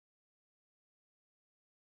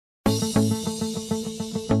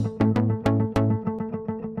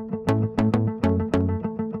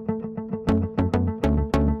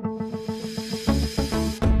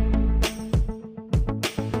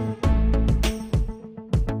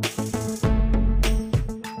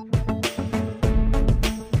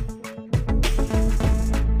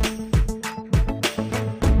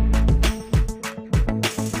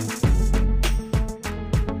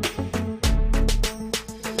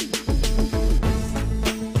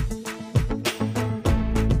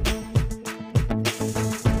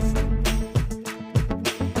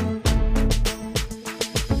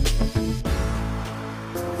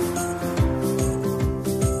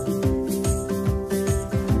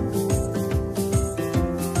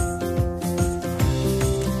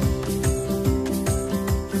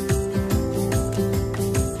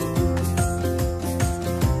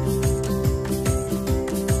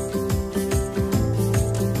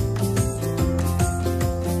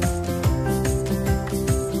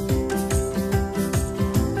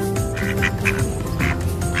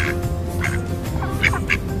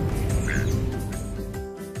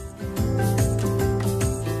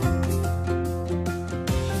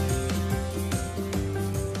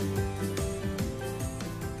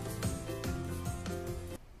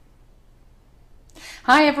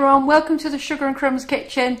Hi everyone, welcome to the Sugar and Crumbs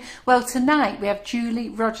Kitchen. Well, tonight we have Julie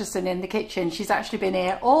Rogerson in the kitchen. She's actually been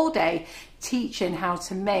here all day teaching how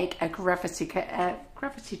to make a gravity dress.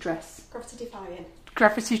 Gravity defying.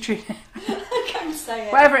 Gravity tree. I can't say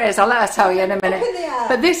it. Whatever it is, I'll let her tell you in a minute. Up in the air.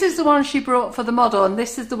 But this is the one she brought for the model, and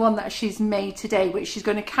this is the one that she's made today, which she's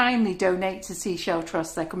going to kindly donate to Seashell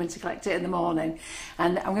Trust. They're coming to collect it in the morning.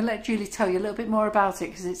 And I'm going to let Julie tell you a little bit more about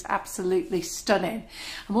it because it's absolutely stunning.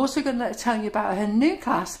 I'm also going to let her tell you about her new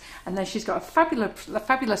class, and then she's got a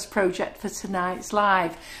fabulous project for tonight's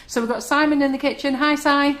live. So we've got Simon in the kitchen. Hi,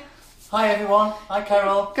 Si. Hi everyone. Hi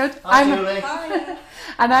Carol. Good. Hi Julie. Hi.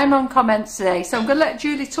 And I'm on comments today, so I'm going to let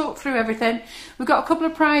Julie talk through everything. We've got a couple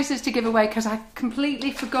of prizes to give away because I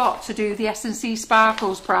completely forgot to do the S&C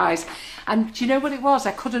Sparkles prize. And do you know what it was?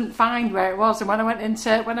 I couldn't find where it was. And when I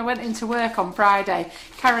went into work on Friday,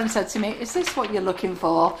 Karen said to me, "Is this what you're looking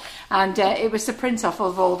for?" And it was the print off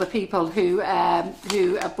of all the people who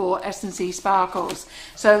have bought S&C Sparkles.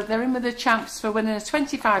 So they're in with the champs for winning a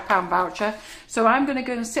 £25 voucher. So I'm going to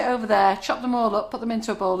go and sit over there, chop them all up, put them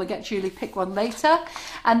into a bowl and get Julie pick one later.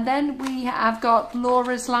 And then we have got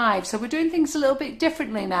Laura's Live. So we're doing things a little bit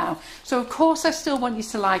differently now. So of course I still want you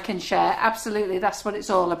to like and share. Absolutely, that's what it's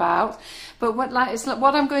all about. But what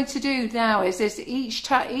I'm going to do now is each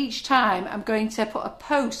time I'm going to put a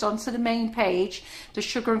post onto the main page, the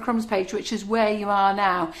Sugar and Crumbs page, which is where you are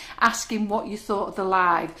now, asking what you thought of the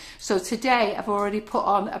live. So today I've already put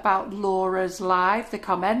on about Laura's Live, the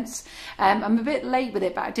comments. I'm a bit late with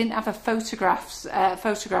it, but I didn't have a photograph.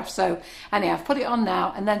 So anyhow, I've put it on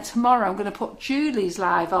now, and then tomorrow I'm going to put Julie's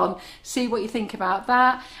live on, see what you think about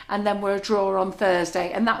that, and then we're a draw on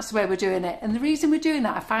Thursday, and that's the way we're doing it. And the reason we're doing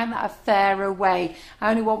that, I find that a fairer way.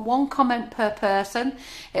 I only want one comment per person.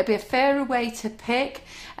 It'll be a fairer way to pick,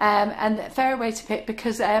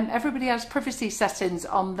 because everybody has privacy settings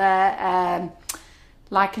on their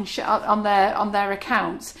on their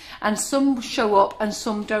accounts, and some show up and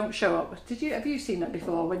some don't show up. Have you seen that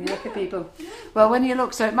before when you look at people? Well, when you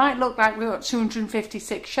look, so it might look like we've got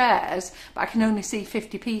 256 shares, but I can only see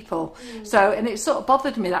 50 people. So, and it sort of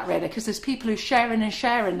bothered me that really, because there's people who sharing and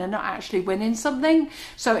sharing, they're not actually winning something.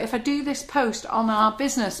 So if I do this post on our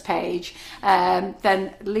business page,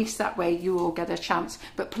 then at least that way you all get a chance.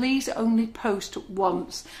 But please only post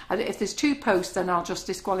once. And if there's two posts, then I'll just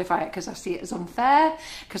disqualify it because I see it as unfair,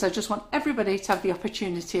 because I just want everybody to have the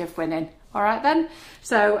opportunity of winning. All right then.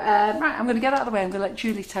 So right, I'm going to get out of the way. I'm going to let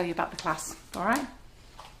Julie tell you about the class. All right.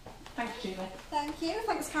 Thanks, Julie. Thank you.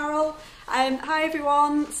 Thanks, Carol. Hi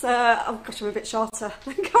everyone. So, oh gosh, I'm a bit shorter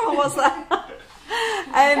than Carol was there.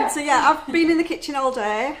 So yeah, I've been in the kitchen all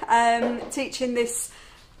day teaching this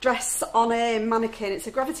dress on a mannequin. It's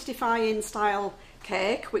a gravity-defying style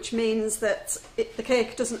cake, which means that the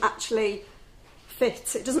cake doesn't actually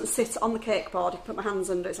fit. It doesn't sit on the cake board. You put my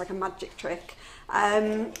hands under, it's like a magic trick.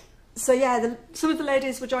 So yeah, some of the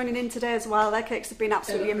ladies were joining in today as well. Their cakes have been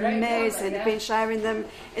absolutely amazing. They've been sharing them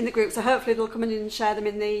in the group, so hopefully they'll come in and share them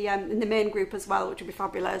in the main group as well, which would be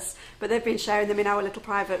fabulous. But they've been sharing them in our little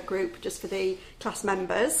private group just for the class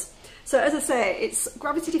members. So as I say, it's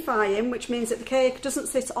gravity defying, which means that the cake doesn't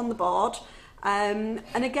sit on the board. And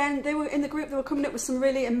again, they were in the group, they were coming up with some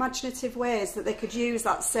really imaginative ways that they could use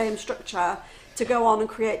that same structure to go on and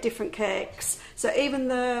create different cakes. So even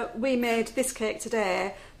though we made this cake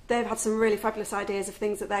today, they've had some really fabulous ideas of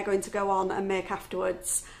things that they're going to go on and make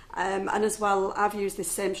afterwards. And as well, I've used this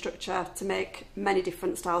same structure to make many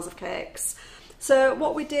different styles of cakes. So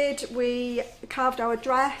what we did, we carved our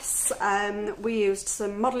dress, we used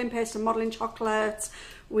some modelling paste and modelling chocolate.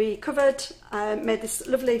 We covered, made this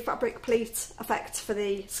lovely fabric pleat effect for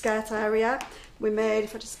the skirt area. We made,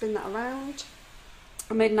 if I just spin that around,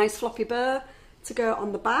 I made a nice floppy bow to go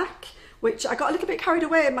on the back, which I got a little bit carried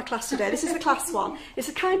away in my class today. This is the class one. It's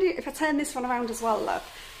a kind of, if I turn this one around as well, look,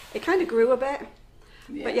 it kind of grew a bit.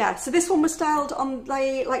 Yeah. But yeah, so this one was styled on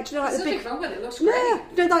like do you know, like the big, wrong with it. It looks great. Yeah,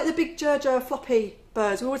 you know, like the big Jojo floppy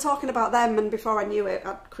bows. We were talking about them, and before I knew it,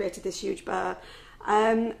 I'd created this huge bow.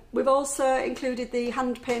 We've also included the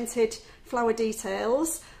hand-painted flower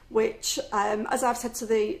details, which, as I've said to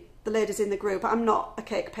the ladies in the group, I'm not a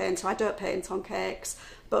cake painter, I don't paint on cakes,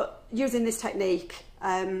 but using this technique,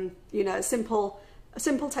 you know, a simple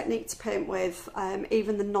technique to paint with,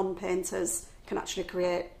 even the non-painters can actually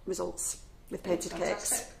create results with painted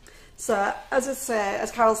cakes. So, as I say,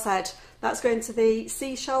 as Carol said, that's going to the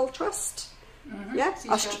Seashell Trust. Yeah,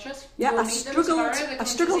 I struggled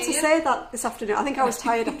to say that this afternoon. I think I was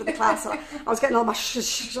tired after the class. I was getting all my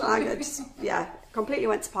yeah, completely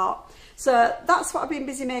went to pot. So that's what I've been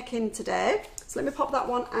busy making today. So let me pop that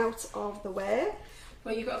one out of the way.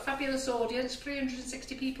 Well, you've got a fabulous audience,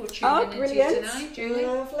 360 people tuning into tonight, Julie.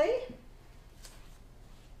 Lovely.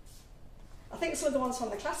 I think some of the ones from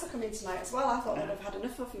the class are coming tonight as well. I thought they'd have had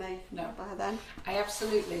enough of me by then. I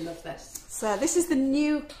absolutely love this. So this is the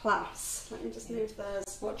new class. Let me just move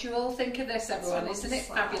those. What do you all think of this, everyone? Isn't it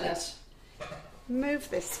fabulous? Move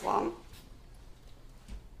this one.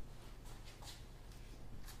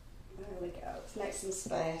 There we go. Let's make some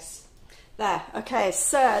space. There. Okay,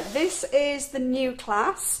 so this is the new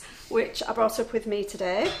class, which I brought up with me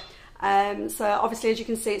today. So obviously, as you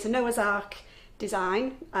can see, it's a Noah's Ark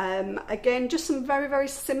design. Again, just some very, very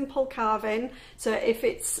simple carving. So if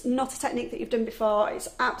it's not a technique that you've done before, it's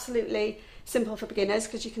absolutely simple for beginners,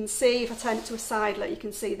 because you can see, if I turn it to a side, like you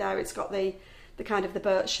can see there, it's got the kind of the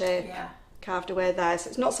boat shape carved away there. So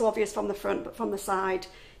it's not so obvious from the front, but from the side,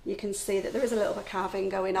 you can see that there is a little bit of carving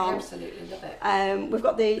going on. I absolutely love it. We've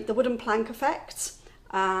got the wooden plank effect,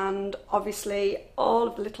 and obviously all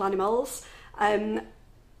of the little animals.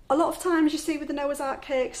 A lot of times you see with the Noah's Ark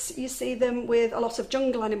cakes, you see them with a lot of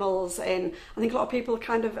jungle animals in. I think a lot of people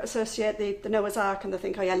kind of associate the Noah's Ark and they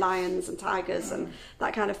think, oh yeah, lions and tigers and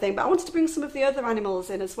that kind of thing. But I wanted to bring some of the other animals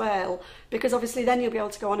in as well, because obviously then you'll be able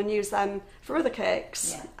to go on and use them for other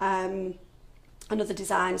cakes. And other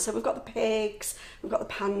designs. So we've got the pigs, we've got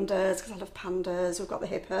the pandas, because I love pandas, we've got the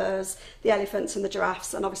hippos, the elephants and the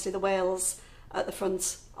giraffes, and obviously the whales at the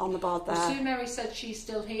front on the board there. Sue Mary said she's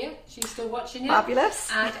still here, she's still watching it.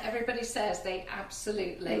 Fabulous. And everybody says they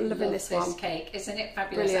absolutely love this cake. Isn't it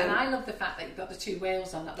fabulous? Brilliant. And I love the fact that you've got the two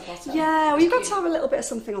whales on at the bottom. Yeah, well, you've got to have a little bit of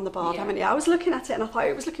something on the board, haven't you? I was looking at it and I thought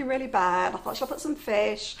it was looking really bad. I thought, should I put some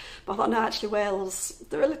fish? But I thought, no, actually whales,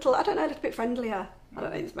 they're a little, I don't know, a little bit friendlier. I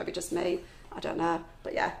don't know, it's maybe just me. I don't know,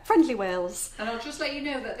 but yeah, friendly whales. And I'll just let you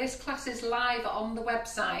know that this class is live on the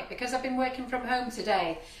website. Because I've been working from home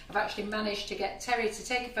today, I've actually managed to get Terry to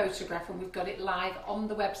take a photograph, and we've got it live on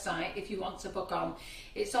the website if you want to book on.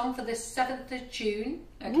 It's on for the 7th of June,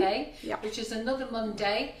 okay, which is another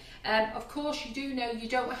Monday. Of course, you do know you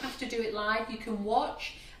don't have to do it live. You can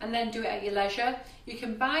watch and then do it at your leisure. You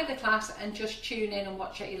can buy the class and just tune in and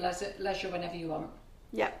watch at your leisure whenever you want.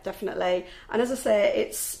 Yeah, definitely. And as I say,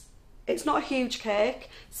 it's not a huge cake,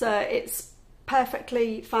 so it's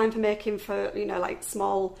perfectly fine for making for, you know, like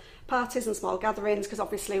small parties and small gatherings, because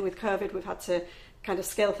obviously with COVID we've had to kind of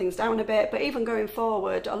scale things down a bit. But even going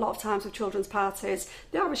forward, a lot of times with children's parties,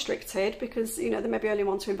 they are restricted because, you know, they maybe only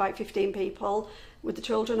want to invite 15 people with the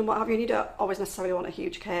children and what have you, and you don't always necessarily want a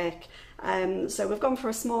huge cake. So we've gone for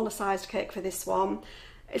a smaller sized cake for this one.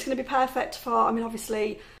 It's going to be perfect for, I mean,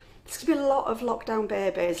 obviously there's going to be a lot of lockdown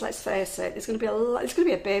babies, let's face it. There's going to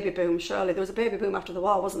be a baby boom, surely. There was a baby boom after the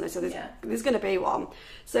war, wasn't there? So there's going to be one.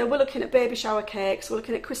 So we're looking at baby shower cakes, we're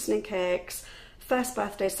looking at christening cakes, first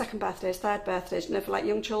birthdays, second birthdays, third birthdays, you know, for like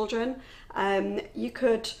young children. You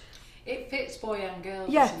could... It fits boy and girl,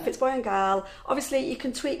 yeah, doesn't it? Fits boy and girl. Obviously, you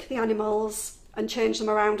can tweak the animals and change them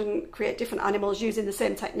around and create different animals using the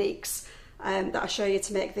same techniques that I show you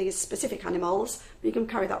to make these specific animals. You can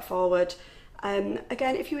carry that forward.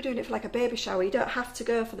 Again, if you were doing it for like a baby shower, you don't have to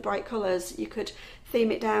go for the bright colours. You could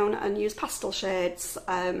theme it down and use pastel shades.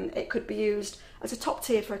 It could be used as a top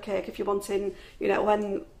tier for a cake if you're wanting, you know,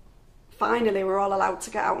 when finally we're all allowed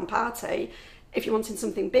to get out and party. If you're wanting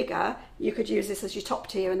something bigger, you could use this as your top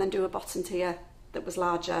tier and then do a bottom tier that was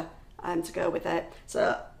larger to go with it.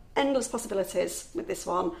 So endless possibilities with this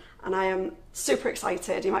one, and I am super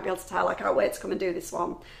excited. You might be able to tell I can't wait to come and do this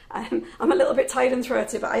one. I'm a little bit tired and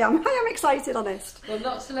throaty, but I am excited, honest. Well,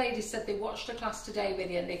 lots of ladies said they watched the class today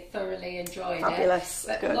with you and they thoroughly enjoyed Fabulous.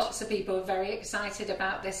 it. Good. Lots of people are very excited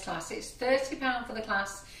about this class. It's £30 for the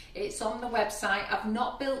class. It's on the website. I've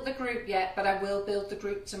not built the group yet, but I will build the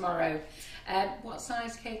group tomorrow. What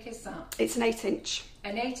size cake is that? It's an 8-inch.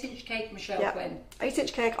 An 8-inch cake, Michelle Quinn.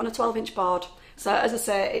 8-inch cake on a 12-inch board. So as I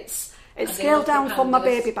say, it's scaled down from my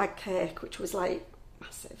baby bag cake, which was like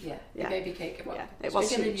massive. Yeah, the baby cake. Well, it was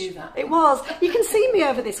huge. Knew that. It was. You can see me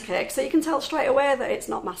over this cake, so you can tell straight away that it's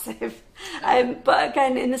not massive. But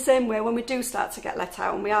again, in the same way, when we do start to get let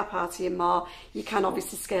out and we are partying more, you can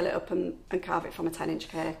obviously scale it up and carve it from a 10-inch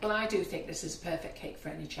cake. Well, I do think this is a perfect cake for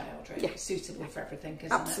any child, really. It's suitable for everything,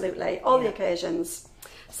 isn't Absolutely. All the occasions.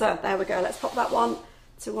 So there we go. Let's pop that one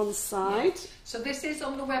to one side. So this is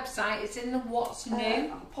on the website. It's in the What's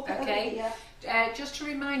New. Okay. Just to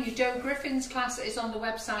remind you, Joe Griffin's class is on the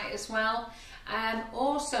website as well.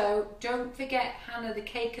 Also, don't forget Hannah the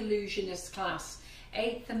Cake Illusionist class,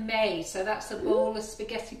 8th of May. So that's the bowl of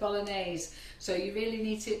spaghetti bolognese. So you really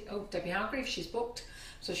need to. Oh, Debbie Hargreaves, she's booked.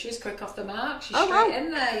 So she's quick off the mark. She's straight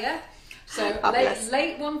in there, So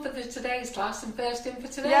late one for today's class and first in for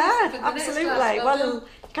today's. Yeah, for the absolutely. Next class. Well,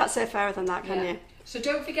 you can't say fairer than that, can you? So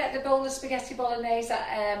don't forget the bowl of spaghetti bolognese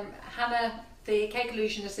that Hannah, the cake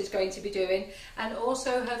illusionist, is going to be doing, and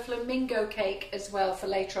also her flamingo cake as well for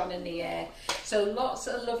later on in the year. So lots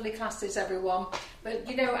of lovely classes, everyone. But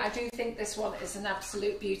you know, I do think this one is an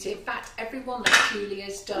absolute beauty. In fact, everyone that Julie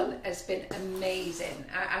has done has been amazing.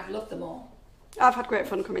 I've loved them all. I've had great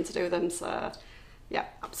fun coming to do them, so yeah,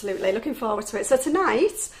 absolutely. Looking forward to it. So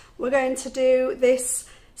tonight we're going to do this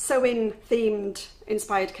sewing themed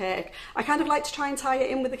inspired cake. I kind of like to try and tie it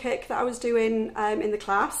in with the cake that I was doing in the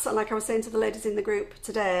class, and like I was saying to the ladies in the group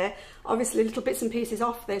today, obviously little bits and pieces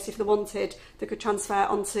off this, if they wanted, they could transfer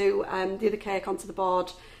onto the other cake onto the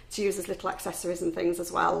board to use as little accessories and things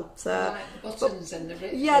as well. So like the buttons and the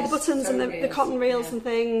the buttons and the cotton reels and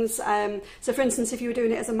things. So for instance, if you were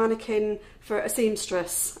doing it as a mannequin for a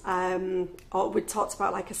seamstress, or we talked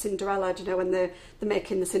about like a Cinderella, do you know, when they're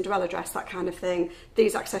making the Cinderella dress, that kind of thing,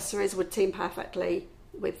 these accessories would team perfectly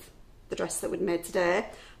with the dress that we'd made today.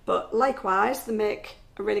 But likewise, they make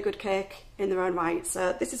a really good cake in their own right.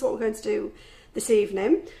 So this is what we're going to do this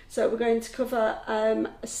evening. So we're going to cover a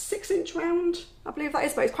 6-inch round, I believe that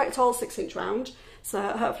is, but it's quite a tall 6-inch round, so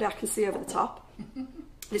hopefully I can see over the top.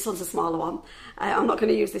 This one's a smaller one. I'm not going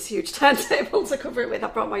to use this huge turntable to cover it with. I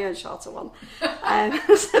brought my own shorter one.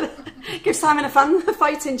 So give Simon a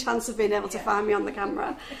fighting chance of being able to find me on the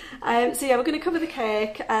camera. So yeah, we're going to cover the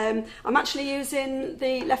cake. I'm actually using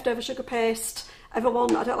the leftover sugar paste.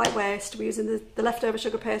 Everyone, I don't like waste. We're using the leftover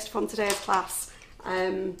sugar paste from today's class.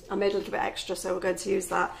 I made a little bit extra, so we're going to use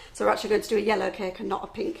that. So we're actually going to do a yellow cake and not a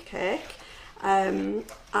pink cake. And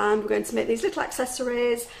we're going to make these little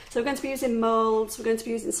accessories. So we're going to be using moulds, we're going to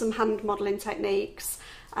be using some hand modelling techniques.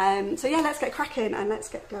 So yeah, let's get cracking and let's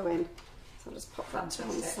get going. So I'll just pop that to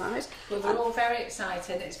one side. Well, we're all very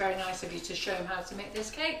excited. It's very nice of you to show them how to make this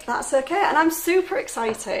cake. That's okay, and I'm super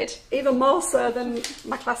excited, even more so than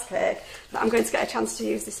my class cake, that I'm going to get a chance to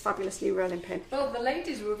use this fabulous new rolling pin. Well, the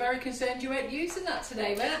ladies were very concerned you weren't using that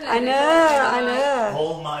today, weren't they? I know.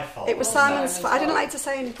 All my fault. It was Simon's fault. I didn't like to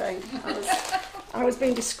say anything. I was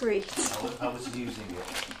being discreet. I was using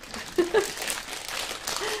it.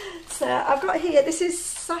 So I've got here, this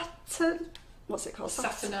is what's it called?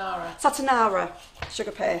 Satanara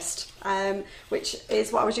sugar paste, which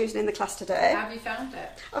is what I was using in the class today. How have you found it?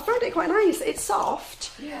 I found it quite nice. It's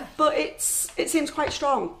soft, but it seems quite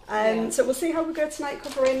strong. So we'll see how we go tonight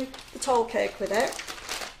covering the tall cake with it.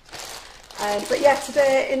 But yeah,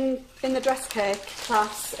 today in the dress cake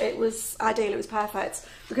class, it was ideal. It was perfect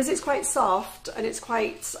because it's quite soft and it's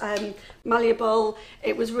quite malleable.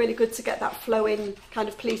 It was really good to get that flowing kind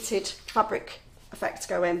of pleated fabric effect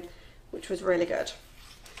going, which was really good.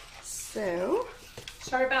 So,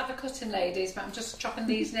 sorry about the cutting, ladies, but I'm just chopping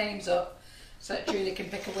these names up so that Julie can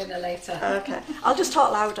pick a winner later. Okay, I'll just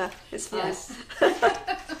talk louder, it's fine. Yes.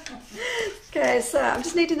 Okay, so I'm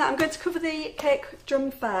just needing that. I'm going to cover the cake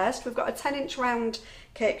drum first. We've got a 10-inch round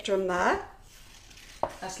cake drum there.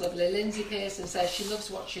 That's lovely. Lindsay Pearson says she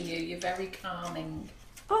loves watching you. You're very calming.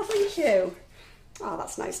 Oh, thank you. Oh,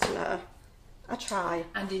 that's nice to know. I try.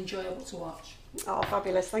 And enjoyable to watch. Oh,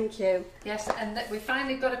 fabulous, thank you. Yes, and we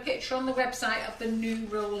finally got a picture on the website of the new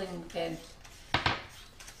rolling pin.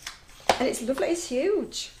 And it's lovely, it's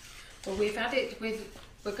huge. Well, we've had it with,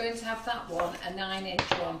 we're going to have that one, a 9-inch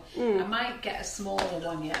one. I might get a smaller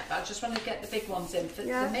one yet, but I just want to get the big ones in,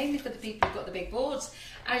 mainly for the people who've got the big boards.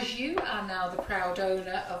 As you are now the proud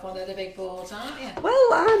owner of one of the big boards, aren't you? Well,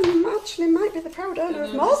 I actually might be the proud owner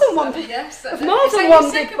of more than one. Yes, of more than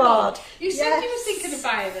one big board. You said you were thinking of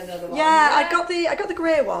buying another one. Yeah, I got the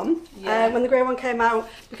grey one when the grey one came out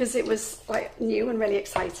because it was like new and really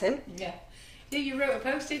exciting. Yeah. Yeah, you wrote a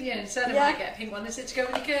post, didn't you, and said I might get a pink one. Is it to go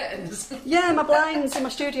with your curtains? Yeah, my blinds in my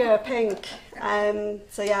studio are pink.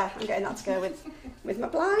 So yeah, I'm getting that to go with my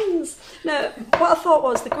blinds. No, what I thought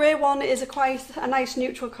was the grey one is quite a nice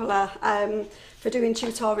neutral colour for doing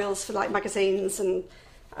tutorials for like magazines and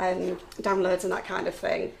downloads and that kind of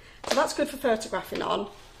thing. So that's good for photographing on,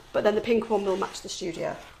 but then the pink one will match the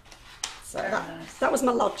studio. So that was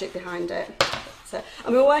my logic behind it. So,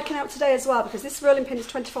 and we were working out today as well, because this rolling pin is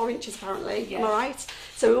 24 inches apparently, am I right?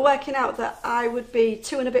 So we were working out that I would be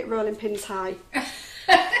 2 and a bit rolling pins high.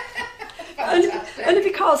 only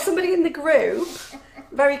because somebody in the group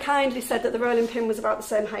very kindly said that the rolling pin was about the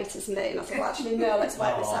same height as me, and I said, well actually no, let's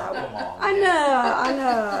work this out. I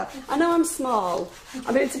know I'm small.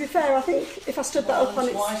 I mean, to be fair, I think if I stood that up on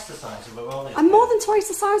it, twice the size of a rolling pin. I'm more than twice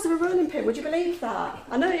the size of a rolling pin, would you believe that?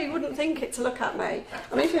 I know you wouldn't think it to look at me.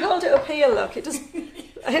 I mean, if you hold it up here, look, it just...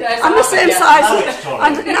 I'm the same size.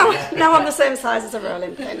 Now I'm the same size as a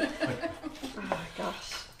rolling pin.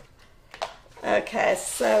 Okay,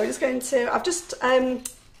 so we're just going to, I've just dampened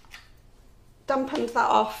that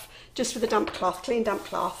off just with a damp cloth, clean damp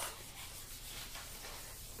cloth.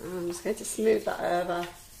 I'm just going to smooth that over.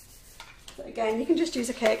 But again, you can just use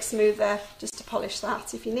a cake smoother just to polish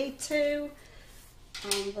that if you need to.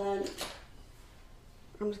 And then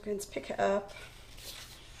I'm just going to pick it up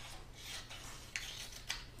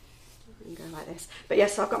and go like this. But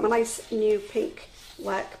yes, so I've got my nice new pink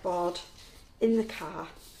workboard in the car.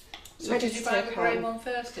 So did you buy the grey one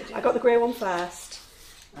first, did you? I got the grey one first,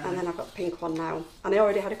 and then I've got the pink one now. And I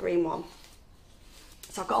already had a green one.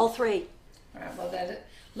 So I've got all three. Right, well, there's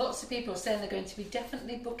lots of people saying they're going to be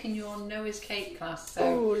definitely booking your Noah's cake class.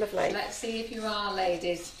 So ooh, lovely. Let's see if you are,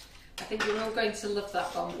 ladies. I think you're all going to love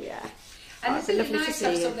that one. Yeah. And It'd be isn't it lovely nice to to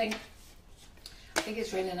have see you. something... I think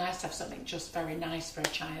it's really nice to have something just very nice for a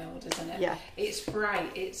child, isn't it? Yeah. It's bright,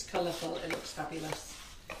 it's colourful, it looks fabulous.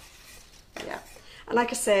 Yeah. And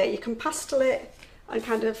like I say, you can pastel it and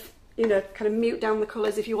kind of, you know, kind of mute down the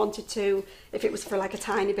colours if you wanted to, if it was for like a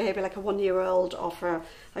tiny baby, like a 1-year-old, or for,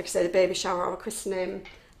 like I say, the baby shower or a christening,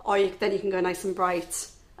 or then you can go nice and bright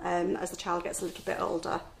as the child gets a little bit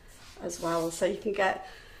older as well. So you can get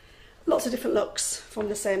lots of different looks from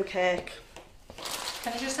the same cake.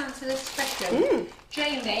 Can I just answer this question?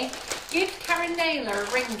 Jamie, give Karen Naylor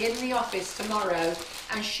a ring in the office tomorrow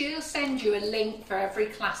and she'll send you a link for every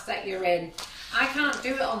class that you're in. I can't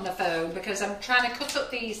do it on the phone because I'm trying to cut up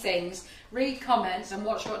these things, read comments and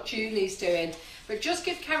watch what Julie's doing. But just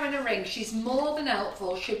give Karen a ring. She's more than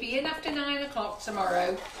helpful. She'll be in after 9 o'clock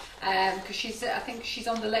tomorrow because I think she's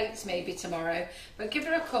on the lates maybe tomorrow. But give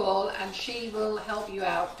her a call and she will help you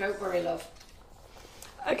out. Don't worry, love.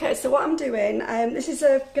 Okay, so what I'm doing, this is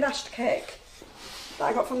a ganache cake that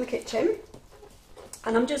I got from the kitchen.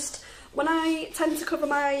 And I'm just, when I tend to cover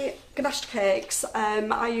my ganache cakes,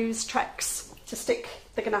 I use Trex to stick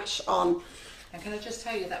the ganache on. And can I just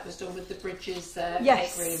tell you that was done with the Bridges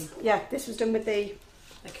yes. cake room? Yeah, this was done with the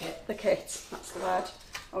kit. The kit, that's the word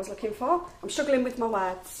I was looking for. I'm struggling with my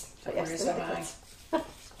words. But yes, so am I.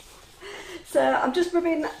 So I'm just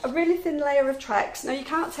rubbing a really thin layer of Trex. Now you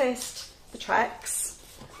can't taste the Trex.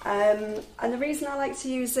 And the reason I like to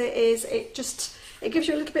use it is it gives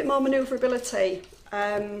you a little bit more manoeuvrability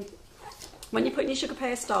when you're putting your sugar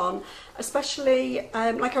paste on, especially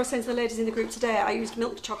like I was saying to the ladies in the group today, I used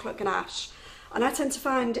milk chocolate ganache, and I tend to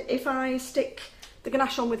find if I stick the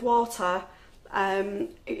ganache on with water,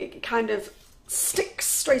 it kind of sticks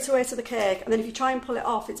straight away to the cake, and then if you try and pull it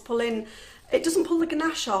off, it doesn't pull the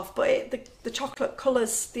ganache off, but the chocolate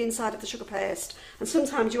colours the inside of the sugar paste, and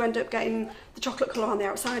sometimes you end up getting the chocolate colour on the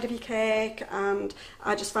outside of your cake, and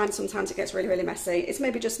I just find sometimes it gets really, really messy. It's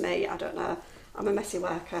maybe just me, I don't know. I'm a messy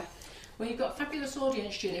worker. Well, you've got a fabulous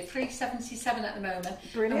audience, Julie. 377 at the moment.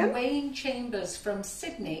 Brilliant. And Wayne Chambers from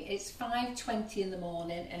Sydney, it's 5:20 in the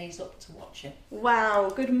morning, and he's up to watch it.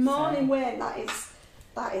 Wow, good morning, Wayne.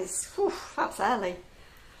 Whew, that's early.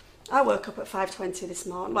 I woke up at 5:20 this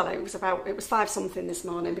morning. Well, it was 5 something this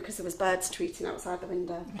morning because there was birds tweeting outside the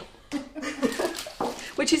window.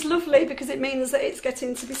 Which is lovely because it means that it's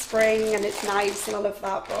getting to be spring and it's nice and I love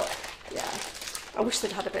that, but yeah, I wish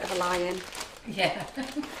they'd had a bit of a lie-in. Yeah.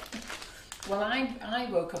 Well, I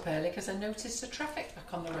woke up early because I noticed the traffic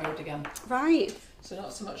back on the road again. Right. So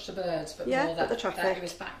not so much the birds, but yeah, more that the traffic. That it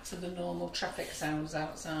was back to the normal traffic sounds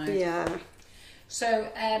outside. Yeah. So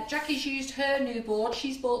Jackie's used her new board.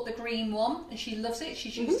 She's bought the green one and she loves it.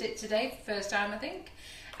 She's used it today for the first time, I think.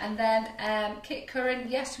 And then Kit Curran,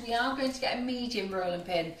 yes, we are going to get a medium rolling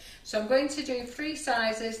pin. So I'm going to do 3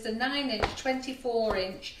 sizes, the 9-inch,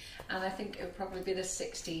 24-inch, and I think it would probably be the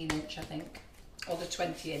 16-inch, I think, or the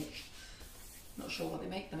 20-inch. Not sure what they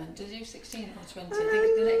make them in. Do they do 16 or 20? I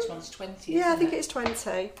think the next one's 20. Yeah, I think it's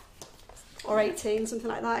 20 or 18, something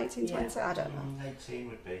like that. 18, 20. I don't know. 18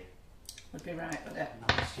 would be. Would be right, would it?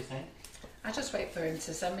 Nice, do you think? I just wait for him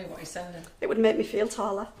to send me what he's sending. It would make me feel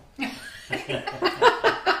taller.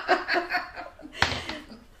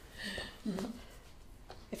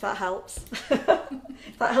 If that helps.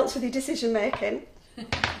 If that helps with your decision making.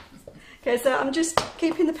 Okay, so I'm just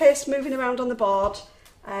keeping the paste moving around on the board.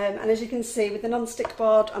 And as you can see, with the non-stick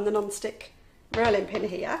board and the non-stick rolling pin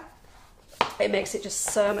here, it makes it just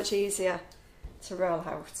so much easier to roll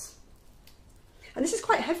out. And this is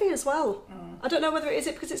quite heavy as well. I don't know whether it is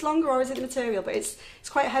because it's longer or is it the material, but it's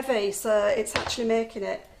quite heavy, so it's actually making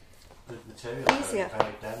it the material's easier.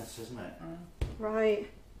 Very dense, isn't it?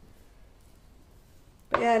 Right.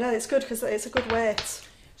 But yeah, no, it's good because it's a good weight.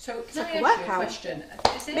 So It's can like I a ask you a workout. question?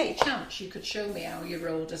 Is there any chance you could show me how you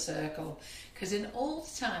rolled a circle? Because in all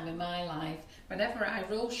the time in my life, whenever I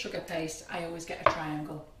roll sugar paste, I always get a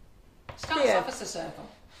triangle. Starts Yeah. off as a circle.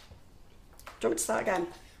 you want me to start again?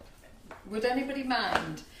 Would anybody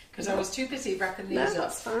mind? Because I was too busy wrapping these up.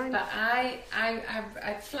 That's fine. But I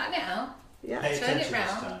flatten it out. Yeah. Pay Turn it attention this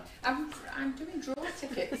round. time. I'm doing draw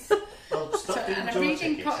tickets. Well, stop doing and I'm draw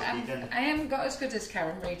reading. tickets if you don't. I haven't got as good as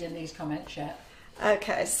Karen reading these comments yet.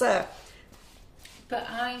 Okay, so But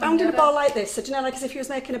I'm doing a ball like this. So do you know, like as if you was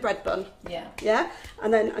making a bread bun? Yeah. Yeah?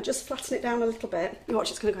 And then I just flatten it down a little bit. You watch,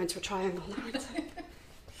 it's going to go into a triangle now.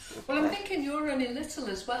 Well, I'm thinking you're only little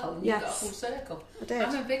as well, and you've got a Yes. full circle. I did.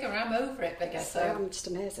 I'm a bigger, I'm over it bigger, So so. I'm just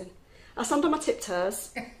amazing. I stand on my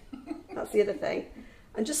tiptoes. That's the other thing.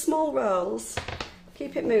 And just small rolls.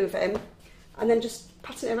 Keep it moving. And then just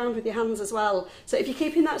patting it around with your hands as well. So if you're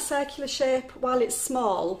keeping that circular shape while it's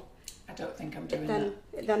small, I don't think I'm doing it then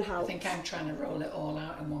that. I helps. think I'm trying to roll it all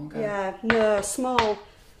out in one go. Yeah, no, small.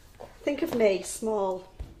 Think of me, small.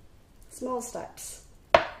 Small steps.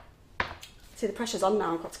 See, the pressure's on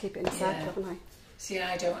now. I've got to keep it in a circle, Yeah. haven't I? See,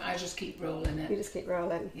 I don't, I just keep rolling You it. just keep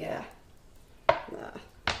rolling. Yeah. No.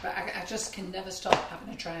 But I just can never stop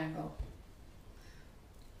having a triangle.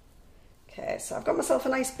 Okay, so I've got myself a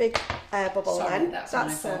nice big air bubble Sorry, then. that's my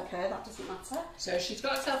fault. okay, that doesn't matter. So she's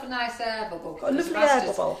got herself a nice air bubble. Got a lovely I've asked air her-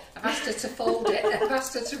 bubble. I've asked her to fold it. I've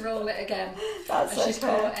asked her to roll it again. That's and she's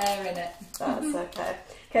okay. got air in it. That's okay.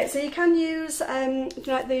 Okay, so you can use do you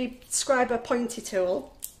know, like the scriber pointy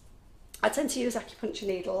tool. I tend to use acupuncture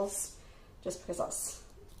needles just because that's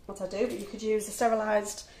what I do, but you could use a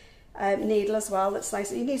sterilised needle as well. That's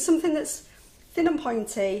nice. You need something that's thin and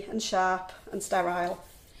pointy and sharp and sterile.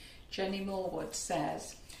 Jenny Morwood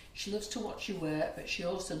says she loves to watch you work, but she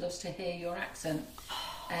also loves to hear your accent.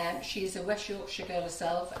 She's a West Yorkshire girl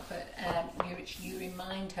herself, but you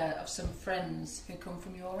remind her of some friends who come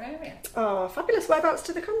from your area. Oh, fabulous. Whereabouts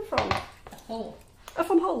do they come from? Hull. Oh,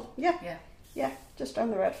 from Hull. Yeah. Yeah. Yeah, just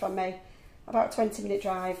down the road from me. About a 20-minute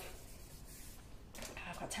drive.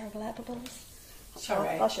 I've got terrible air bubbles.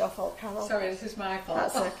 Sorry. That's your fault, Carol. Sorry, this is my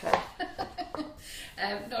fault. That's okay.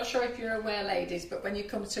 Not sure if you're aware, ladies, but when you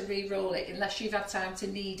come to re-roll it, unless you've had time to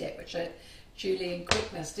knead it, which Julie in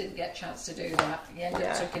quickness didn't get a chance to do that, you end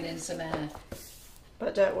up sucking in some air.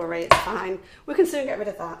 But don't worry, it's fine. We can soon get rid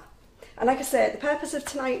of that. And like I said, the purpose of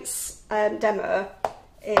tonight's demo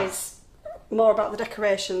is more about the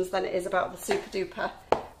decorations than it is about the super duper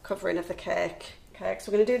covering of the cake. Okay,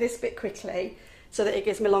 so we're going to do this a bit quickly so that it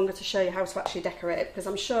gives me longer to show you how to actually decorate, because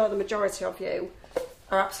I'm sure the majority of you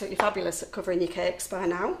are absolutely fabulous at covering your cakes by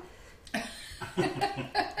now. That's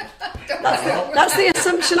the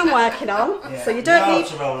assumption I'm working on. Yeah. So you don't know need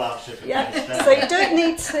how to roll out sugar. so you don't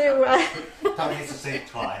need to Don't need to see it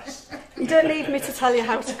twice. you don't need me to tell you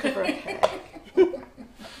how to cover a cake.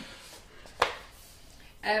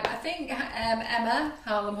 I think Emma,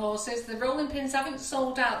 Harlem Horses, the rolling pins haven't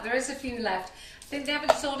sold out. There is a few left. I think they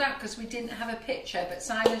haven't sold out because we didn't have a picture, but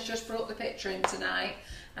Simon's just brought the picture in tonight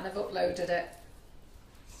and I've uploaded it.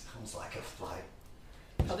 Sounds like a flight.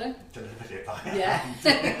 Pardon? Delivered it by Yeah.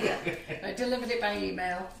 hand. I delivered it by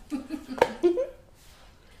email.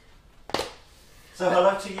 So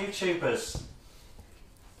hello to YouTubers.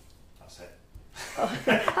 That's it.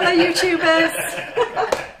 Hello YouTubers!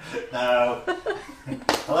 No.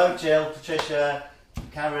 Hello Jill, Patricia,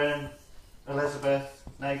 Karen, Elizabeth,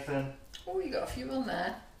 Nathan. Oh, you got a few on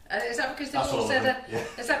there. Is that because they've That's all all said? of them, yeah.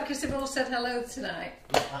 Is that because they've all said hello tonight?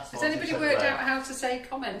 That's Has what anybody you said worked there. out how to say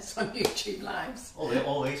comments on YouTube lives?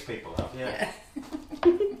 All these people have, yeah.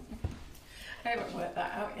 I haven't worked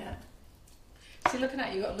that out yet. See, looking at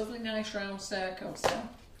you, you've got a lovely, nice round circle. So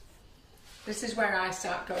this is where I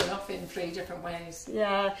start going off in 3 different ways.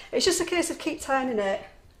 Yeah, it's just a case of keep turning it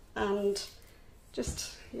and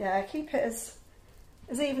just, yeah, keep it as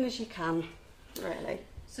even as you can, really.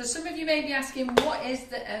 So some of you may be asking, what is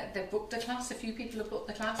the they've booked the class? A few people have booked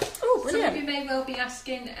the class. Oh, brilliant. Some of you may well be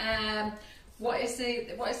asking, what is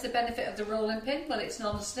the benefit of the rolling pin? Well, it's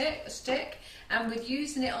non-stick, and with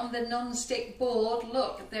using it on the non-stick board,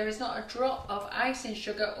 look, there is not a drop of icing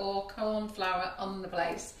sugar or corn flour on the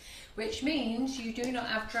place, which means you do not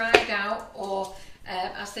have dried out or,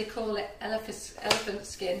 as they call it, elephant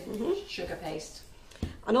skin sugar paste.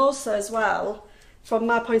 And also as well, from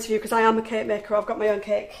my point of view, because I am a cake maker, I've got my own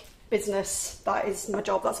cake business, that is my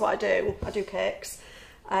job, that's what I do cakes,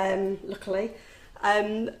 luckily.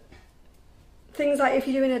 Things like if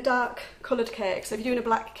you're doing a dark coloured cake, so if you're doing a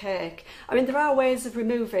black cake, I mean there are ways of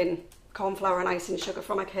removing corn flour and icing sugar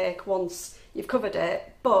from a cake once you've covered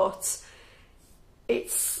it, but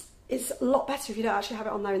it's a lot better if you don't actually have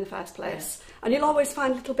it on there in the first place. Yeah. And you'll always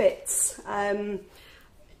find little bits,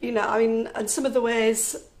 you know, I mean, and some of the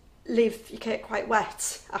ways leave your cake quite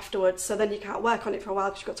wet afterwards, so then you can't work on it for a while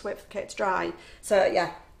because you've got to wait for the cake to dry. So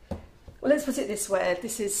yeah, well, let's put it this way,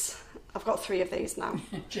 this is I've got 3 of these now.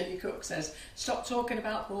 Jenny Cook says, stop talking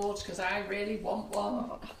about boards because I really want one.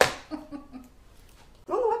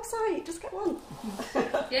 Go on the website, just get one.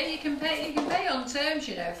 Yeah, you can pay on terms,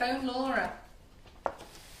 you know. Phone Laura.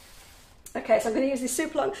 Okay, so I'm going to use this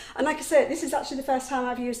super long, and like I said, this is actually the first time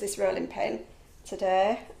I've used this rolling pin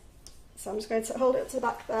today. So I'm just going to hold it up to the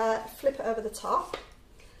back there, flip it over the top.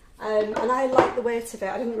 And I like the weight of it.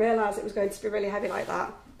 I didn't realise it was going to be really heavy like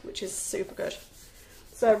that, which is super good.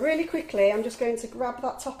 So really quickly, I'm just going to grab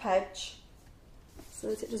that top edge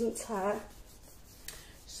so that it doesn't tear.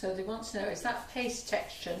 So they want to know, is that paste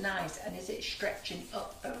texture nice and is it stretching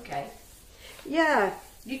up okay? Yeah.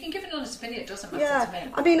 You can give an honest opinion, it doesn't matter to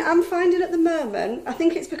me. I mean, I'm finding at the moment, I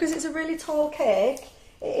think it's because it's a really tall cake,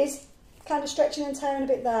 it is kind of stretching and tearing a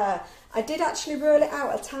bit there. I did actually roll it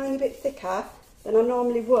out a tiny bit thicker than I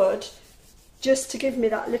normally would, just to give me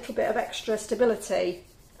that little bit of extra stability.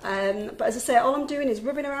 But as I say, all I'm doing is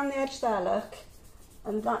rubbing around the edge there, look,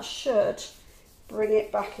 and that should bring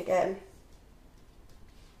it back again.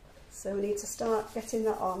 So we need to start getting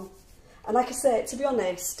that on. And like I say, to be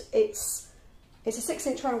honest, it's a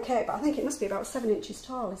 6-inch round cake, but I think it must be about 7 inches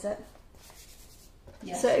tall, is it?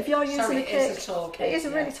 Yes. So if you're using a cake, it is a tall cake. It is a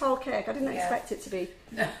really tall cake. I didn't expect it to be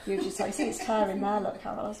No. hugely tall. You see it's tearing there, look,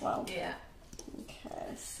 Carol, as well. Yeah.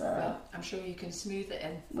 Okay, so Well, I'm sure you can smooth it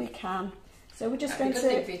in. we can. So we're just That'd going be a good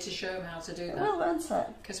to... thing for you to show them how to do that. Well, won't it?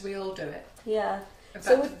 Because we all do it. Yeah. In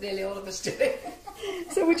So fact, nearly all of us do it.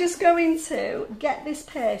 So we're just going to get this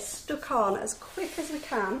paste stuck on as quick as we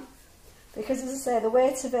can, because as I say, the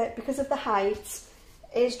weight of it, because of the height,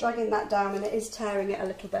 is dragging that down and it is tearing it a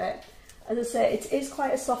little bit. As I say, it is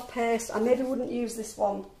quite a soft paste. I maybe wouldn't use this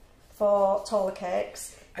one for taller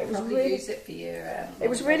cakes. I probably use it for your... it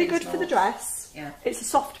was really good for the dress. Yeah. It's a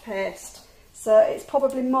soft paste, so it's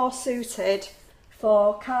probably more suited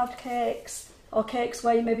for carved cakes or cakes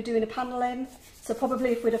where you may be doing a panelling. So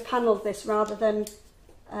probably if we'd have panelled this rather than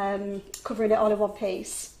covering it all in one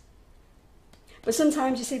piece. But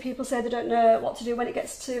sometimes you see people say they don't know what to do when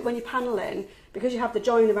you're panelling, because you have the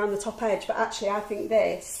join around the top edge. But actually I think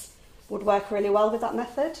this would work really well with that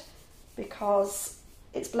method, because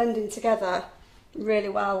it's blending together really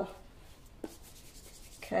well.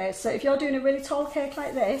 Okay, so if you're doing a really tall cake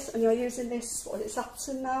like this and you're using this, what is it,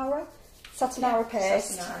 Satinara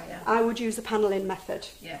paste, Satinara, yeah. I would use the panelling method.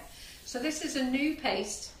 Yeah. So this is a new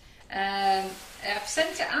paste. I've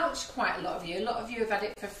sent it out to quite a lot of you. A lot of you have had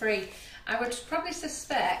it for free. I would probably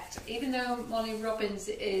suspect, even though Molly Robbins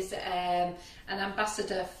is an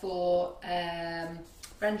ambassador for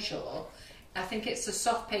Renshaw, I think it's a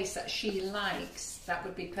soft paste that she likes that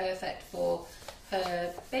would be perfect for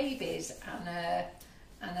her babies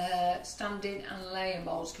and her standing and layer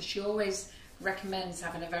moulds, because she always recommends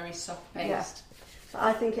having a very soft paste. Yeah. But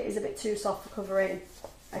I think it is a bit too soft for covering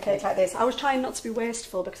a cake like this. I was trying not to be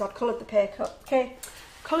wasteful because I've coloured the paste up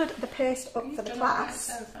for the class,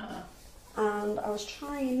 So far. and I was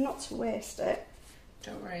trying not to waste it.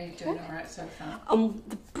 Don't worry, you're doing all right so far.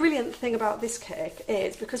 The brilliant thing about this cake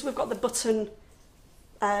is, because we've got the button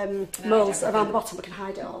moulds around the bottom, we can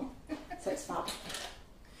hide it all. So it's fab.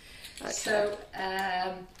 Okay. So,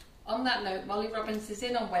 on that note, Molly Robbins is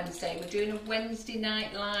in on Wednesday. We're doing a Wednesday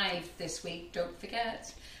night live this week, don't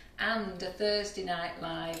forget, and a Thursday night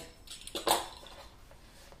live.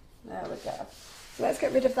 There we go. So let's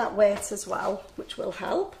get rid of that weight as well, which will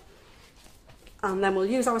help. And then we'll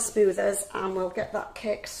use our smoothers and we'll get that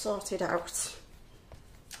cake sorted out.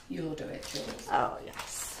 You'll do it, Jules. Oh,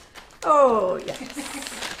 yes. Oh, yes.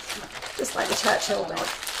 Just like the Churchill dog.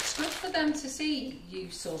 It's good for them to see you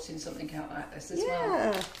sorting something out like this as well.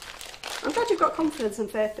 Yeah. I'm glad you've got confidence and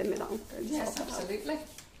faith in me that I'm going to Yes, sort it out. absolutely.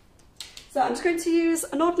 So I'm just going to use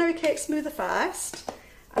an ordinary cake smoother first,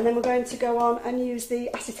 and then we're going to go on and use the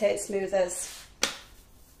acetate smoothers.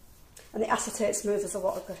 And the acetate smoothers are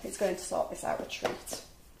what is going to sort this out a treat.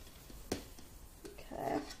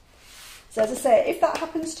 Okay. So as I say, if that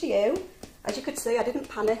happens to you, as you could see, I didn't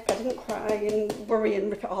panic, I didn't cry and worry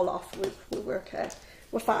and rip it all off. We're okay.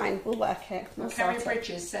 We're fine, we'll work it. Well, Carrie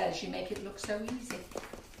Bridges says you make it look so easy.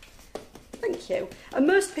 Thank you. And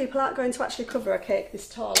most people aren't going to actually cover a cake this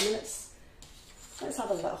tall. I mean, let's have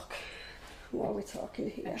a look. What are we talking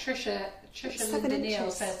here? And Trisha Linda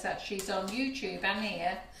Neal says that she's on YouTube and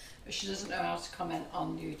here, but she doesn't know how to comment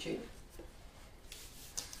on YouTube.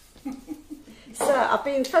 So I've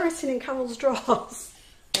been ferreting in Carol's drawers.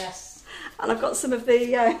 Yes. And I've got some of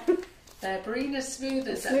the... They're Brina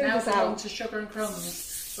smoothers that now belong to Sugar and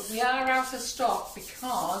Crumbs. But we are out of stock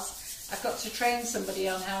because I've got to train somebody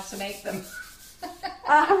on how to make them.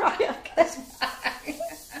 Right, okay.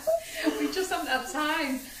 We just haven't had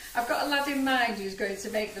time. I've got a lad in mind who's going to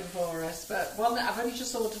make them for us, but one I've only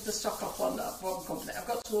just ordered the stock off one company. I've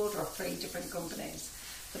got to order off 3 different companies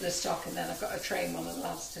for the stock, and then I've got to train one of the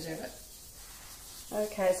lads to do it.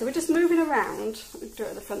 Okay, so we're just moving around. We can do it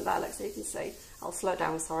at the front there, like, so you can see. I'll slow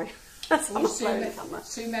down, sorry. I'm not slowing the camera.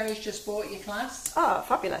 Sue Mary's just bought your class. Oh,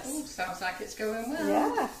 fabulous. Ooh, sounds like it's going well.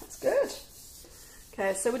 Yeah, that's good.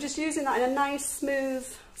 Okay, so we're just using that in a nice smooth,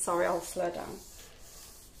 sorry, I'll slow down.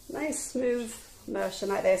 Nice smooth motion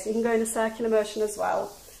like this. You can go in a circular motion as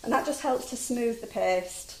well, and that just helps to smooth the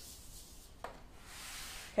paste.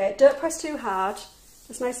 Okay, don't press too hard,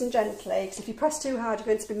 just nice and gently, because if you press too hard you're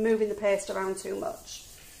going to be moving the paste around too much.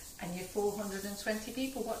 And you're 420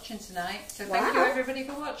 people watching tonight, so wow. Thank you everybody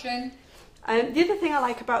for watching. The other thing I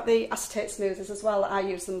like about the acetate smoothers as well that I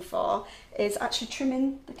use them for is actually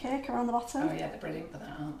trimming the cake around the bottom. Oh yeah, they're brilliant for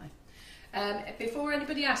that, aren't they? Before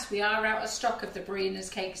anybody asks, we are out of stock of the Barina's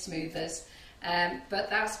cake smoothers, but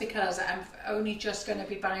that's because I'm only just going to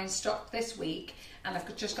be buying stock this week, and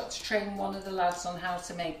I've just got to train one of the lads on how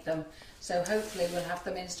to make them, so hopefully we'll have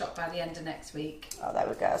them in stock by the end of next week. Oh, there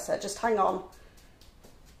we go, so just hang on.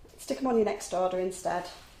 Stick them on your next order instead.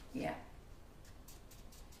 Yeah.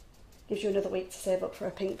 Gives you another week to save up for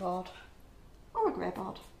a pink board. Or a grey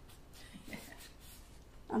board. Yeah.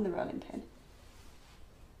 And the rolling pin.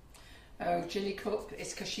 Oh, Gilly Cook,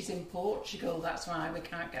 it's because she's in Portugal, that's why we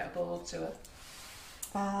can't get a board to her.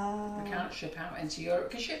 We can't ship out into Europe.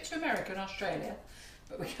 We can ship to America and Australia,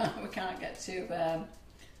 but we can't get to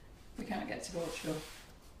Portugal.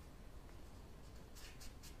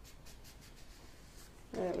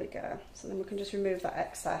 There we go. So then we can just remove that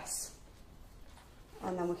excess,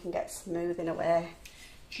 and then we can get smoothing away.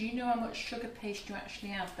 Do you know how much sugar paste you actually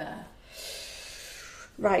have there?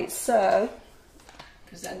 Right, so...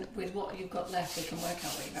 Because then with what you've got left, we can work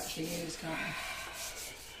out what you've actually used, can't we?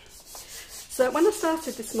 So when I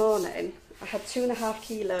started this morning, I had 2.5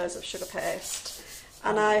 kilos of sugar paste,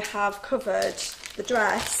 and I have covered the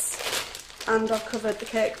dress, and I've covered the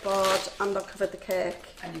cake board, and I've covered the cake.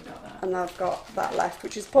 And you've got that. And I've got that left,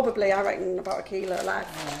 which is probably, I reckon, about 1 kilo left.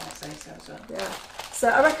 Oh, yeah, I'd say so as well. Yeah. So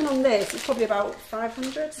I reckon on this, it's probably about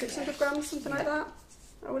 500, 600 grams, something like that,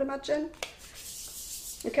 I would imagine.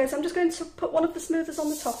 Okay, so I'm just going to put one of the smoothers on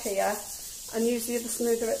the top here, and use the other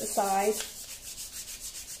smoother at the side.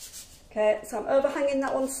 Okay, so I'm overhanging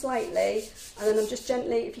that one slightly, and then I'm just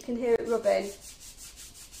gently, if you can hear it rubbing.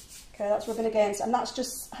 Okay, that's rubbing against, and that's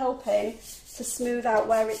just helping to smooth out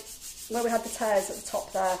where we had the tears at the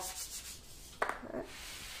top there. Okay.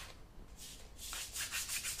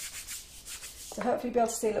 So hopefully you'll be able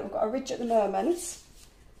to see, look, we've got a ridge at the moment,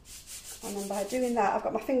 and then by doing that, I've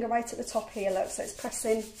got my finger right at the top here, look, so it's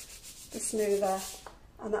pressing the smoother,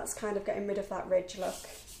 and that's kind of getting rid of that ridge, look.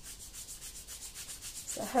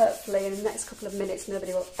 So hopefully in the next couple of minutes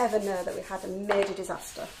nobody will ever know that we had a major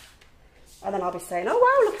disaster. And then I'll be saying, oh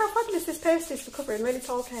wow, look how fabulous this paste is for covering really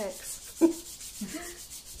tall cakes.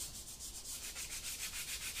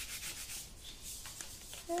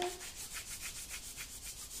 Okay.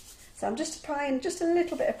 So I'm just applying just a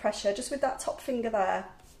little bit of pressure, just with that top finger there,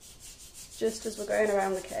 just as we're going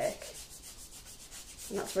around the cake.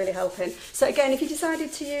 And that's really helping. So again, if you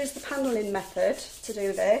decided to use the panelling method to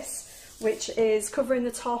do this, which is covering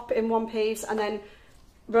the top in one piece and then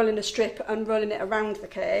rolling a strip and rolling it around the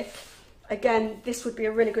cake. Again, this would be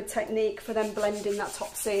a really good technique for them blending that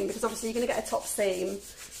top seam, because obviously you're going to get a top seam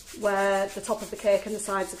where the top of the cake and the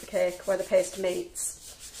sides of the cake where the paste meets.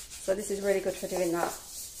 So this is really good for doing that.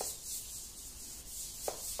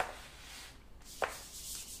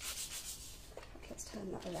 Let's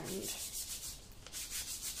turn that around.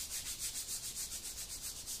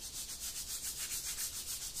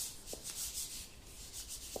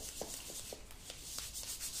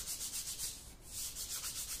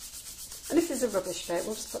 And if there's a rubbish bit,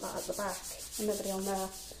 we'll just put that at the back and nobody will know.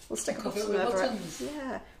 We'll stick a button over it.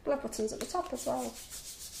 Yeah, we'll have buttons at the top as well.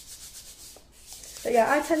 But yeah,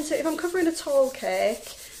 I tend to, if I'm covering a tall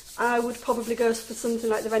cake, I would probably go for something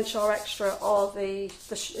like the Renshaw Extra or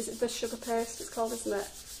is it the sugar paste it's called, isn't it?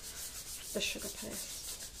 The sugar paste.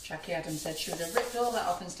 Jackie Adams said she would have ripped all that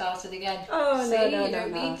off and started again. Oh, see, no, you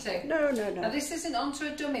don't need to. No. Now this isn't onto a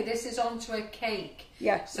dummy, this is onto a cake.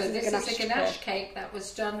 Yeah. So this is a ganache cake that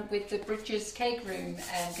was done with the Bridges Cake Room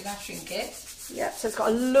ganaching kit. Yeah, so it's got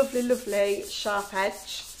a lovely, lovely sharp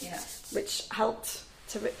edge. Yeah. Which helped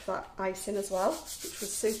to rip that icing as well, which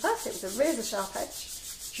was super. It was a razor sharp edge.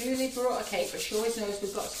 Julie brought a cake, but she always knows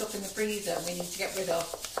we've got stuff in the freezer we need to get rid of.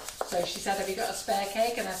 So she said, have you got a spare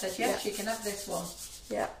cake? And I said, yes, you can have this one.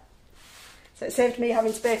 Yeah. So it saved me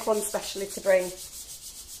having to bake one specially to bring.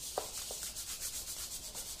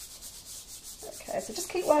 Okay, so just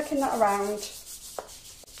keep working that around.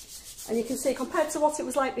 And you can see, compared to what it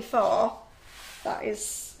was like before,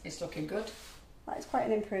 it's looking good. That is quite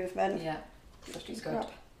an improvement. Yeah, looking good. A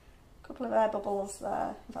couple of air bubbles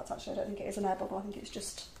there. In fact, actually, I don't think it is an air bubble. I think it's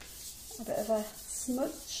just a bit of a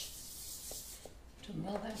smudge. Done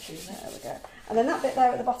well there, Julie. There we go. And then that bit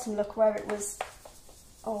there at the bottom, look, where it was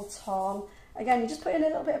all torn. Again, you just put in a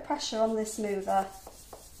little bit of pressure on this smoother.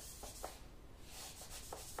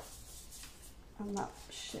 And that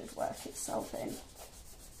should work itself in.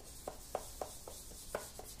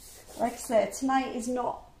 Like I say, tonight is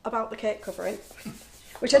not about the cake covering,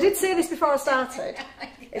 which I did say this before I started.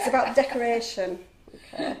 It's about decoration.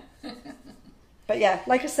 Okay. But yeah,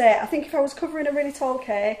 like I say, I think if I was covering a really tall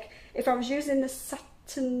cake, if I was using the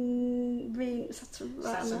Satinara.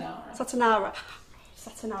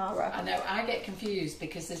 I know, I get confused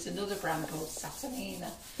because there's another brand called Satinina.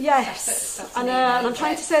 Yes, I know, and I'm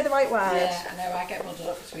trying to say the right word. Yeah, I know, I get muddled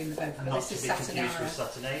up between the both. And But not this to is be confused with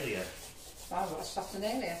Satinara. Saturnalia, Oh, what's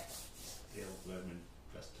Saturnalia? the old Roman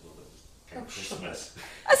festival that was came Christmas.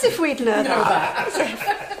 As if we'd know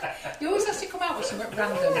that. He always has to come out with something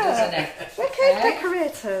random, doesn't he? We're cake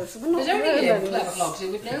decorators. We're not There's only you Romans. clever vlogs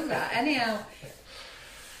who would know that. Anyhow.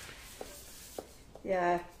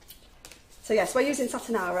 Yeah. So yes, we're using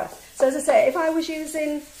Satinara. So as I say, if I was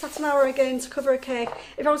using Satinara again to cover a cake,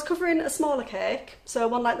 if I was covering a smaller cake, so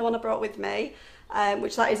one like the one I brought with me,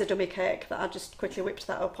 which that is a dummy cake that I just quickly whipped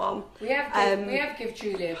that up on. We have give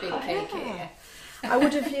Julie a big cake here. I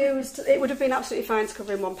would have used, it would have been absolutely fine to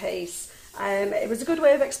cover in one piece. It was a good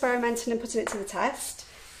way of experimenting and putting it to the test.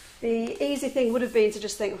 The easy thing would have been to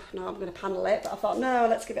just think, oh, no, I'm going to panel it, but I thought, no,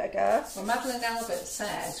 let's give it a go. Well, Madeline Albert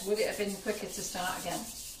says, would it have been quicker to start again?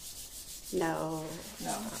 No.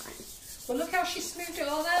 No. Well, look how she smoothed it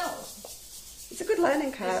all out. It's a good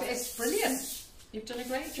learning curve. It's brilliant. You've done a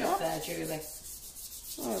great job there, Julie.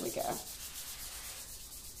 There we go.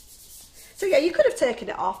 So yeah, you could have taken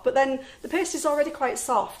it off, but then the paste is already quite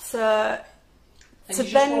soft, so to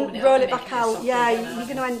then roll it back out, yeah, you're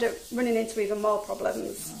going to end up running into even more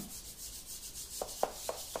problems.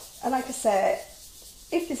 And like I say,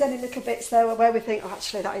 if there's any little bits there where we think, oh,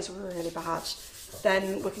 actually that is really bad,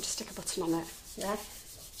 then we can just stick a button on it, yeah?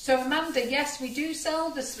 So Amanda, yes, we do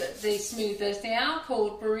sell the smoothers. They are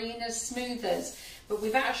called Barina's Smoothers, but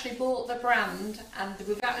we've actually bought the brand and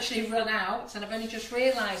we've actually run out, and I've only just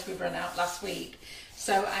realised we've run out last week.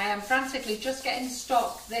 So I am frantically just getting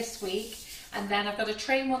stock this week, and then I've got to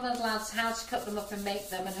train one of the lads how to cut them up and make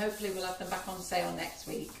them, and hopefully we'll have them back on sale next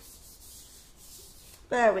week.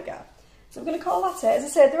 There we go. So I'm going to call that it. As I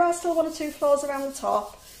said, there are still 1 or 2 floors around the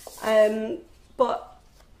top, but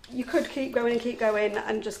you could keep going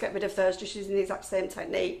and just get rid of those just using the exact same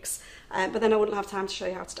techniques. But then I wouldn't have time to show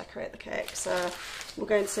you how to decorate the cake. So we're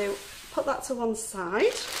going to put that to one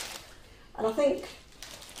side. And I think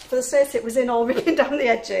for the space it was in all rigging down the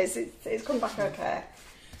edges, it's come back okay.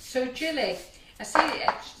 So Julie, I see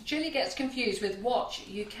Julie gets confused with what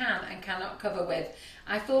you can and cannot cover with.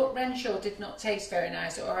 I thought Renshaw did not taste very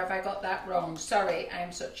nice, or have I got that wrong? Sorry, I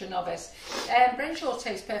am such a novice. Renshaw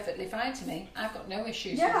tastes perfectly fine to me. I've got no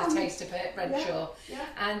issues with the taste of it, Renshaw. Yeah.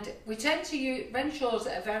 And we tend to use Renshaw's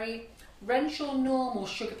Renshaw normal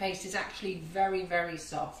sugar paste is actually very, very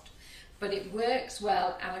soft, but it works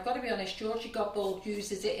well. And I've got to be honest, Georgie Godball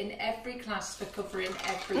uses it in every class for covering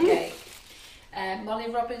every cake. Molly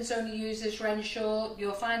Robbins only uses Renshaw.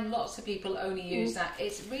 You'll find lots of people only use that.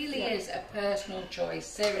 It really is a personal choice,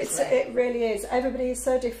 seriously. It really is. Everybody is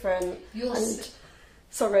so different.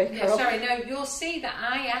 Sorry, Carol. Sorry, no, you'll see that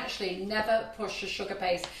I actually never push a sugar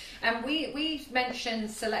paste. And we mention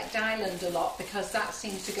Select Island a lot because that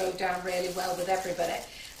seems to go down really well with everybody.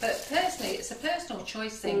 But personally, it's a personal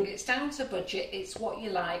choice thing. It's down to budget. It's what you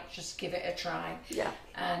like. Just give it a try. Yeah.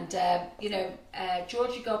 And, you know,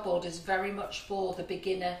 Georgie Godbold is very much for the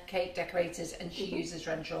beginner cake decorators, and she uses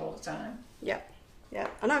Renshaw all the time. Yeah, yeah.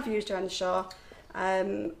 And I've used Renshaw.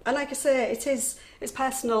 And like I say, it's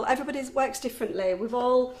personal. Everybody works differently. We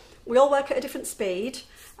all work at a different speed.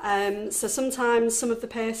 So sometimes some of the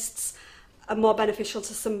pastes are more beneficial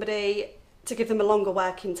to somebody to give them a longer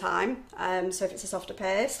working time, so if it's a softer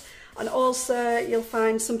paste. And also you'll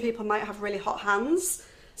find some people might have really hot hands,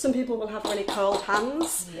 some people will have really cold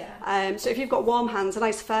hands. So if you've got warm hands, a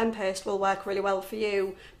nice firm paste will work really well for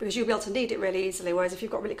you because you'll be able to knead it really easily, whereas if you've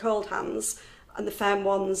got really cold hands and the firm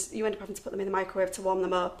ones, you end up having to put them in the microwave to warm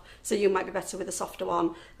them up, so you might be better with a softer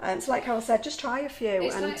one. So like Carol said, just try a few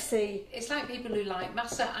see. It's like people who like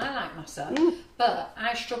masa. I like masa, but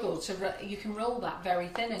I struggle to. You can roll that very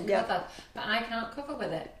thin and cover, but I can't cover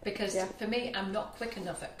with it because for me, I'm not quick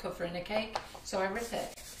enough at covering a cake, so I rip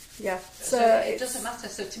it. Yeah. So it doesn't matter.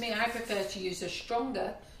 So to me, I prefer to use a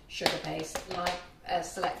stronger sugar paste like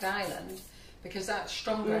Select Island, because that's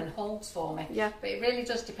stronger and holds for me. Yeah. But it really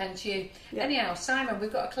does depend to you. Yeah. Anyhow, Simon,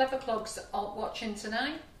 we've got a Clever Clogs watching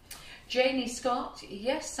tonight. Janie Scott,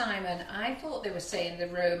 yes, Simon, I thought they were saying the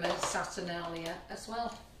Roman Saturnalia as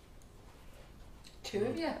well. Two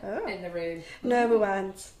of you in the room. No, we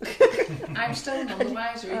weren't. I'm still none the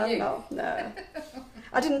wiser of you. No.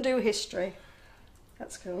 I didn't do history.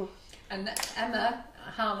 That's cool. And Emma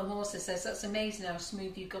Harlem Horses says, that's amazing how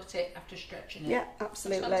smooth you got it after stretching it. Yeah,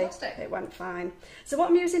 absolutely. That's fantastic. It went fine. So what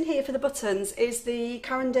I'm using here for the buttons is the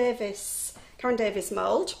Karen Davis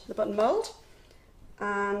mould, the button mould.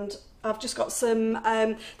 And I've just got some,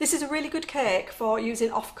 this is a really good cake for using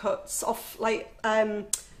offcuts,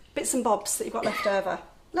 bits and bobs that you've got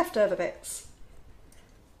leftover bits.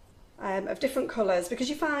 Of different colours, because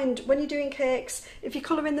you find when you're doing cakes, if you're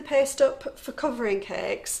colouring the paste up for covering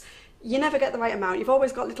cakes, you never get the right amount. You've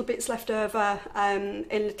always got little bits left over in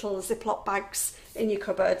little Ziploc bags in your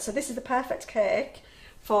cupboard. So this is the perfect cake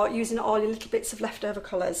for using all your little bits of leftover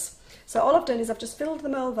colours. So all I've done is I've just filled the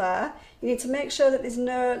mould there. You need to make sure that there's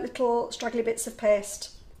no little straggly bits of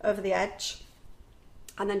paste over the edge,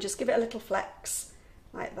 and then just give it a little flex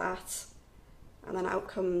like that, and then out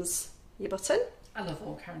comes your button. I love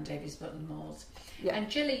all Karen Davies button moulds. Yeah. And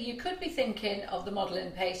Gilly, you could be thinking of the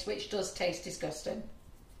modelling paste, which does taste disgusting.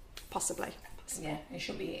 Possibly. Yeah, you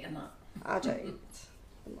should be eating that. I don't eat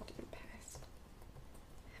the modelling paste.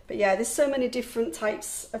 But yeah, there's so many different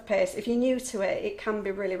types of paste. If you're new to it, it can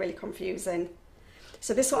be really, really confusing.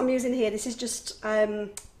 So this is what I'm using here. This is just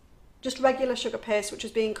regular sugar paste, which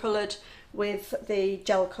is being coloured with the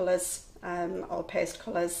gel colours or paste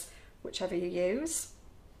colours, whichever you use.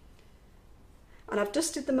 And I've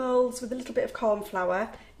dusted the moulds with a little bit of corn flour.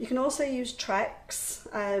 You can also use Trex,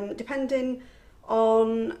 depending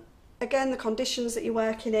on, again, the conditions that you're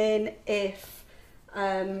working in, if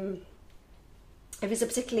it's a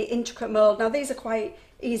particularly intricate mould. Now these are quite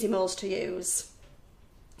easy moulds to use,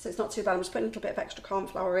 so it's not too bad. I'm just putting a little bit of extra corn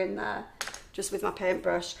flour in there, just with my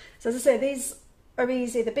paintbrush. So as I say, these are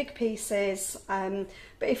easy, the big pieces, but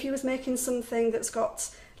if you was making something that's got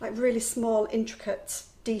like really small intricate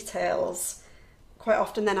details, quite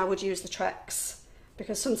often then I would use the Trex,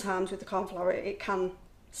 because sometimes with the corn flour it can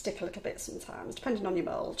stick a little bit sometimes, depending on your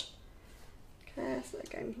mould. Okay, so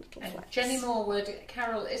again, little flex. Jenny Morwood,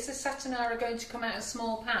 Carol, is the Satanara going to come out in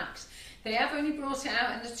small packs? They have only brought it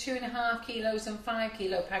out in the 2.5 kilos and 5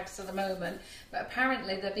 kilo packs at the moment, but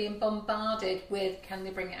apparently they're being bombarded with, can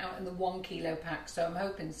they bring it out in the 1 kilo pack? So I'm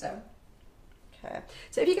hoping so. Okay,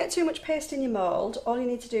 so if you get too much paste in your mould, all you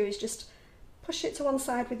need to do is just push it to one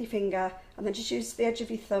side with your finger, and then just use the edge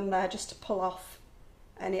of your thumb there just to pull off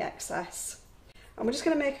any excess. And we're just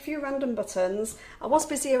going to make a few random buttons. I was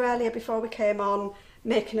busy earlier before we came on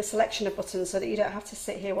making a selection of buttons so that you don't have to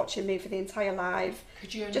sit here watching me for the entire live.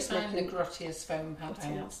 Could you only just find the Grottius foam pad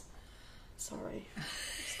out? Sorry,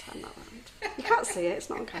 just turn that round. You can't see it, it's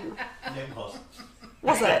not on camera. Yeah, it was.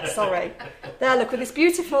 Was it? Sorry. There, look, with this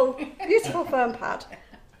beautiful, beautiful foam pad.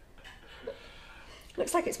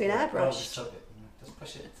 Looks like it's been Well, airbrushed. just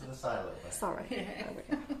push it to the side a little bit. Sorry. There we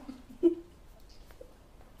go.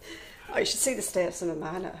 Oh, you should see the state of some of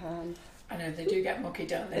mine at home. I know, they do get mucky,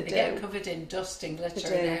 don't they? They They do. get covered in dust and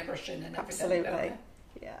glitter and airbrushing and everything. Absolutely. Don't they?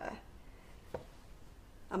 Yeah.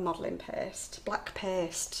 And modelling paste. Black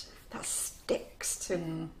paste. That sticks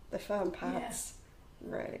to the foam pads.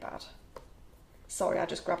 Yeah. Really bad. Sorry, I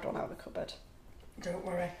just grabbed one out of the cupboard. Don't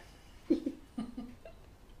worry.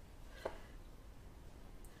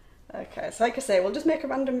 Okay, so like I say, we'll just make a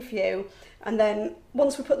random few, and then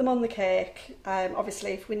once we put them on the cake,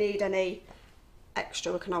 obviously if we need any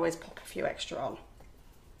extra, we can always pop a few extra on.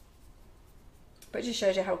 But it just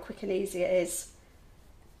shows you how quick and easy it is.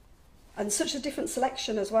 And such a different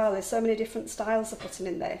selection as well. There's so many different styles of putting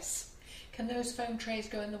in this. Can those foam trays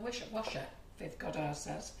go in the washer? Viv Goddard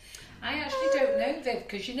says. I actually don't know, Viv,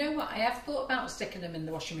 because you know what? I have thought about sticking them in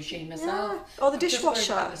the washing machine myself. Yeah. Or the I'm just worried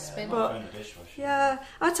dishwasher. about the spin. Yeah,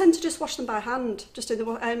 I tend to just wash them by hand. Just in the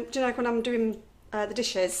do you know, like when I'm doing the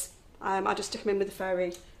dishes, I just stick them in with the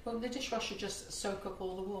fairy. Well, the dishwasher just soak up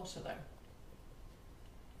all the water though.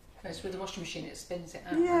 Whereas with the washing machine, it spins it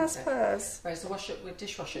out. Yeah, I suppose. Whereas with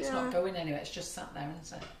dishwasher, it's not going anywhere. It's just sat there,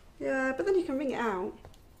 isn't it? Yeah, but then you can wring it out.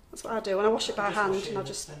 That's what I do. When I wash it by hand, and I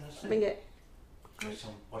just wring it.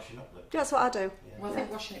 Some washing up liquid. Yeah, that's what I do. Yeah. Well, I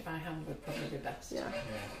think washing it by hand would probably be best. Yeah.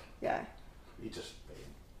 Yeah. Yeah. You just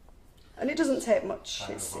And it doesn't take much.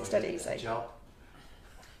 It's dead easy. Job.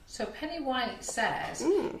 So Penny White says,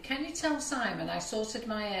 can you tell Simon I sorted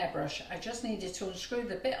my airbrush? I just needed to unscrew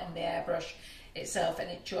the bit on the airbrush. itself, and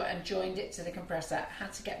and joined it to the compressor. I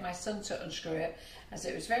had to get my son to unscrew it as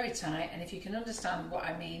it was very tight, and if you can understand what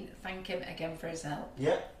I mean, thank him again for his help.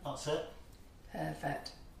 Yeah, that's it.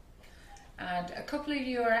 Perfect. And a couple of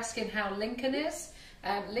you are asking how Lincoln is.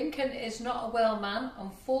 Lincoln is not a well man.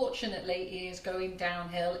 Unfortunately, he is going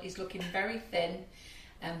downhill. He's looking very thin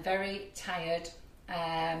and very tired.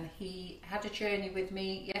 He had a journey with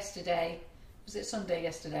me yesterday. Was it Sunday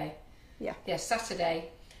yesterday? Yeah. Yes, Saturday.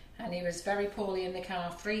 And he was very poorly in the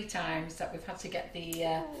car 3 times that we've had to get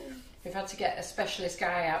we've had to get a specialist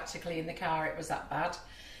guy out to clean the car. It was that bad.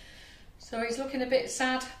 So he's looking a bit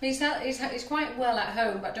sad. He's quite well at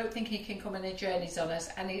home, but I don't think he can come on any journeys on us.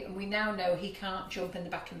 And we now know he can't jump in the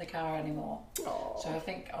back of the car anymore. Aww. So I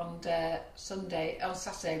think on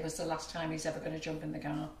Saturday was the last time he's ever going to jump in the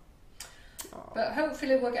car. Aww. But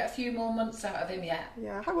hopefully we'll get a few more months out of him yet.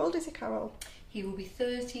 Yeah. How old is he, Carol? He will be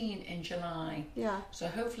 13 in July. Yeah. So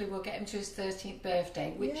hopefully we'll get him to his 13th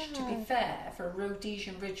birthday, which, to be fair, for a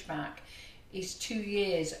Rhodesian Ridgeback, is 2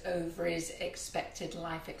 years over his expected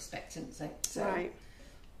life expectancy. So, right.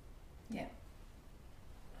 Yeah.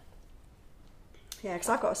 Yeah, because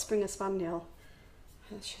I've got a Springer Spaniel.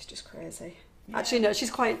 She's just crazy. Yeah. Actually, no,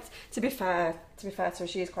 she's quite. To be fair to her,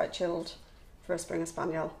 she is quite chilled for a Springer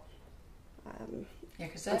Spaniel. Yeah,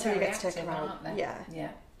 because they're until you very get to take active, her out. aren't they? Yeah.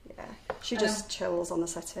 Yeah. Yeah. She just chills on the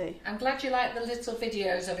settee. I'm glad you like the little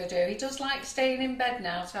videos of her do. He does like staying in bed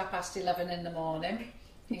now till 11:30 in the morning.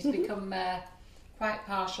 He's become quite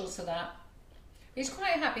partial to that. He's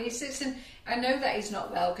quite happy. He sits in. I know that he's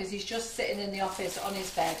not well because he's just sitting in the office on his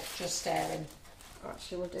bed, just staring. Oh,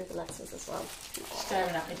 actually, we'll do the letters as well.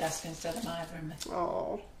 Staring at my desk instead of mithering me.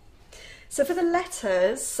 Oh. So for the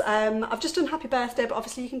letters, I've just done happy birthday, but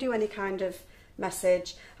obviously you can do any kind of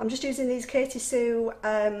message. I'm just using these Katie Sue,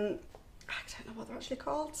 I don't know what they're actually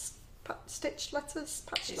called, stitched letters?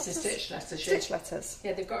 Patched It's letters? a stitch letter. Stitch letters.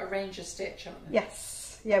 Yeah, they've got a range of stitch, haven't they?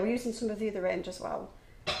 Yes. Yeah, we're using some of the other range as well.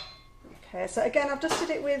 Okay, so again, I've dusted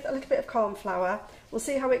it with a little bit of corn flour. We'll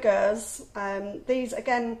see how it goes. These,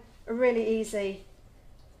 again, are really easy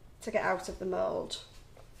to get out of the mould.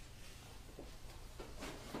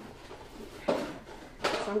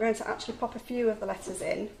 So I'm going to actually pop a few of the letters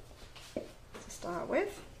in to start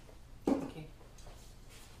with. Thank you.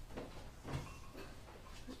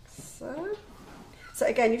 So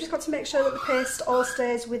again, you've just got to make sure that the paste all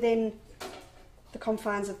stays within the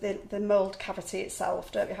confines of the mould cavity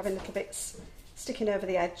itself. Don't be having little bits sticking over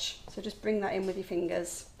the edge. So just bring that in with your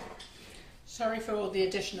fingers. Sorry for all the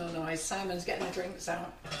additional noise. Simon's getting the drinks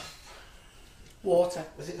out. Water.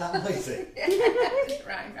 Was it that noisy?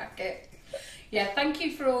 Right, racket. Yeah, thank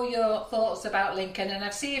you for all your thoughts about Lincoln, and I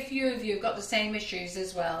see a few of you have got the same issues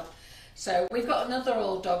as well. So we've got another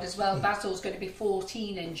old dog as well. Basil's going to be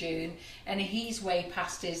 14 in June, and he's way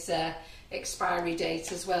past his expiry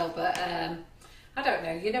date as well. But I don't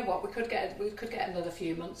know. You know what? We could get another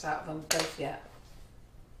few months out of them both yet.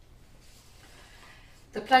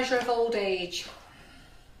 The pleasure of old age.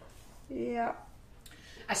 Yeah.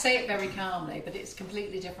 I say it very calmly, but it's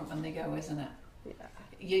completely different when they go, isn't it? Yeah.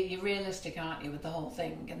 You're realistic, aren't you, with the whole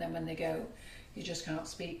thing? And then when they go, you just can't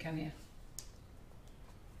speak, can you?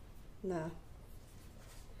 No.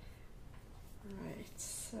 Right,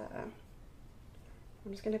 so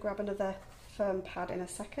I'm just going to grab another firm pad in a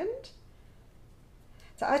second.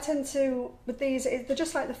 So I tend to, with these, they're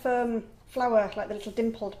just like the firm flour, like the little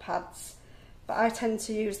dimpled pads, but I tend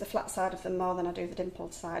to use the flat side of them more than I do the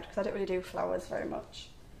dimpled side because I don't really do flowers very much.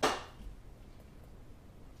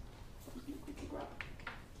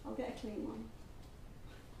 I'll get a clean one.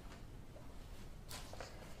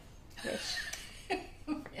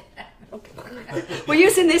 Okay. We're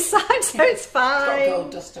using this side, so it's fine. It's got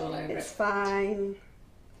gold dust all over It's it. fine.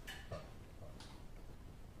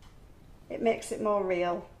 It makes it more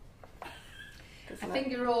real. I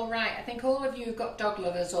think you're all right. I think all of you have got dog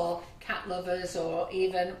lovers or cat lovers or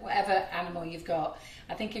even whatever animal you've got.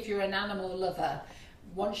 I think if you're an animal lover,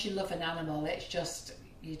 once you love an animal, it's just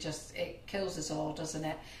it kills us all, doesn't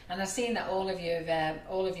it? And I've seen that all of you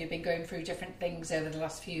have been going through different things over the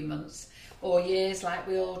last few months or years, like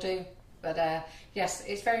we all do. But yes,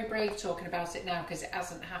 it's very brave talking about it now because it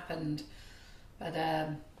hasn't happened. But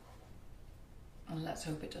and let's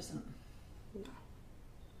hope it doesn't. No.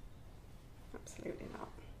 Absolutely not.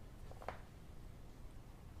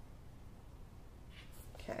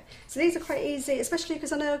 Okay, so these are quite easy, especially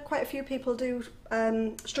because I know quite a few people do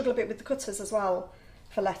struggle a bit with the cutters as well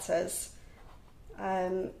for letters.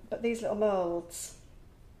 But these little moulds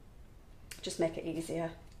just make it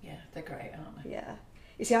easier. Yeah, they're great, aren't they? Yeah.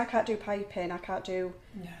 You see, I can't do piping, I can't do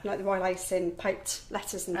like the royal icing, piped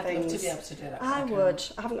letters and things. I'd love to be able to do that. I would.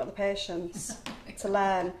 I haven't got the patience to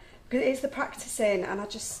learn. Because it's the practicing, and I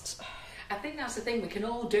think that's the thing, we can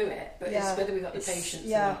all do it, but it's whether we've got the patience or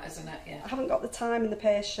not, isn't it? Yeah. I haven't got the time and the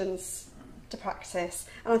patience to practice.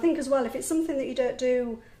 And I think as well, if it's something that you don't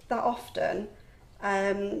do that often,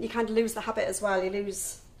 you kind of lose the habit as well. You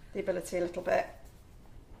lose the ability a little bit.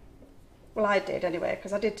 Well, I did anyway,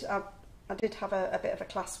 because I did have a bit of a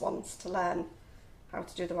class once to learn how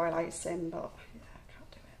to do the royal icing, but yeah, I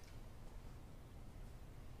can't do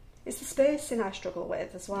it. It's the spacing I struggle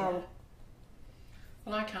with as well. Yeah.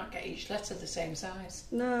 Well, I can't get each letter the same size.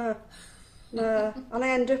 No. And I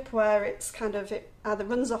end up where it's kind of, it either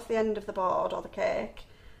runs off the end of the board or the cake,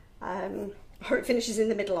 or it finishes in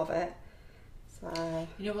the middle of it. So,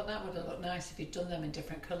 you know what, that would have looked nice if you'd done them in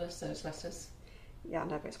different colours, those letters. Yeah, I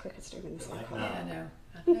know, but it's quicker to do them in the same colour.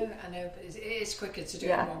 Yeah, I know, but it is quicker to do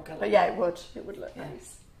it in one colour. But yeah, it would look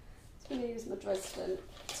nice. So I'm going to use my Rogerson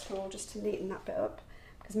tool just to neaten that bit up.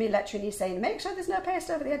 Because me lecturing you saying, make sure there's no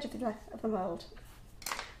paste over the edge of the mould.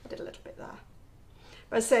 I did a little bit there.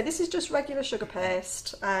 But as I say, this is just regular sugar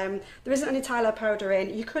paste. There isn't any Tyler powder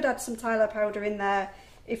in. You could add some Tyler powder in there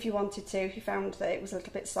if you wanted to, if you found that it was a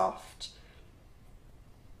little bit soft.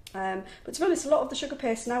 But to be honest, a lot of the sugar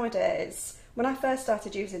paste nowadays, when I first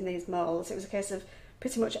started using these moulds, it was a case of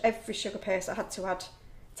pretty much every sugar paste I had to add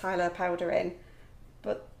Tyler powder in.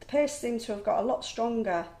 But the paste seemed to have got a lot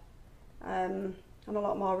stronger and a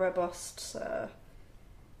lot more robust, so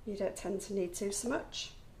you don't tend to need to so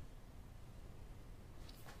much.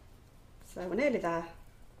 So we're nearly there.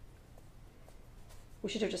 We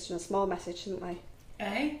should have just done a small message, shouldn't we?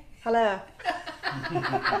 Eh? Hello.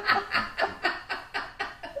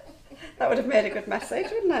 That would have made a good message,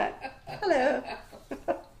 wouldn't it? Hello.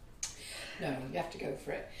 No, you have to go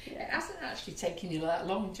for it. Yeah. It hasn't actually taken you that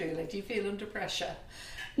long, Julie. Do you feel under pressure?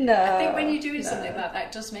 No. I think when you're doing something like that,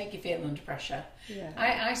 it does make you feel under pressure. Yeah.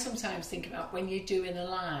 I sometimes think about when you're doing a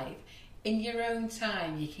live, in your own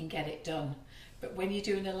time you can get it done. But when you're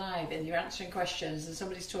doing a live and you're answering questions and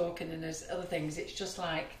somebody's talking and there's other things, it's just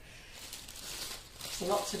like, it's a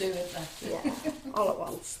lot to do, isn't there? Yeah, all at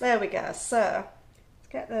once. There we go. So, let's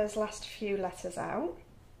get those last few letters out.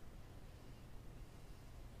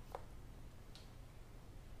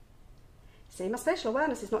 See, my spatial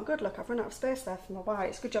awareness is not good. Look, I've run out of space there for my Y.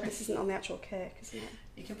 It's a good job this isn't on the actual cake, isn't it?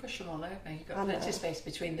 You can push them all over. You've got plenty of space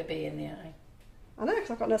between the B and the I. I know, because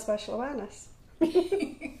I've got no spatial awareness.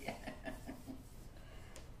 Yeah.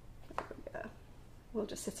 We'll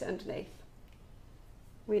just sit it underneath.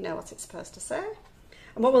 We know what it's supposed to say.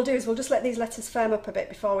 And what we'll do is we'll just let these letters firm up a bit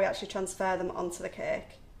before we actually transfer them onto the cake.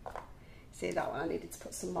 See, that one I needed to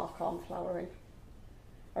put some more corn flour in.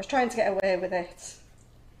 I was trying to get away with it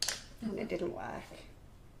and it didn't work.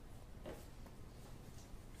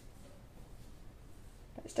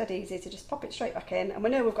 But it's dead easy to just pop it straight back in, and we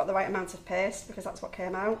know we've got the right amount of paste because that's what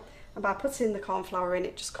came out, and by putting the corn flour in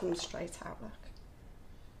it just comes straight out, look.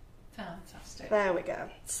 Fantastic. There we go.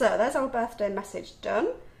 So there's our birthday message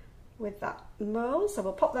done with that mould. So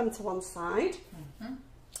we'll pop them to one side.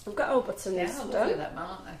 We've got our buttons done. Lovely them,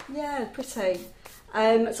 aren't they? Yeah, pretty.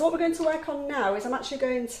 So what we're going to work on now is I'm just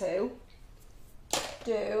going to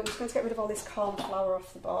get rid of all this corn flour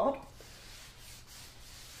off the board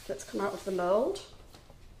that's come out of the mould.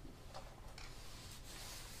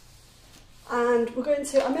 And we're going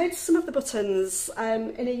to, I made some of the buttons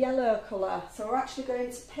in a yellow colour, so we're actually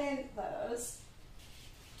going to paint those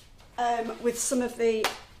with some of the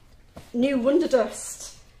new Wonder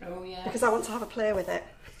Dust. Oh yeah. Because I want to have a play with it.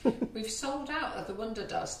 We've sold out of the Wonder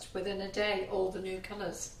Dust within a day, all the new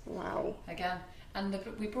colours. Wow. Again. And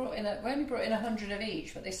we only brought in 100 of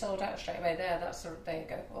each, but they sold out straight away there. There you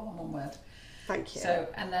go, all in one word. Thank you. So,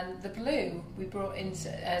 and then the blue, we brought in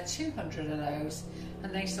 200 of those,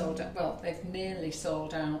 and they sold out. Well, they've nearly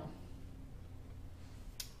sold out.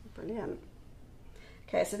 Brilliant.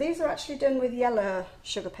 Okay, so these are actually done with yellow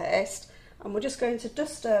sugar paste, and we're just going to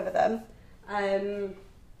dust over them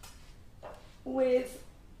with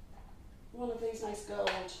one of these nice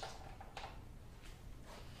gold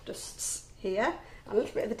dusts here, and a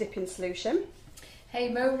little bit of the dipping solution. Hey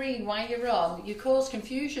Maureen, while you're on, you caused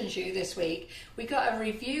confusion this week. We got a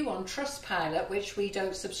review on Trustpilot, which we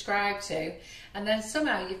don't subscribe to, and then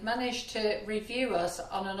somehow you've managed to review us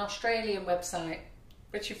on an Australian website,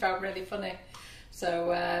 which you found really funny. So,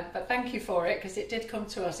 but thank you for it, because it did come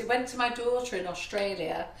to us. It went to my daughter in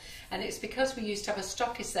Australia, and it's because we used to have a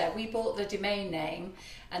stockist there. We bought the domain name,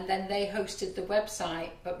 and then they hosted the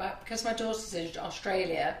website. But because my daughter's in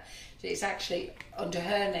Australia, it's actually under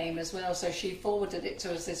her name as well. So she forwarded it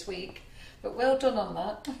to us this week. But well done on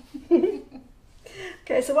that.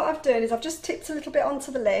 Okay, so what I've done is I've just tipped a little bit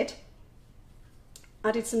onto the lid,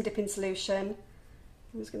 added some dipping solution.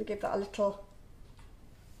 I'm just going to give that a little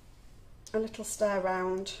stir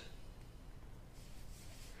round,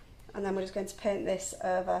 and then we're just going to paint this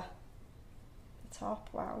over the top.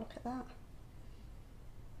 Wow, look at that.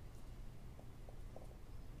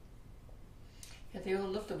 Yeah, they all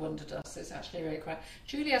love the Wonder Dust. It's actually really quite...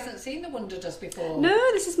 Julie hasn't seen the Wonder Dust before. No,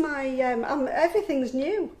 this is my... everything's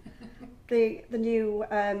new. the new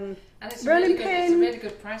and it's rolling really pin. It's a really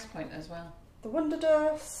good price point as well. The Wonder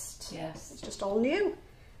Dust. Yes. It's just all new.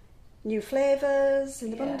 New flavours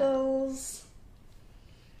in the bundles.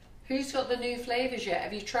 Who's got the new flavours yet?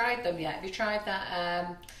 Have you tried them yet? Have you tried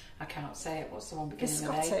that? I can't say it. What's the one beginning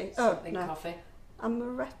with A? Something coffee.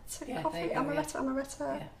 Amaretto Yeah, coffee.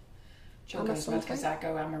 Amaretto. Yeah. John goes mad because I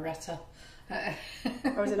go amaretto.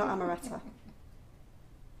 Or is it not amaretto?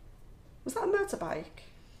 Was that a motorbike?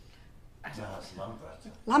 No, it's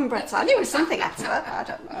Lambretta. Lambretta. I knew it was something after that, but I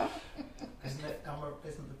don't know. Isn't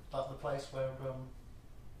that the place where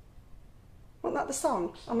Wasn't that the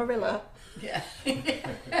song? Amarillo? Yeah.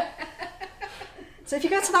 So if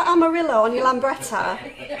you go to that Amarillo on your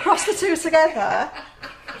Lambretta, cross the two together,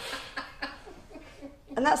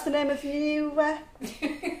 and that's the name of the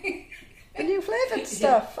new flavoured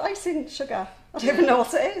stuff. Icing sugar. I don't even know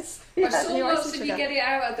what it is. I saw lots of you get it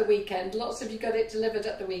out at the weekend. Lots of you got it delivered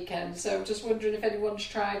at the weekend. So I'm just wondering if anyone's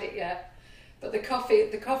tried it yet. But the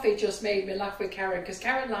coffee just made me laugh with Karen, because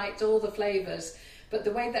Karen liked all the flavours. But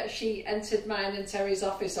the way that she entered mine and Terry's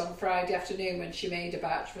office on Friday afternoon when she made a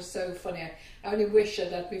batch was so funny. I only wish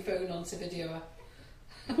I'd had my phone on to video her.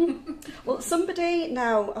 Well, somebody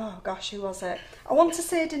now, oh gosh, who was it? I want to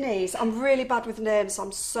say Denise. I'm really bad with names, so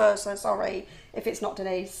I'm so sorry if it's not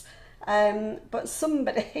Denise. But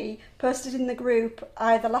somebody posted in the group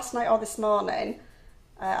either last night or this morning,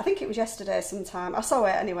 I think it was yesterday sometime, I saw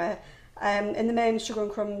it anyway, in the main Sugar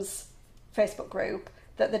and Crumbs Facebook group,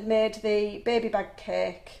 that they'd made the baby bag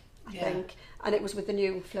cake, I think, and it was with the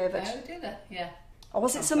new flavoured. Yeah, we did it, yeah. Or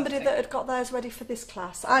was it somebody that had got theirs ready for this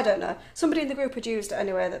class? I don't know. Somebody in the group had used it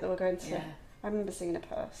anyway that they were going to. Yeah. I remember seeing a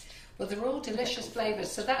post. Well, they're all delicious flavours.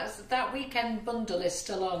 So that weekend bundle is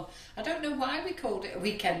still on. I don't know why we called it a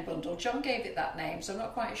weekend bundle. John gave it that name, so I'm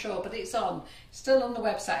not quite sure. But it's on. Still on the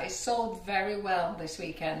website. It's sold very well this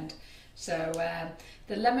weekend. So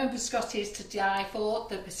the lemon biscotti is to die for.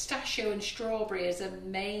 The pistachio and strawberry is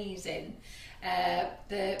amazing.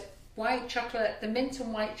 The white chocolate, the mint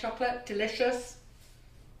and white chocolate, delicious.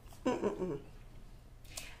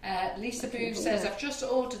 Lisa Boo says, I've just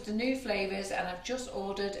ordered the new flavours and I've just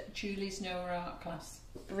ordered Julie's Noah art class.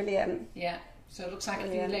 Brilliant. Yeah, so it looks like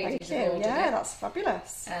Brilliant. a few ladies Thank have you. ordered Yeah, it. that's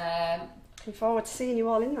fabulous. Looking forward to seeing you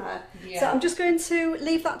all in there. Yeah. So I'm just going to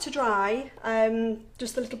leave that to dry,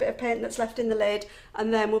 just a little bit of paint that's left in the lid,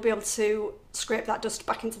 and then we'll be able to scrape that dust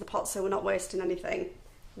back into the pot so we're not wasting anything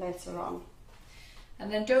later on.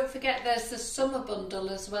 And then don't forget there's the summer bundle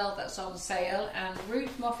as well that's on sale. And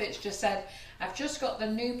Ruth Moffitt's just said, I've just got the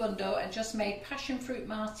new bundle and just made passion fruit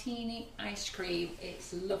martini ice cream.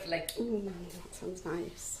 It's lovely. Ooh, that sounds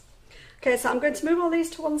nice. Okay, so I'm going to move all these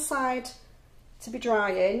to one side to be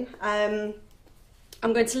drying. I'm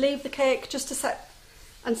going to leave the cake just to set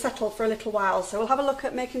and settle for a little while. So we'll have a look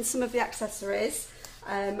at making some of the accessories,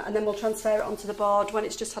 and then we'll transfer it onto the board when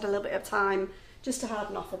it's just had a little bit of time just to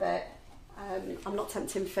harden off a bit. I'm not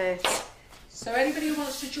tempting fate. So anybody who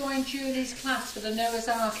wants to join Julie's class for the Noah's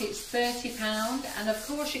Ark, it's £30, and of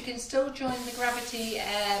course you can still join the Gravity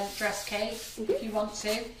dress cake if you want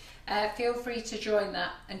to. Feel free to join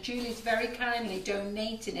that, and Julie's very kindly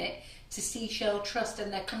donating it to Seashell Trust,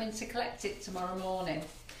 and they're coming to collect it tomorrow morning.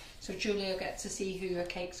 So Julie will get to see who her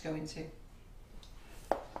cake's going to.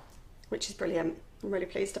 Which is brilliant. I'm really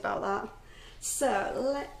pleased about that. So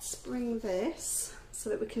let's bring this so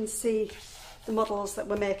that we can see the models that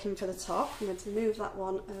we're making for the top. I'm going to move that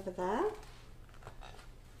one over there.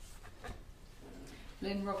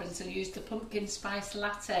 Lynn Robinson used the pumpkin spice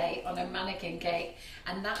latte on a mannequin cake,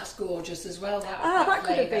 and that's gorgeous as well. That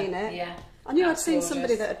could have been it. Yeah, I knew I'd seen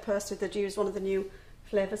somebody that had posted they'd used one of the new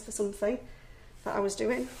flavours for something that I was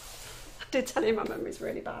doing. I did tell you my memory's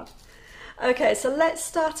really bad. Okay, so let's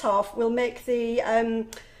start off. We'll make the,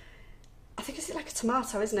 I think it's like a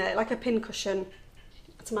tomato, isn't it? Like a pincushion.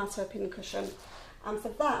 A tomato pincushion. And for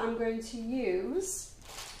that I'm going to use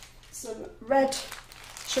some red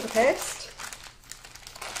sugar paste.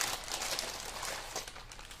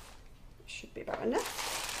 Should be about enough.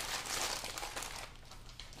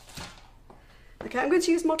 Okay, I'm going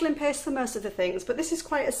to use modelling paste for most of the things, but this is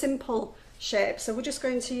quite a simple shape, so we're just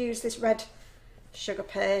going to use this red sugar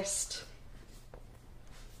paste.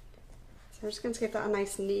 So I'm just going to give that a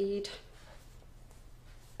nice knead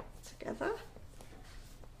together.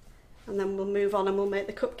 And then we'll move on and we'll make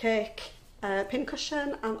the cupcake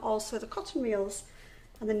pincushion and also the cotton reels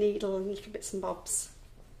and the needle and little bits and bobs.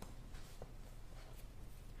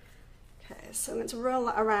 Okay, so I'm going to roll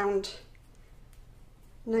that around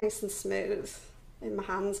nice and smooth in my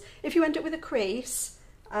hands. If you end up with a crease,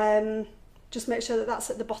 just make sure that that's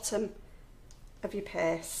at the bottom of your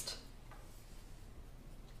paste.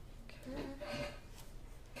 Okay.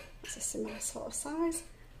 It's a similar sort of size.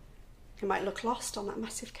 You might look lost on that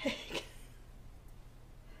massive cake.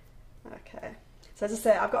 Okay, so as I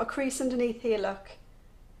say, I've got a crease underneath here, look.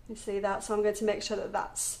 You see that? So I'm going to make sure that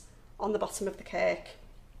that's on the bottom of the cake.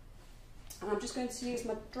 And I'm just going to use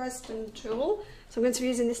my Dresden tool. So I'm going to be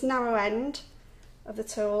using this narrow end of the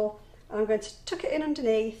tool, and I'm going to tuck it in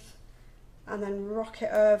underneath and then rock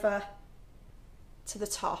it over to the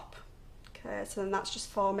top. Okay, so then that's just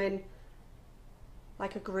forming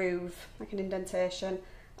like a groove, like an indentation.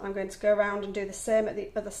 And I'm going to go around and do the same at the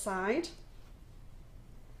other side.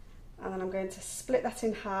 And then I'm going to split that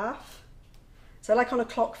in half. So like on a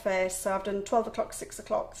clock face, so I've done 12 o'clock, 6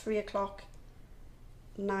 o'clock, 3 o'clock,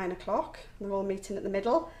 9 o'clock, and they're all meeting at the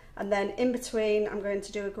middle. And then in between, I'm going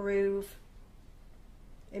to do a groove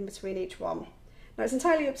in between each one. Now it's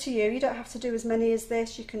entirely up to you. You don't have to do as many as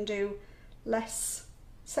this. You can do less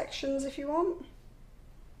sections if you want.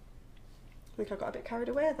 I think I got a bit carried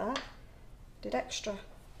away there. Did extra.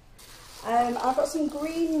 I've got some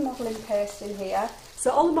green modelling paste in here.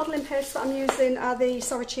 So all the modelling pastes that I'm using are the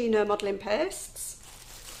Sorrentino modelling pastes.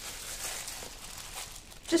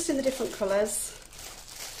 Just in the different colours.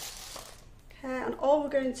 Okay, and all we're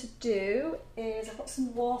going to do is, I've got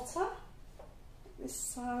some water this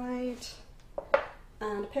side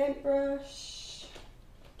and a paintbrush.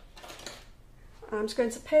 I'm just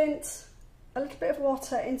going to paint a little bit of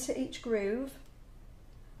water into each groove.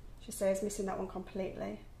 She says missing that one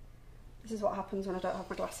completely. This is what happens when I don't have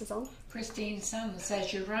my glasses on. Christine Sand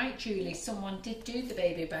says, you're right, Julie, someone did do the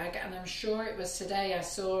baby bag and I'm sure it was today I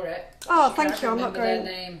saw it. Oh, thank you. I'm not their going.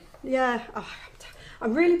 name. Yeah, oh,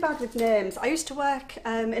 I'm really bad with names. I used to work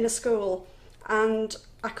in a school and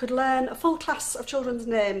I could learn a full class of children's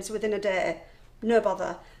names within a day. No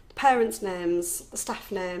bother. The parents' names, the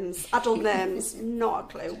staff names, adult names, not a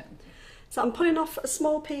clue. So I'm pulling off a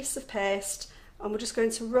small piece of paste and we're just going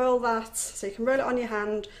to roll that, so you can roll it on your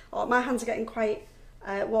hand. Oh, my hands are getting quite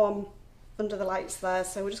warm under the lights there,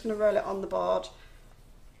 so we're just going to roll it on the board.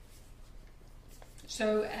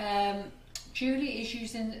 So Julie is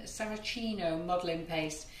using Saracino modelling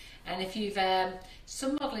paste, and if you've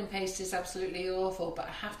some modelling paste is absolutely awful, but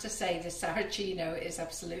I have to say the Saracino is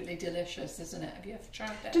absolutely delicious, isn't it? Have you ever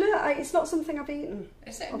tried it? Do you know, it's not something I've eaten.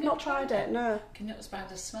 Is it? I've not tried it, no. Can you not stand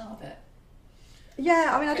the smell of it?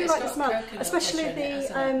 Yeah, I mean I do It's like the got smell, coconut especially butter in it,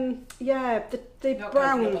 the hasn't yeah, the Not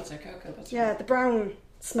brown. coconut butter, cocoa butter. Yeah, the brown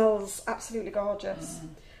smells absolutely gorgeous.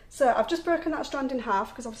 So I've just broken that strand in half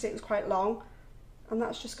because obviously it was quite long, and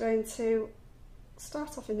that's just going to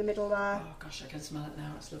start off in the middle there. Oh gosh, I can smell it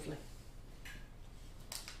now. It's lovely.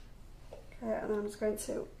 Okay, and then I'm just going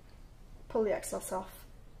to pull the excess off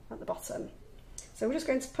at the bottom. So we're just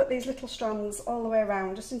going to put these little strands all the way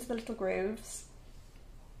around, just into the little grooves.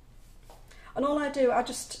 And all I do, I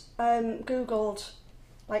just googled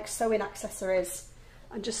like sewing accessories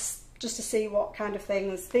and just to see what kind of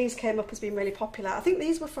things. These came up as being really popular. I think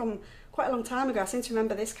these were from quite a long time ago. I seem to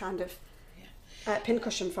remember this kind of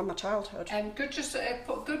pincushion from my childhood.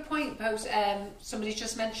 Good point, Post. Somebody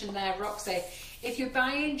just mentioned there, Roxy. If you're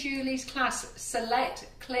buying Julie's class, select,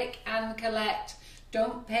 click and collect.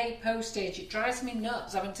 Don't pay postage. It drives me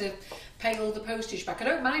nuts having to pay all the postage back. I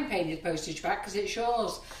don't mind paying the postage back because it's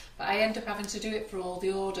yours, but I end up having to do it for all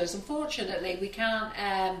the orders. Unfortunately, we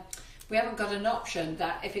can't. We haven't got an option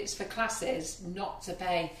that if it's for classes, not to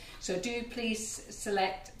pay. So do please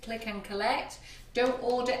select, click and collect. Don't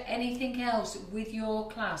order anything else with your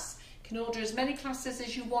class. You can order as many classes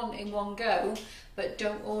as you want in one go, but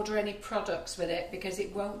don't order any products with it because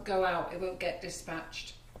it won't go out. It won't get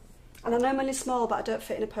dispatched. And I know I'm only small, but I don't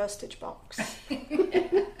fit in a postage box.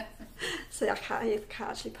 So you can't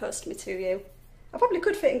actually post me to you. I probably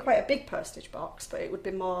could fit in quite a big postage box, but it would be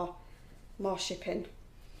more shipping.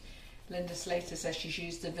 Linda Slater says she's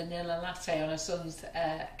used the vanilla latte on her son's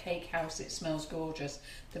cake house. It smells gorgeous.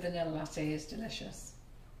 The vanilla latte is delicious.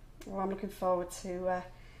 Well, I'm looking forward to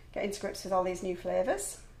getting to grips with all these new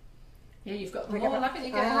flavours. Yeah, you've got them all, haven't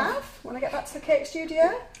you, girl? I have. When I get back to the cake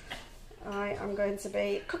studio, I am going to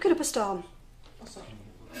be cooking up a storm. Awesome.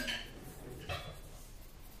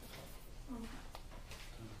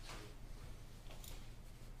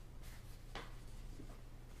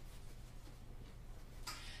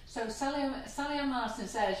 So Sally Ann Martin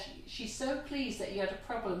says she's so pleased that you had a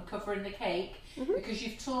problem covering the cake because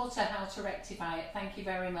you've taught her how to rectify it. Thank you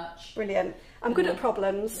very much. Brilliant. I'm good at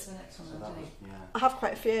problems. The next one, I have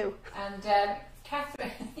quite a few. And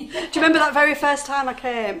Catherine... Do you remember that very first time I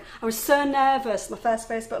came? I was so nervous, my first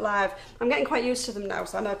Facebook Live. I'm getting quite used to them now,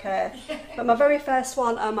 so I'm okay. But my very first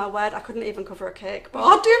one, oh my word, I couldn't even cover a cake.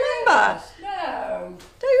 But do you remember? No.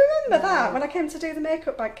 Do you remember that? When I came to do the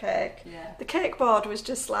makeup bag cake? Yeah. The cake board was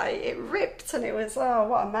just like, it ripped and it was, oh,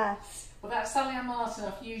 what a mess. Well, that's Sally Ann Martin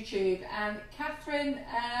off YouTube. And Catherine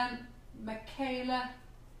Michaela...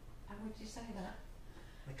 How would you say that?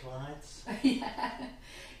 McLeod's. Yeah.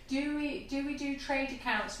 Do we do trade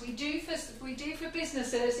accounts? We do for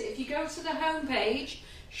businesses. If you go to the homepage,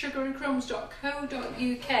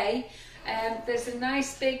 sugarandcrumbs.co.uk, there's a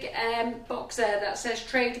nice big box there that says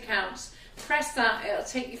trade accounts. Press that, it'll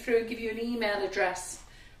take you through, give you an email address,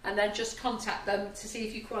 and then just contact them to see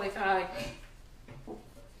if you qualify.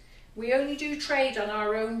 We only do trade on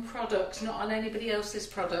our own products, not on anybody else's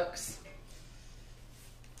products.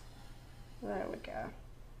 There we go.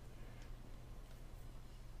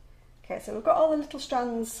 Okay, so we've got all the little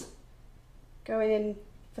strands going in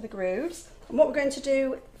for the grooves. And what we're going to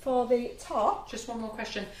do for the top... Just one more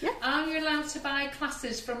question. Yeah. Are you allowed to buy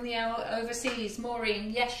classes from the overseas? Maureen,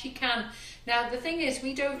 yes you can. Now the thing is,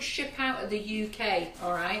 we don't ship out of the UK,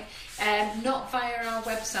 alright? Not via our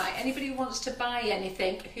website. Anybody who wants to buy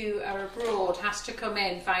anything who are abroad has to come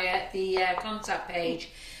in via the contact page.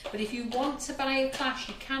 But if you want to buy a class,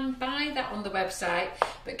 you can buy that on the website,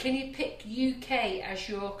 but can you pick UK as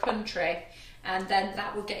your country? And then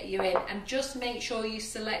that will get you in. And just make sure you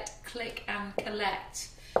select click and collect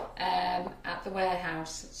at the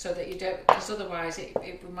warehouse, so that you don't, because otherwise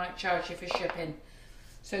it might charge you for shipping.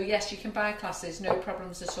 So yes, you can buy classes, no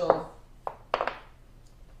problems at all.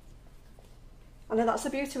 I know that's the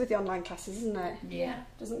beauty with the online classes, isn't it? Yeah.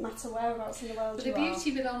 Doesn't matter whereabouts in the world But you the are.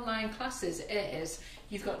 beauty with online classes is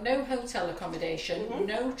you've got no hotel accommodation,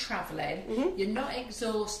 no travelling, you're not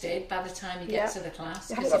exhausted by the time you get to the class.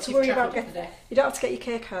 You haven't got to worry about you don't have to get your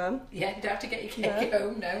cake home. Yeah, you don't have to get your cake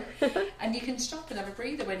home, no. And you can stop and have a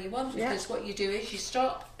breather when you want, because what you do is you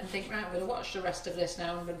stop and think, right, I'm going to watch the rest of this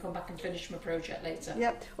now, I'm going to come back and finish my project later.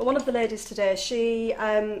 Yep. Well, one of the ladies today, she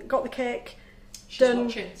got the cake She's done.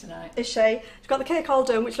 watching tonight. Is she? She's got the cake all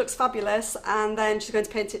done, which looks fabulous, and then she's going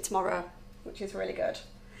to paint it tomorrow, which is really good.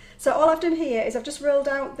 So all I've done here is I've just rolled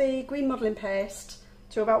out the green modelling paste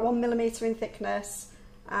to about 1mm in thickness,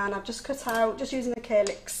 and I've just cut out, just using the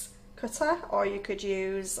Calyx cutter, or you could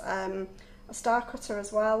use a star cutter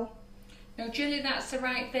as well. No, Julie, that's the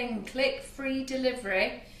right thing. Click free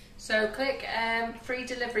delivery. So click free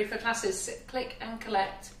delivery for classes. Click and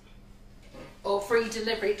collect. Or free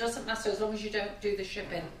delivery, it doesn't matter as long as you don't do the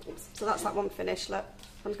shipping. Oops. So that's that one finished, look.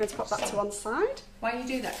 I'm going to pop that to one side. While you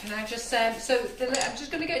do that, can I just I'm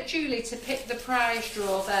just going to get Julie to pick the prize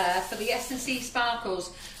draw there for the S&C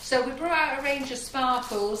sparkles. So we brought out a range of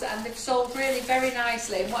sparkles and they've sold really very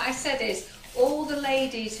nicely. And what I said is, all the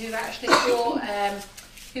ladies who actually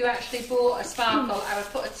bought a sparkle, I would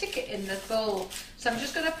put a ticket in the bowl. So I'm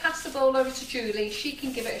just going to pass the bowl over to Julie. She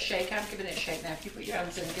can give it a shake. I'm giving it a shake now. If you put your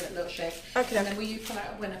hands in and give it a little shake. Okay. And then will you pull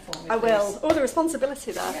out a winner for me, I please? will. Oh, the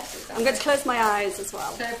responsibility there. Yes, exactly. I'm going to close my eyes as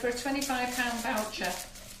well. So for a £25 voucher.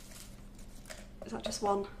 Is that just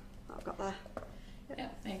one that I've got there? Yeah,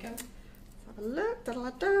 there you go. Let's have a look. Da,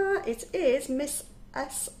 da, da. It is Miss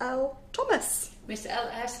S.L. Thomas. Miss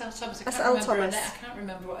S.L. Thomas. S.L. Thomas. I can't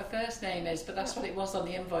remember what her first name is, but that's what it was on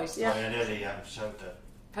the invoice. Yeah. Oh, I nearly showed the...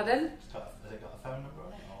 Pardon? Has it got a phone number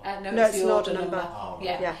on it? Or? No, it's an the order order number. Oh,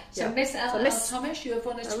 right. Yeah. So Miss L. Thomas, you have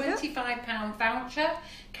won a There we go. £25 voucher.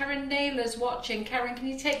 Karen Naylor's watching. Karen, can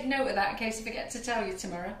you take note of that in case I forget to tell you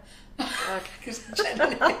tomorrow? Because I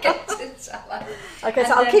generally forget to tell her. Okay,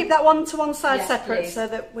 so And I'll keep that one to one side yes, separate please. So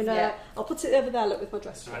that we know. Yeah. I'll put it over there, look, with my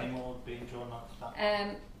dress. Is there any more being drawn after that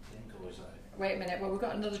Um, thing, or is that it? Wait a minute, well, we've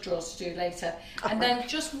got another drawers to do later. And then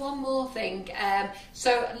just one more thing.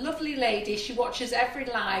 So a lovely lady, she watches every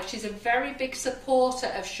live. She's a very big supporter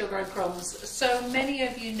of Sugar and Crumbs. So many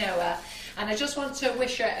of you know her. And I just want to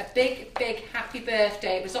wish her a big, big happy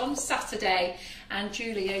birthday. It was on Saturday. And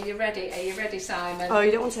Julie, are you ready? Are you ready, Simon? Oh,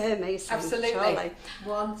 you don't want to hear me sing, absolutely. surely.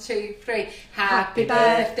 1, 2, 3. Happy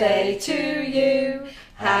birthday to you.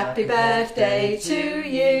 Happy birthday to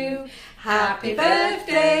you. Happy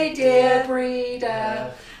birthday, dear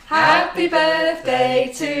breeder. Happy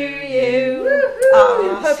birthday to you.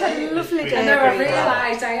 Oh, I hope you had a lovely day, I know, I breeder.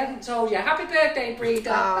 realised I hadn't told you. Happy birthday,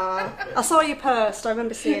 breeder. I saw you post. I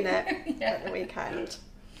remember seeing it at the weekend.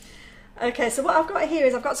 Okay, so what I've got here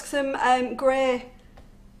is I've got some grey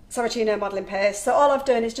Saraceno modelling paste. So all I've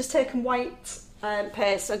done is just taken white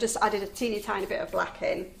paste and just added a teeny tiny bit of black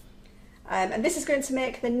in. And this is going to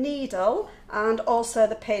make the needle and also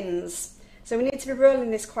the pins. So we need to be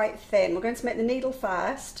rolling this quite thin. We're going to make the needle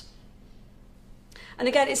first. And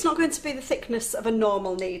again, it's not going to be the thickness of a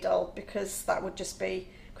normal needle because that would just be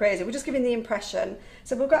crazy. We're just giving the impression.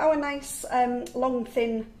 So we've got our nice long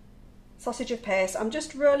thin sausage of paste. I'm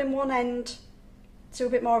just rolling one end to a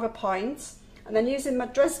bit more of a point, and then using my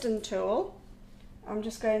Dresden tool, I'm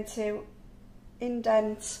just going to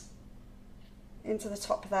indent into the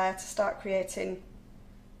top there to start creating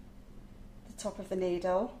the top of the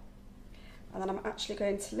needle. And then I'm actually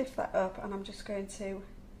going to lift that up, and I'm just going to,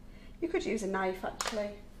 you could use a knife actually,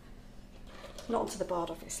 not onto the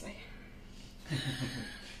board obviously.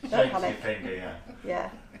 Don't panic. Your finger, yeah. Yeah.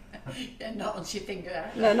 Yeah, not onto your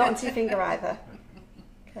finger. No, not onto your finger either.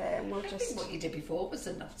 Okay, and we'll I just... think what you did before was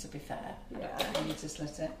enough, to be fair. I don't think you need to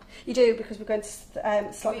slit it. You do, because we're going to slot Are the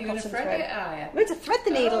you cotton going to through. thread it, are you? We're going to thread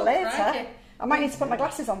the needle later. crikey. I might need to put my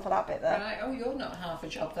glasses on for that bit though. Right, oh, you're not half a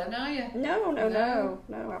job then, are you? No,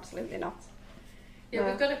 absolutely not. Yeah, No.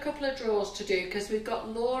 we've got a couple of drawers to do because we've got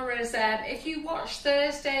Laura's, if you watch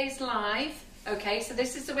Thursday's live, okay, so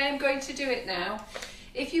this is the way I'm going to do it now.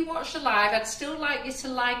 If you watch the live, I'd still like you to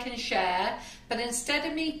like and share, but instead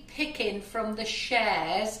of me picking from the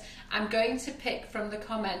shares, I'm going to pick from the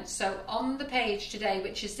comments. So on the page today,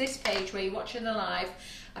 which is this page where you're watching the live,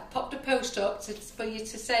 I've popped a post up for you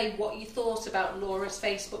to say what you thought about Laura's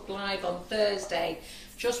Facebook Live on Thursday.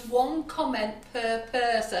 Just one comment per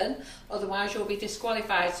person, otherwise you'll be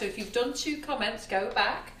disqualified. So if you've done 2 comments, go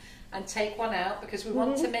back and take one out, because we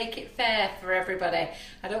want to make it fair for everybody.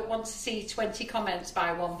 I don't want to see 20 comments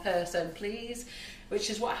by one person, please, which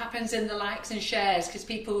is what happens in the likes and shares, because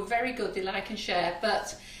people are very good, they like and share.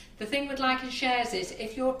 But the thing with like and shares is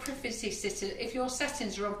if your if your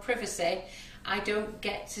settings are on privacy, I don't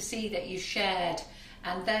get to see that you've shared,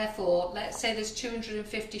 and therefore, let's say there's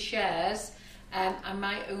 250 shares, I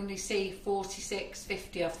might only see 46,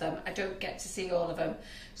 50 of them. I don't get to see all of them.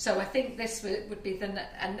 So I think this would be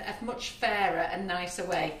a much fairer and nicer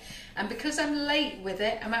way. And because I'm late with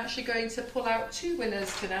it, I'm actually going to pull out 2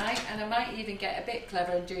 winners tonight, and I might even get a bit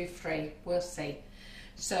clever and do 3. We'll see.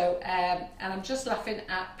 So, and I'm just laughing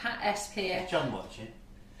at Pat S here. Is John watching?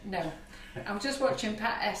 No. I'm just watching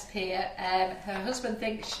Pat S here. Her husband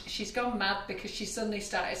thinks she's gone mad because she suddenly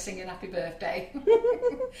started singing Happy Birthday.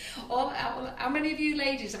 How many of you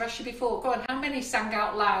ladies have asked you before? Go on, how many sang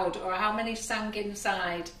out loud or how many sang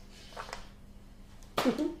inside?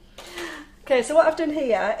 Okay, so what I've done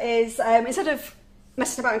here is instead of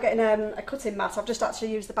messing about and getting a cutting mat, I've just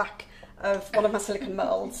actually used the back of one of my silicone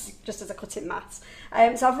moulds just as a cutting mat.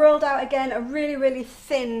 So I've rolled out again a really, really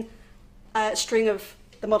thin string of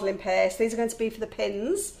the modelling paste. These are going to be for the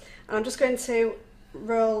pins, and I'm just going to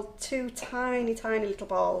roll 2 tiny little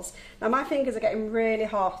balls. Now my fingers are getting really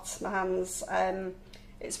hot, my hands,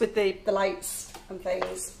 it's with the lights and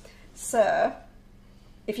things, so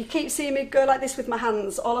if you keep seeing me go like this with my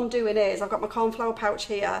hands, all I'm doing is I've got my cornflour pouch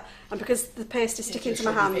here, and because the paste is sticking to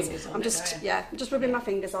my hands, I'm just just rubbing my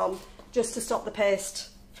fingers on just to stop the paste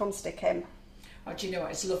from sticking. Oh, do you know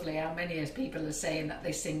what, it's lovely how many people are saying that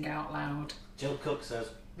they sing out loud. Jill Cook says,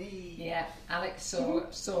 me. Yeah, Alex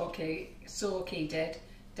Sorky did,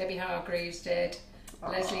 Debbie Hargreaves did,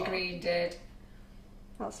 Leslie Green did.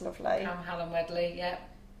 That's lovely. Pam Hallam Wedley, yeah.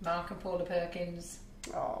 Mark and Paula Perkins.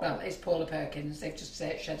 Oh. Well, it's Paula Perkins, they've just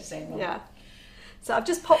shared the same one. Yeah. So I've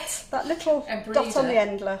just popped that little dot on the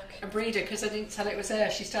end, look. A breeder, because I didn't tell it was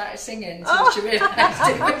her, she started singing until she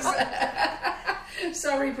realised it was her.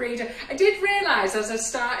 Sorry, breeder. I did realise as I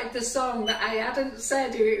started the song that I hadn't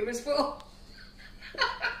said who it was for.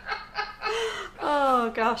 Oh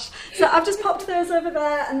gosh. So I've just popped those over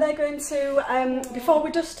there, and they're going to, before we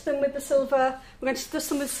dust them with the silver, we're going to dust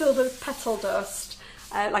them with silver petal dust,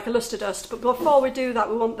 like a lustre dust, but before we do that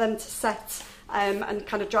we want them to set and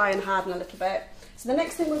kind of dry and harden a little bit. So the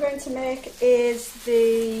next thing we're going to make is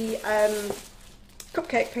the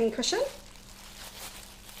cupcake pin cushion.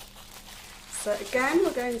 So again,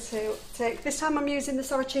 we're going to take, this time I'm using the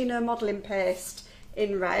Sorrentino modelling paste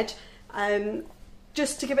in red,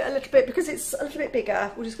 just to give it a little bit, because it's a little bit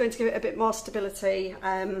bigger, we're just going to give it a bit more stability,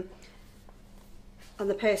 and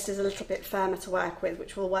the paste is a little bit firmer to work with,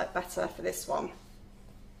 which will work better for this one.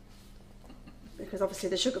 Because obviously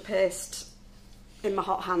the sugar paste in my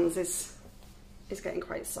hot hands is getting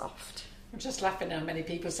quite soft. I'm just laughing how many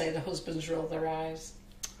people say the husbands roll their eyes.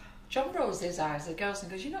 John rolls his eyes at girls and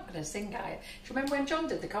goes, "You're not going to sing, are you?" Do you remember when John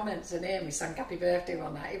did the comments and Amy sang Happy Birthday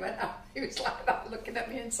one night? He went, oh, he was like that looking at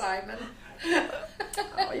me and Simon.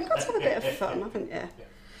 Oh, you've got to have a bit of fun, haven't you?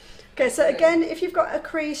 Okay, so again, if you've got a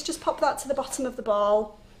crease, just pop that to the bottom of the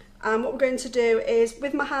ball. And what we're going to do is,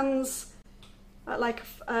 with my hands at like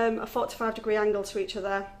a 45-degree angle to each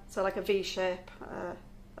other, so like a V shape,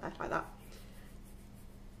 like that.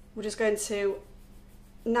 We're just going to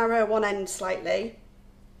narrow one end slightly.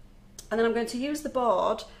 And then I'm going to use the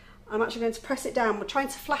board, I'm actually going to press it down. We're trying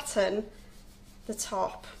to flatten the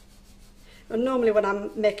top. And normally when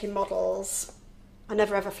I'm making models, I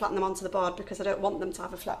never ever flatten them onto the board because I don't want them to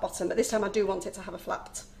have a flat bottom. But this time I do want it to have a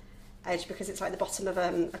flat edge because it's like the bottom of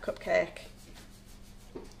a cupcake.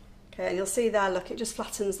 Okay, and you'll see there, look, it just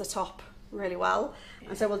flattens the top really well. Yeah.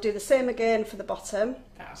 And so we'll do the same again for the bottom.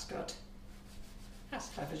 That's good. That's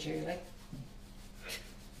clever, Julie. There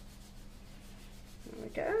we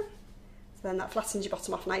go. So then that flattens your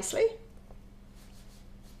bottom off nicely.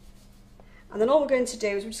 And then all we're going to do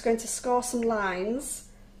is we're just going to score some lines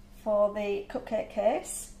for the cupcake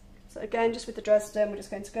case. So again, just with the Dresden, we're just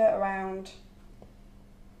going to go around.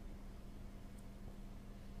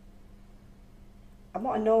 And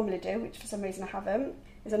what I normally do, which for some reason I haven't,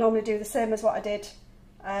 is I normally do the same as what I did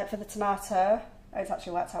for the tomato. Oh, it's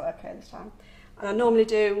actually worked out okay this time. And I normally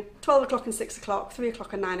do 12 o'clock and 6 o'clock, 3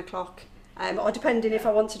 o'clock and 9 o'clock, or depending if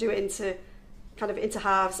I want to do it into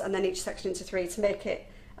halves and then each section into 3 to make it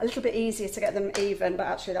a little bit easier to get them even, but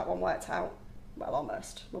actually that one worked out, well,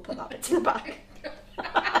 almost. We'll put that bit to the back.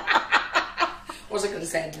 Wasn't going to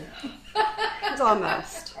say anything. It's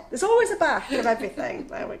almost. There's always a back of everything.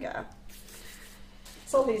 There we go.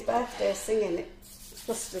 It's all these birthdays singing. It's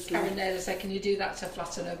frustrating. Karen there said, "Can you do that to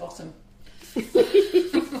flatten her bottom?"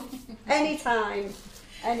 Anytime.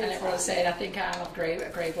 And everyone's saying, "I think I'll have a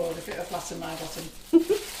grey board if it will flatten my bottom."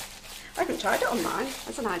 I haven't tried it on mine.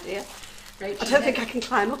 That's an idea. Rachel I don't think I can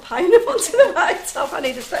climb up high enough onto the right top. I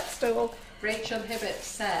need a step stool. Rachel Hibbert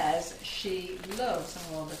says she loves,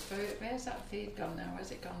 oh, the food, where's that feed gone now? Where's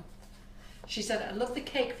it gone? She said, "I love the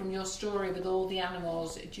cake from your story with all the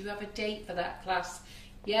animals. Do you have a date for that class?"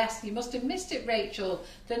 Yes, you must have missed it, Rachel.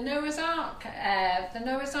 The Noah's Ark. The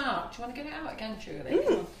Noah's Ark. Do you want to get it out again, Julie?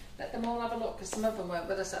 Come on. Let them all have a look, because some of them weren't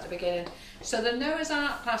with us at the beginning. So the Noah's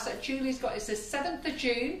Ark class that Julie's got is the 7th of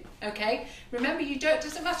June, okay? Remember,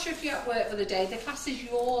 doesn't matter if you're at work for the day, the class is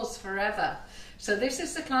yours forever. So this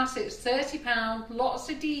is the class, it's £30, lots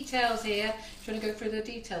of details here. Do you want to go through the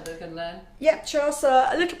detail that we're going to learn? Yep, sure. So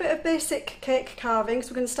a little bit of basic cake carving. So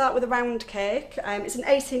we're going to start with a round cake. It's an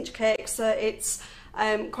 8-inch cake, so it's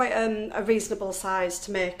quite a reasonable size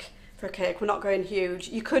to make for a cake. We're not going huge.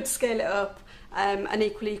 You could scale it up. And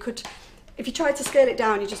equally you could, if you tried to scale it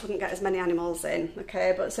down, you just wouldn't get as many animals in,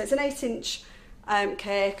 okay? But so it's an 8-inch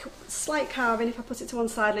cake, slight carving. If I put it to one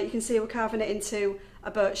side, like you can see we're carving it into a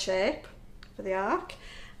boat shape for the ark.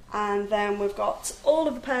 And then we've got all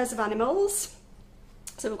of the pairs of animals.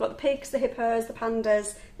 So we've got the pigs, the hippos, the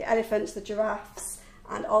pandas, the elephants, the giraffes,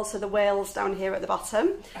 and also the whales down here at the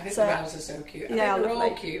bottom. I think the whales are so cute. I think they're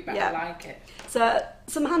all cute, but I like it. So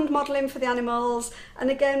some hand modelling for the animals, and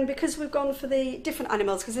again, because we've gone for the different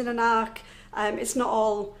animals, because in an ark it's not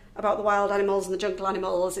all about the wild animals and the jungle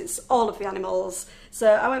animals, it's all of the animals.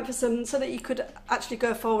 So I went for some so that you could actually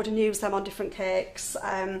go forward and use them on different cakes,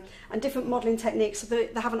 and different modelling techniques, so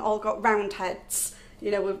that they haven't all got round heads.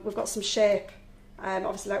 You know, we've got some shape.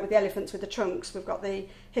 Obviously, like with the elephants with the trunks, we've got the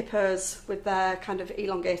hippos with their kind of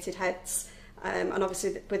elongated heads, and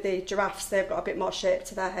obviously with the giraffes, they've got a bit more shape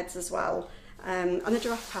to their heads as well. And the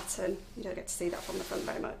giraffe pattern, you don't get to see that from the front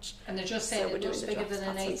very much. And they're just saying it looks bigger than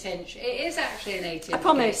an 8-inch. It is actually an 8-inch. I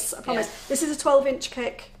promise. Yeah. This is a 12-inch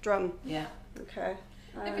cake drum. Yeah. Okay.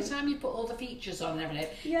 Every time you put all the features on and everything,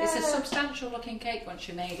 yeah. It's a substantial looking cake once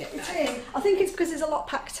you made it. It is. I think it's because there's a lot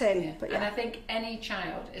packed in. Yeah. But yeah. And I think any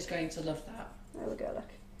child is going to love that. There we go, look.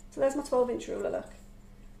 So there's my 12-inch ruler, look.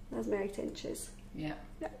 There's my 8 inches. Yeah.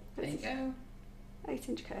 Yep. There you go.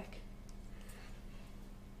 8-inch cake.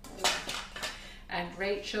 And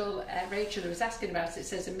Rachel who was asking about it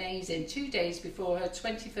says amazing. 2 days before her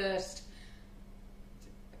 21st.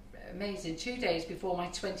 Amazing. 2 days before my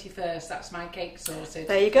 21st. That's my cake sorted.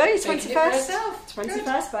 There you go. Your Baking it for 21st. herself.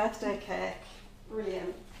 21st birthday cake.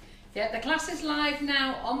 Brilliant. Yeah, the class is live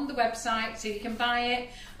now on the website, so you can buy it.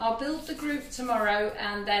 I'll build the group tomorrow,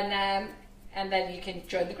 and then you can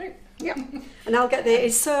join the group. Yep. And I'll get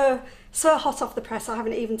it's so hot off the press. I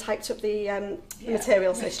haven't even typed up the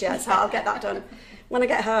materials list yet, so I'll get that done when I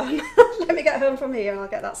get home. Let me get home from here, and I'll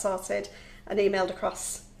get that sorted and emailed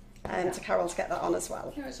across to Carol to get that on as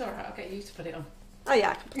well. No, it's all right. I'll get you to put it on. Oh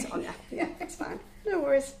yeah, I can put it on. Yeah, it's fine. No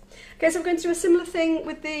worries. Okay, so we're going to do a similar thing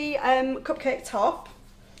with the cupcake top.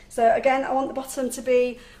 So again, I want the bottom to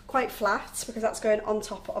be quite flat because that's going on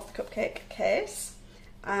top of the cupcake case.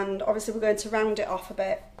 And obviously we're going to round it off a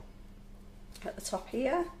bit at the top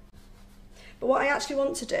here. But what I actually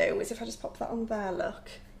want to do is if I just pop that on there,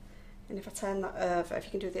 look, and if I turn that over, if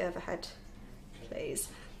you can do the overhead, please.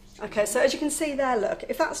 Okay, so as you can see there, look,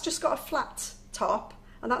 if that's just got a flat top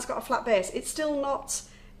and that's got a flat base, it's still not,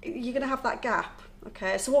 you're going to have that gap.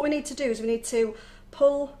 Okay, so what we need to do is we need to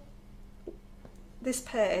pull this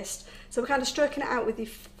paste, so we're kind of stroking it out with your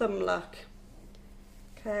thumb, look.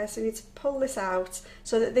 Okay, so you need to pull this out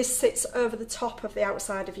so that this sits over the top of the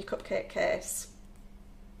outside of your cupcake case.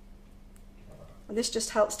 And this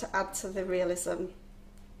just helps to add to the realism.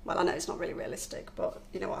 Well, I know it's not really realistic, but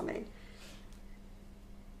you know what I mean.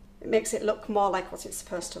 It makes it look more like what it's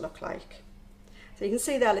supposed to look like. So you can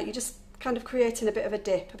see there that you're just kind of creating a bit of a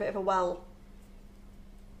dip, a bit of a well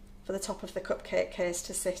for the top of the cupcake case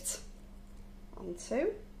to sit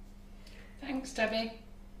onto. Thanks, Debbie.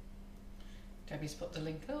 Debbie's put the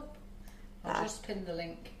link up. I'll just pin the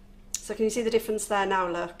link. So can you see the difference there now,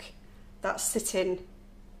 look? That's sitting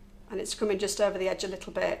and it's coming just over the edge a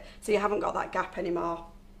little bit, so you haven't got that gap anymore.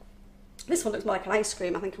 This one looks more like an ice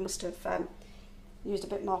cream. I think I must have used a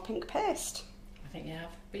bit more pink paste. I think you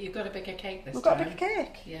have, but you've got a bigger cake this time. We've got a bigger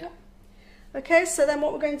cake. Yeah. Okay, so then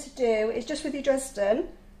what we're going to do is just with your Dresden,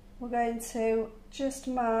 we're going to just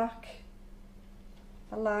mark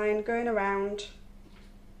a line going around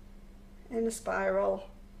in a spiral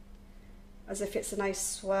as if it's a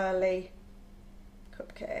nice swirly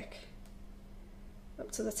cupcake up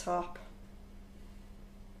to the top.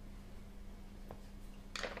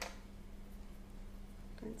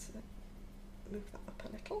 Going to move that up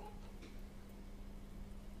a little.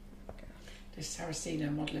 Okay. This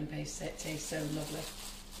Saraceno modelling paste set tastes so lovely.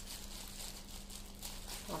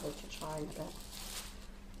 I'll have to try in a bit.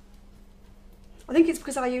 I think it's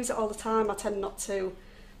because I use it all the time. I tend not to,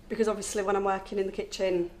 because obviously when I'm working in the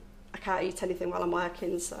kitchen I can't eat anything while I'm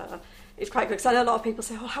working, so it's quite good. Because I know a lot of people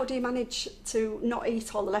say, oh, how do you manage to not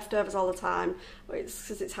eat all the leftovers all the time? Well, it's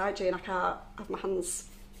because it's hygiene. I can't have my hands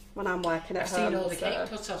when I'm working at home. I've seen all the cake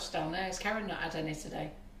cut-offs down there. Has Karen not had any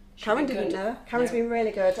today? Karen didn't know. Karen's been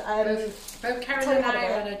really good. Both Karen Terry and had I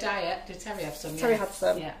a are bit. on a diet. Did Terry have some? Terry had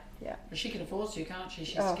some. Yeah. Yeah. But she can afford to, can't she?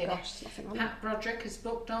 She's Oh skinny. gosh, nothing on Pat Broderick is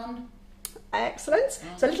booked on. Excellent.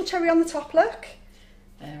 So a little cherry on the top, look.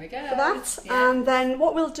 There we go. For that. Yeah. And then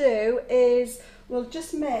what we'll do is we'll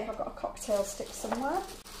just make, I've got a cocktail stick somewhere.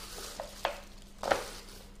 I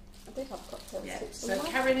did have a cocktail stick So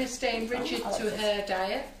somewhere. Karen is staying rigid I like to this. her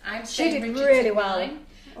diet. I'm She staying did rigid really to well. mine.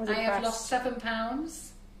 was I have impressed. lost 7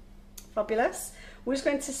 pounds. Fabulous. We're just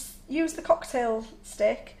going to use the cocktail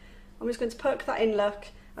stick and we're just going to poke that in, look,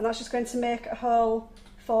 and that's just going to make a hole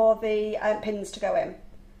for the pins to go in.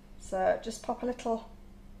 So just pop a couple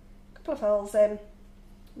of holes in.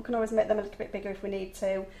 We can always make them a little bit bigger if we need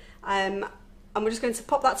to. And we're just going to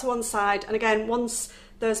pop that to one side, and again, once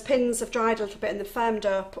those pins have dried a little bit and they've firmed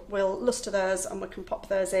up, we'll lustre those and we can pop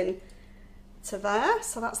those in to there.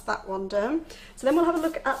 So that's that one done. So then we'll have a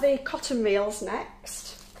look at the cotton reels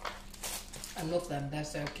next. I love them, they're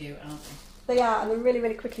so cute, aren't they? They are, and they're really,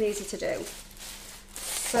 really quick and easy to do.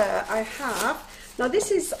 So I have, now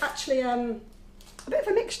this is actually a bit of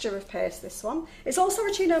a mixture of paste, this one. It's all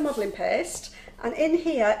Saraceno modelling paste, and in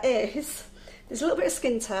here there's a little bit of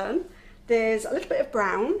skin tone, there's a little bit of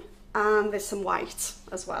brown, and there's some white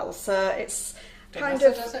as well. So it's kind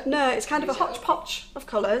of, it's kind of a hodgepodge of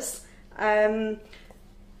colours. I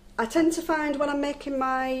tend to find when I'm making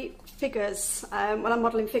my figures, when I'm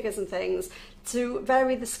modelling figures and things, to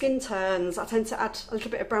vary the skin tones, I tend to add a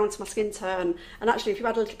little bit of brown to my skin tone, and actually if you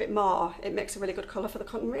add a little bit more, it makes a really good colour for the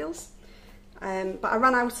cotton reels. But I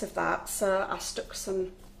ran out of that, so I stuck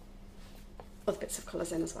some other bits of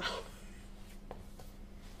colours in as well.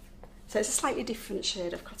 So it's a slightly different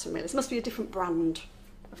shade of cotton reel. This must be a different brand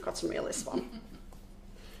of cotton reel, this one.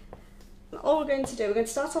 And all we're going to do, we're going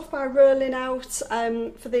to start off by rolling out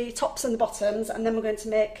for the tops and the bottoms, and then we're going to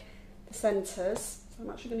make the centres. So I'm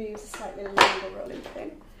actually going to use a slightly longer rolling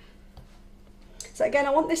pin. So again,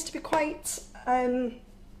 I want this to be quite,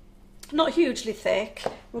 not hugely thick.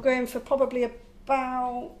 We're going for probably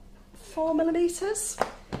about 4mm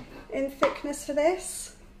in thickness for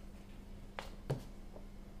this.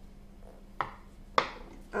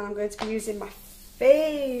 And I'm going to be using my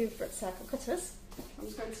favourite circle cutters. I'm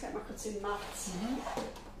just going to get my cutting mat.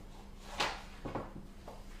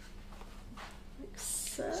 Like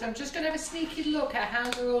so. So I'm just going to have a sneaky look at how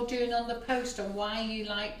they're all doing on the post and why you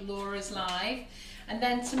like Laura's live. And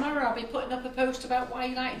then tomorrow I'll be putting up a post about why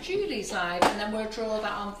you like Julie's live, and then we'll draw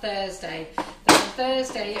that on Thursday. Then on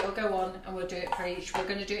Thursday it'll go on and we'll do it for each. We're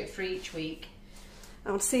going to do it for each week. I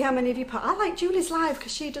want to see how many of you put, I like Julie's live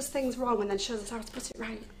because she does things wrong and then shows us how to put it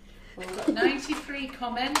right. Well, we've got 93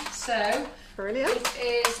 comments, so Brilliant.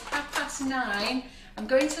 it is 9:30. I'm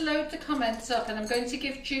going to load the comments up and I'm going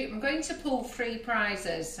to pull 3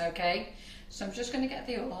 prizes, okay? So I'm just going to get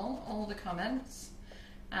all the comments.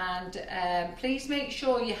 And please make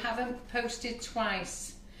sure you haven't posted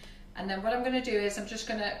twice. And then what I'm going to do is I'm just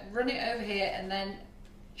going to run it over here, and then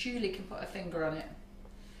Julie can put a finger on it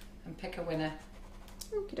and pick a winner.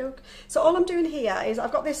 Okie doke. So all I'm doing here is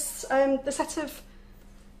I've got this the set of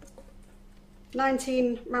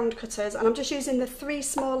 19 round cutters, and I'm just using the 3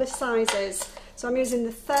 smallest sizes. So I'm using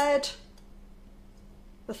the third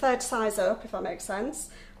size up, if that makes sense,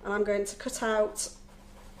 and I'm going to cut out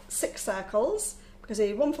 6 circles because I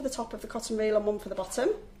need 1 for the top of the cotton reel and 1 for the bottom.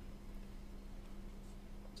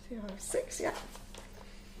 6, yeah.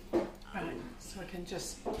 Right, so I can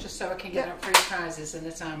just so I can get up 3 prizes in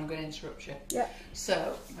the time I'm going to interrupt you. Yeah.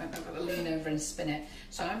 So I've got to lean over and spin it.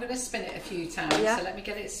 So I'm going to spin it a few times. Yeah. So let me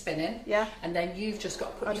get it spinning. Yeah. And then you've just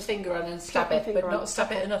got to put your finger on and stab it, but not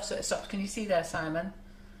stab it enough so it stops. Can you see there, Simon? Do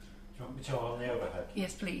you want me to hold on the overhead?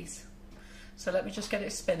 Yes, please. So let me just get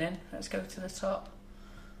it spinning. Let's go to the top.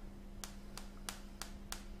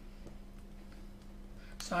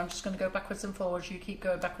 So I'm just going to go backwards and forwards. You keep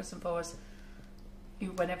going backwards and forwards.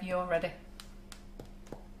 Whenever you're ready.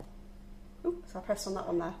 Ooh, so I pressed on that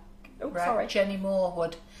one there. Oh, right, sorry. Jenny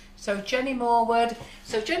Morewood. So Jenny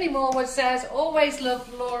Morewood says, always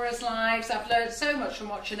love Laura's lives. I've learned so much from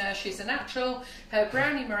watching her. She's a natural. Her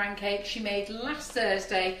brownie meringue cake she made last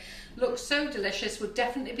Thursday looks so delicious. Would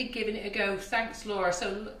definitely be giving it a go. Thanks, Laura.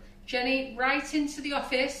 So Jenny, right into the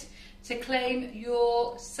office to claim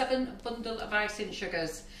your 7 bundle of icing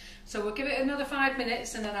sugars. So we'll give it another 5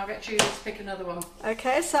 minutes and then I'll get Julie to pick another one.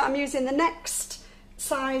 Okay, so I'm using the next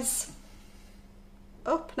size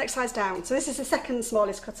up, next size down. So this is the second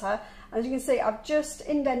smallest cutter. And as you can see, I've just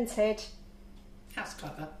indented. That's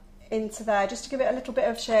clever. Into there, just to give it a little bit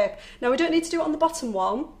of shape. Now we don't need to do it on the bottom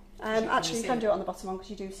one. Actually, you can do it on the bottom one because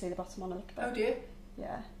you do see the bottom one a little bit. Oh dear.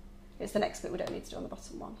 Yeah, it's the next bit we don't need to do on the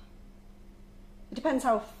bottom one. It depends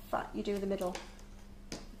how fat you do the middle.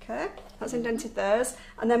 Okay, that's indented theirs.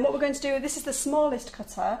 And then what we're going to do, this is the smallest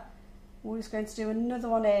cutter. We're just going to do another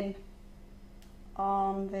one in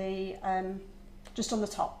on the, just on the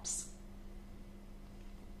tops.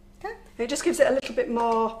 Okay, it just gives it a little bit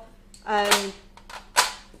more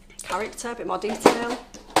character, a bit more detail.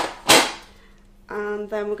 And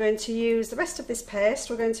then we're going to use the rest of this paste,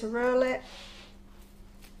 we're going to roll it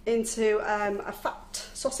into a fat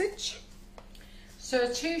sausage. So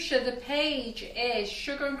Tusha, the page is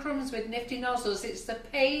Sugar and Crumbs with Nifty Nozzles. It's the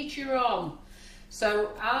page you're on.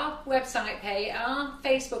 So our website page, our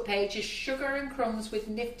Facebook page is Sugar and Crumbs with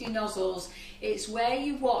Nifty Nozzles. It's where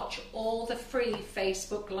you watch all the free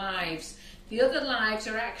Facebook lives. The other lives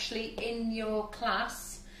are actually in your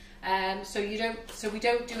class. So we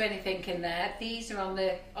don't do anything in there. These are on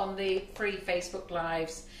the free Facebook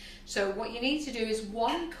lives. So what you need to do is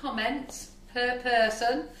 1 comment per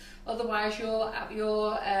person. Otherwise your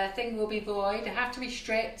thing will be void. They have to be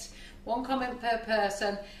strict. 1 comment per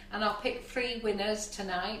person, and I'll pick 3 winners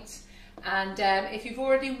tonight. And if you've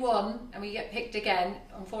already won and we get picked again,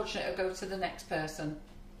 unfortunately it'll go to the next person.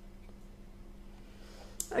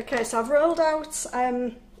 Okay, so I've rolled out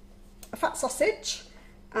a fat sausage,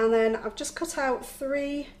 and then I've just cut out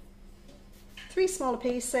 3 smaller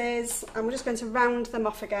pieces, and we're just going to round them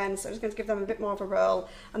off again. So I'm just going to give them a bit more of a roll,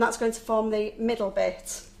 and that's going to form the middle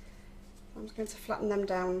bit. I'm just going to flatten them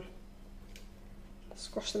down,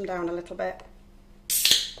 squash them down a little bit.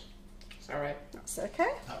 Sorry. That's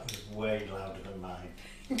okay. That was way louder than mine.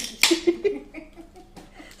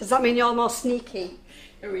 Does that mean you're more sneaky?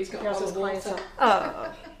 Oh, he's got Yours all is the water. quieter.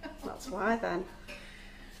 Oh, that's why then.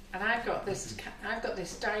 And I've got this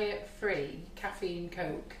diet-free caffeine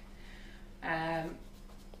Coke.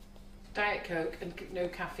 Diet Coke and no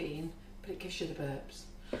caffeine, but it gives you the burps.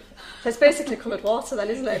 So it's basically coloured water then,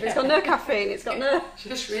 isn't it? If it's got no caffeine, it's got no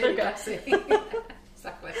Just really sugar. gassy.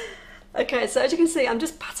 Exactly. Okay, so as you can see, I'm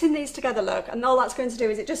just patting these together, look, and all that's going to do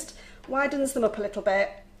is it just widens them up a little bit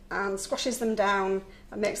and squashes them down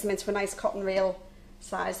and makes them into a nice cotton reel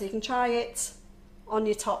size. So you can try it on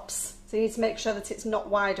your tops. So you need to make sure that it's not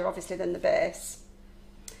wider, obviously, than the base.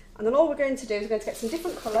 And then all we're going to do is we're going to get some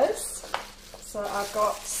different colours. So I've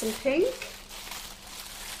got some pink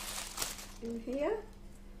in here.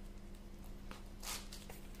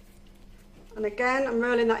 And again, I'm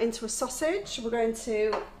rolling that into a sausage. We're going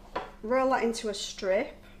to roll that into a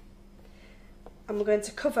strip. And we're going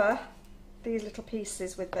to cover these little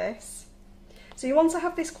pieces with this. So you want to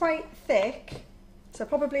have this quite thick, so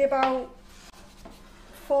probably about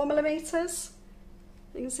 4mm.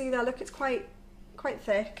 You can see there, look, it's quite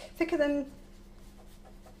thick, thicker than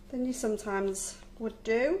you sometimes would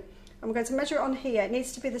do. And we're going to measure it on here. It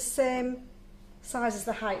needs to be the same size as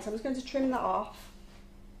the height. So I'm just going to trim that off,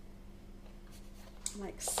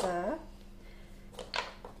 like so.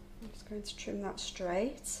 I'm just going to trim that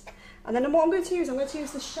straight. And then what I'm going to use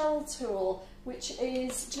the shell tool, which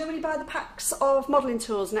is, do you know when you buy the packs of modelling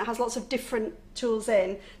tools and it has lots of different tools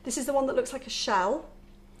in? This is the one that looks like a shell.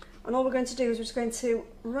 And all we're going to do is we're just going to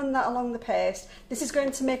run that along the paste. This is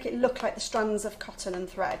going to make it look like the strands of cotton and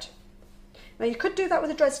thread. Now you could do that with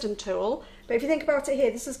a Dresden tool, but if you think about it here,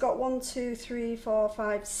 this has got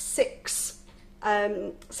 6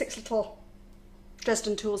 little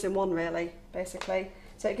Dresden tools in one, really, basically.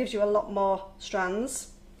 So it gives you a lot more strands.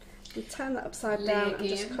 You turn that upside down and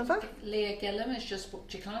just cover. Leah Gillam has just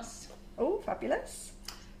booked your class. Oh, fabulous.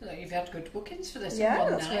 Look, you've had good bookings for this Yeah,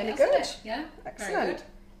 one that's night, really hasn't good. it? Yeah, Excellent. very good.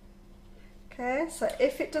 Okay, so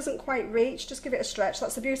if it doesn't quite reach, just give it a stretch.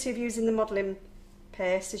 That's the beauty of using the modelling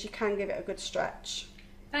paste, is you can give it a good stretch.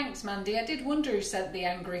 Thanks, Mandy. I did wonder who sent the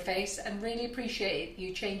angry face and really appreciate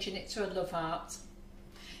you changing it to a love heart.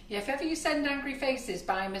 Yeah, if ever you send angry faces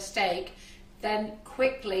by mistake, then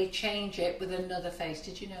quickly change it with another face.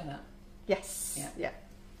 Did you know that? Yes. Yeah.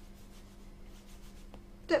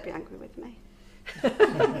 Don't be angry with me.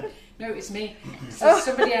 No, it's me. So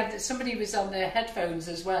somebody was on their headphones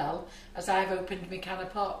as well as I've opened my can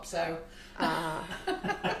of pop, so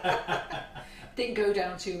didn't go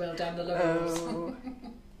down too well down the levels. Oh.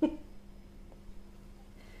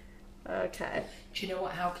 Okay. Do you know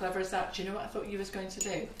what? How clever is that? Do you know what I thought you was going to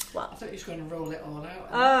do? What? I thought you was going to roll it all out.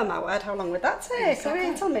 Oh my word! How long would that take? Exactly. I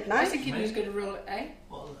mean, till I midnight. was thinking you was going to roll it, eh?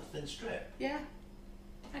 What, a thin strip? Yeah.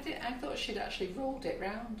 I thought she'd actually rolled it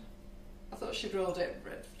round. I thought she'd rolled it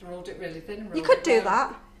really thin. And You rolled could it do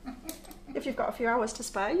round. that if you've got a few hours to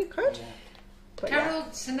spare. You could. Yeah. But Carol,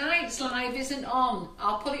 tonight's live isn't on.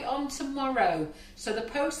 I'll put it on tomorrow. So the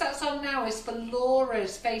post that's on now is for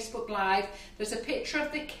Laura's Facebook Live. There's a picture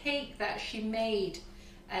of the cake that she made.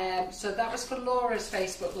 So that was for Laura's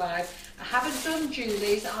Facebook Live. I haven't done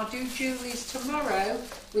Julie's. I'll do Julie's tomorrow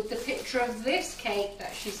with the picture of this cake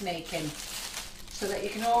that she's making, so that you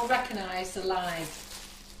can all recognise the live.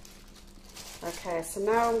 Okay, so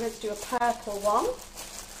now I'm going to do a purple one.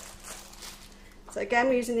 So again,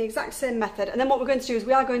 we're using the exact same method, and then what we're going to do is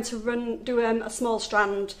we are going to do a small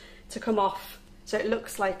strand to come off, so it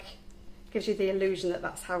looks like, gives you the illusion that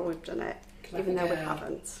that's how we've done it, Clever even though we girl.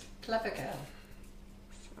 haven't. Clever girl.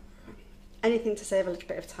 Anything to save a little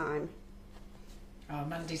bit of time. Oh,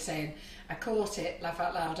 Mandy's saying, I caught it, laugh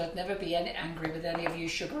out loud. I'd never be any angry with any of you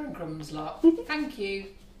Sugar and Crumbs lot. Thank you.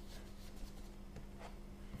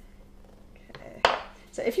 Okay.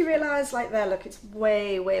 So if you realise, like there, look, it's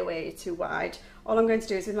way, way, way too wide. All I'm going to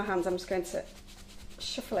do is with my hands, I'm just going to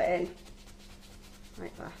shuffle it in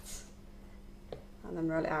like that, and then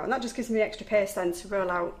roll it out. And that just gives me the extra paste then to roll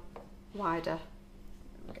out wider.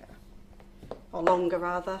 There we go. Or longer,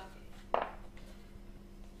 rather.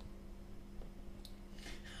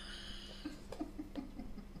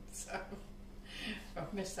 So,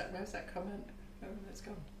 I've missed that. Where's that comment? Oh, it's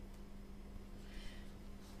gone.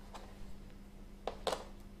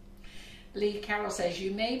 Lee Carroll says,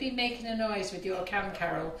 you may be making a noise with your cam,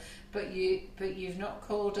 Carol, but you've not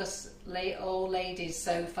called us all ladies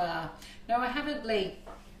so far. No, I haven't, Lee.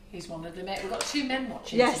 He's one of the men. We've got two men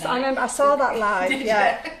watching Yes, tonight. I remember. I saw that live.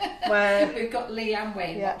 Yeah, where We've got Lee and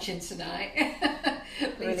Wayne watching tonight. Lee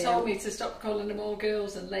Brilliant. told me to stop calling them all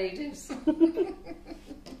girls and ladies.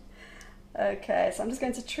 Okay, so I'm just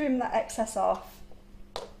going to trim that excess off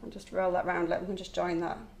and just roll that round. Let me just join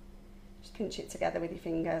that. Just pinch it together with your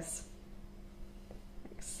fingers.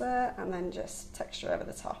 Like so, and then just texture over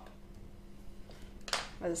the top.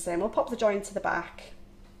 As I say, we'll pop the join to the back.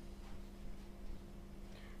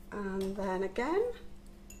 And then again,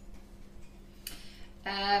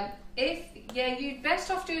 You'd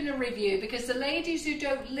best off doing a review, because the ladies who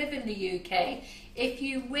don't live in the UK, if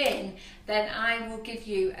you win, then I will give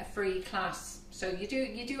you a free class. So you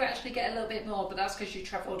do actually get a little bit more, but that's because you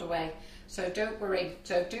travelled away. So don't worry.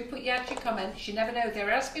 So do put your comments. You never know. They're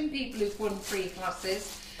asking people who've won free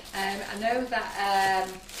classes. I know that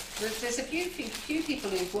there's a few people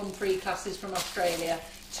who've won free classes from Australia.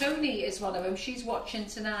 Tony is one of them. She's watching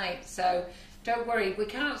tonight. So don't worry. We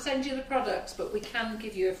can't send you the products, but we can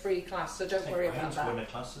give you a free class. So don't worry about that. Wayne's won a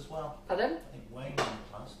class as well. Pardon? I think Wayne won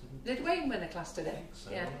a class, didn't he? Did Wayne win a class today? I think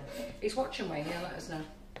so, Yeah. He's watching, Wayne. Yeah, let us know.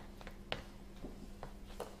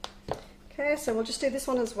 Okay, so we'll just do this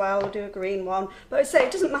one as well. We'll do a green one. But I say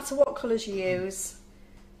it doesn't matter what colours you use.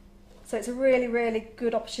 So it's a really, really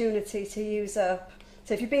good opportunity to use up.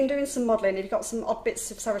 So if you've been doing some modelling, if you've got some odd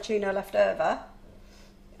bits of Saracino left over,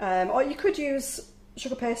 or you could use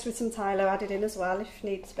sugar paste with some Tylo added in as well if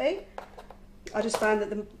needs be. I just found that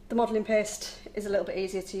the modelling paste is a little bit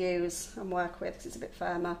easier to use and work with because it's a bit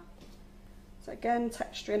firmer. So again,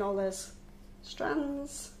 texturing all those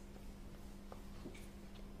strands.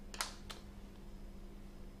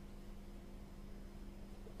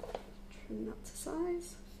 Trim that to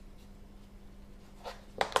size.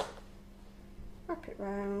 Wrap it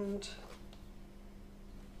round.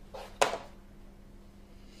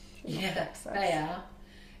 Yeah, they are.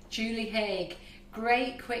 Julie Haig,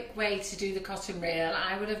 great quick way to do the cotton reel.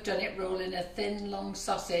 I would have done it rolling a thin long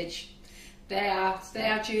sausage. They are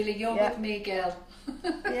Julie, you're with me, girl.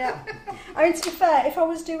 Yeah. I mean, to be fair, if I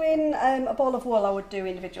was doing a ball of wool, I would do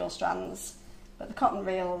individual strands. But the cotton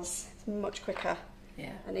reels, it's much quicker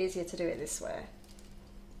and easier to do it this way.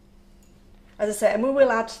 As I say, and we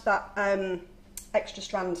will add that extra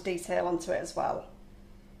strand detail onto it as well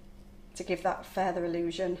to give that further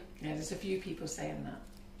illusion. Yeah, there's a few people saying that.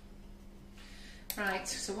 Right,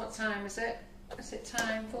 so what time is it? Is it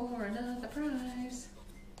time for another prize?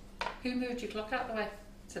 Who moved your clock out the way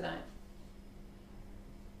tonight?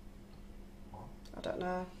 I don't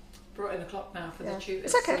know. Brought in the clock now for the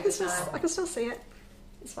tutors. It's okay, I can still see it.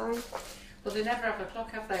 It's fine. Well, they never have a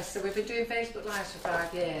clock, have they? So we've been doing Facebook Lives for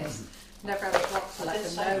 5 years. Never had a clock to let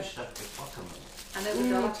them know. I know, but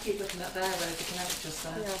they'll have to keep looking at there, whereas they can have it just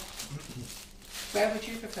there. Yeah. Where would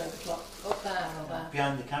you prefer the clock? Up there or there?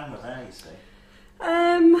 Behind the camera there, you see.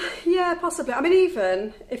 Yeah, possibly. I mean,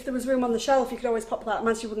 even if there was room on the shelf, you could always pop that.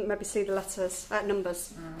 Means you wouldn't maybe see the letters,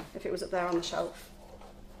 numbers, if it was up there on the shelf.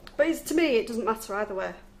 But to me, it doesn't matter either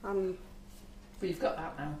way. Well, you've got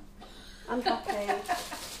that now. I'm happy.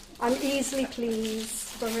 I'm easily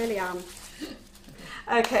pleased. I really am.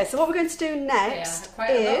 Okay, so what we're going to do next quite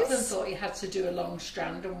a lot of them thought you had to do a long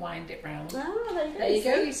strand and wind it round. Ah, there you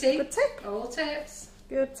go, you see. Good tip. All tips.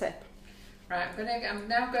 Good tip. Right, I'm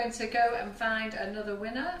now going to go and find another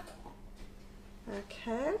winner.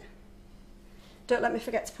 Okay. Don't let me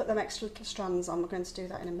forget to put them extra little strands on. We're going to do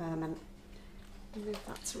that in a moment. Move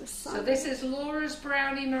that to a side. So this is Laura's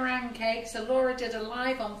brownie meringue cake. So Laura did a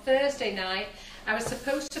live on Thursday night. I was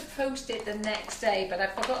supposed to post it the next day, but I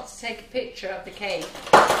forgot to take a picture of the cake,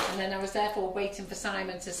 and then I was therefore waiting for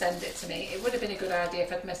Simon to send it to me. It would have been a good idea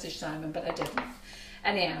if I'd messaged Simon, but I didn't.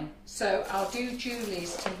 Anyhow, so I'll do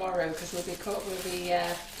Julie's tomorrow because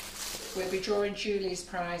we'll be drawing Julie's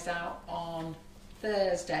prize out on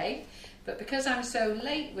Thursday. But because I'm so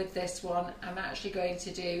late with this one, I'm actually going to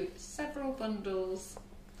do several bundles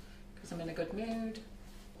because I'm in a good mood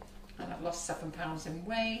and I've lost 7 pounds in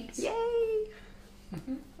weight. Yay!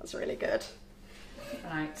 That's really good.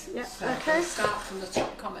 Right. Yeah. So okay. We'll start from the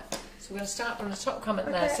top comment. So we're going to start from the top comment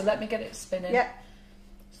there. So let me get it spinning. Yeah.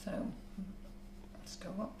 So let's go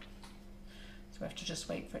up. So we have to just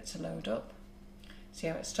wait for it to load up. See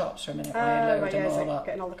how it stops for a minute while you load them all up.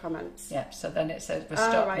 Getting all the comments. Yeah. So then it says we're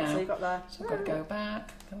stopped right, now. So you got there. So I've got to go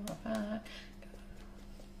back. Go back.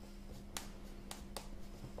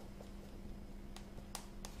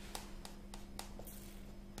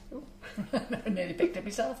 I nearly picked it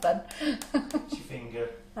myself then. What's your finger?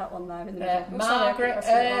 That one there in the middle. Margaret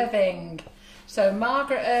Irving. So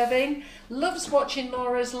Margaret Irving loves watching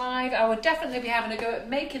Laura's live. I would definitely be having a go at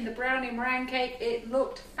making the brownie meringue cake. It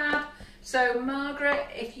looked fab. So Margaret,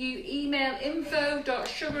 if you email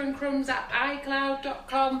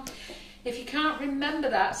info.sugarandcrumbs@icloud.com. If you can't remember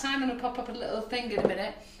that, Simon will pop up a little thing in a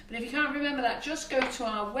minute. But if you can't remember that, just go to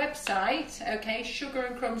our website, okay, Sugar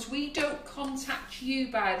and Crumbs. We don't contact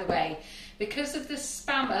you, by the way. Because of the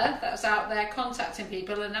spammer that's out there contacting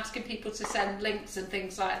people and asking people to send links and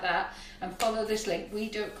things like that and follow this link, we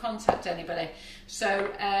don't contact anybody.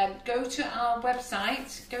 So go to our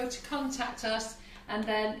website, go to contact us, and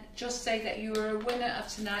then just say that you are a winner of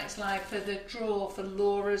tonight's live for the draw for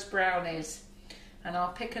Laura's brownies. And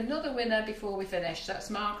I'll pick another winner before we finish. That's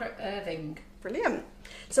Margaret Irving. Brilliant.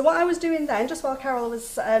 So what I was doing then, just while Carol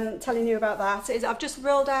was telling you about that, is I've just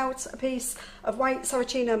rolled out a piece of white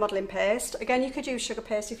Saracino modelling paste. Again, you could use sugar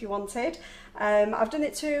paste if you wanted. I've done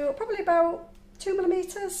it to probably about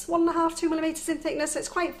 2mm, 1.5, 2mm in thickness. So it's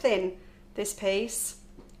quite thin, this piece.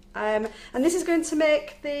 And this is going to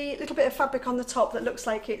make the little bit of fabric on the top that looks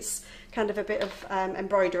like it's kind of a bit of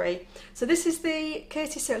embroidery. So this is the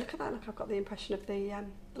Katie Sue. Look at that, look, I've got the impression of the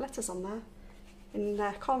letters on there in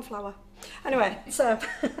cornflower. Anyway, so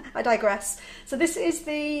I digress. So this is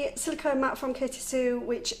the silicone mat from Katie Sue,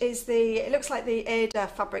 which is it looks like the Ada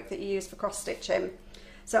fabric that you use for cross stitching.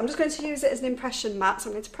 So I'm just going to use it as an impression mat. So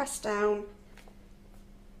I'm going to press down.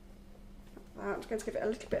 I'm just going to give it a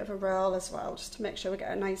little bit of a roll as well, just to make sure we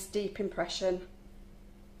get a nice deep impression.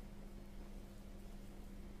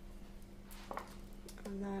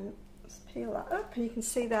 And then just peel that up, and you can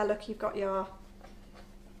see there, look, you've got your,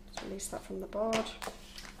 just release that from the board.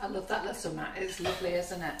 I love that little mat. It's lovely,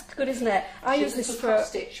 isn't it? It's good, isn't it? I use this for cross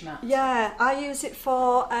stitch mat. Yeah, I use it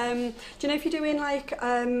for. Do you know if you're doing like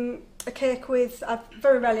a cake with? I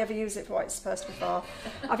very rarely ever use it for what it's supposed to be for.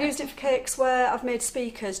 I've used it for cakes where I've made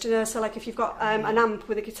speakers. Do you know? So like if you've got an amp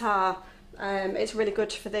with a guitar, it's really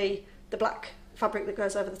good for the black fabric that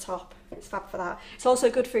goes over the top. It's fab for that. It's also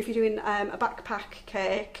good for if you're doing a backpack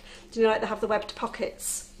cake. Do you know like they have the webbed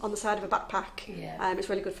pockets on the side of a backpack? Yeah. It's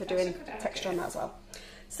really good for doing texture on that as well.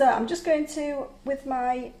 So I'm just going to, with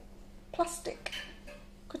my plastic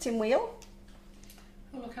cutting wheel.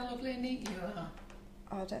 Oh, look how lovely and neat you are.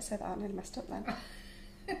 Oh, don't say that, I nearly messed up then.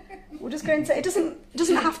 We're just going to, it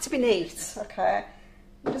doesn't have to be neat, okay?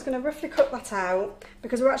 I'm just going to roughly cut that out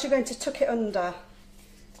because we're actually going to tuck it under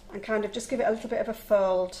and kind of just give it a little bit of a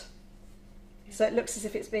fold so it looks as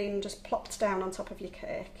if it's been just plopped down on top of your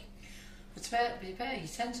cake. It's better, you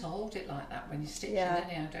tend to hold it like that when you're stitching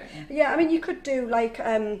anyhow, don't you? Yeah, I mean you could do like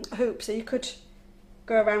a hoop, so you could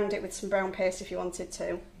go around it with some brown paste if you wanted to.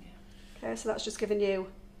 Yeah. Okay, so that's just giving you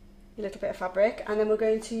a little bit of fabric, and then we're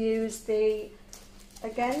going to use the,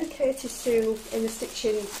 again, Katie Sue in the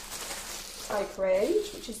stitching type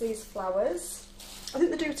range, which is these flowers. I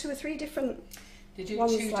think they do 2 or 3 different They do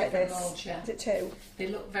ones 2 like different this. molds, yeah. Is it 2? They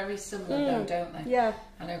look very similar though, don't they? Yeah.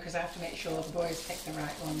 I know, because I have to make sure the boys pick the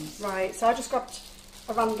right ones. Right, so I just grabbed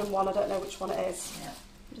a random one, I don't know which one it is. Yeah.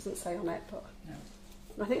 It doesn't say on it, but...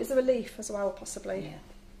 No. I think there's a relief as well, possibly.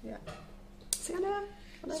 Yeah. Yeah. See, I know.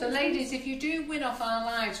 So ladies, if you do win off our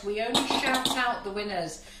lives, we only shout out the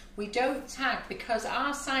winners. We don't tag because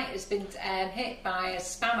our site has been hit by a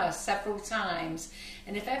spammer several times.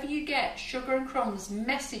 And if ever you get Sugar and Crumbs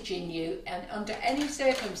messaging you, and under any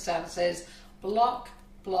circumstances, block,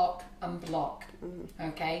 block and block.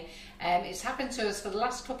 Okay, it's happened to us for the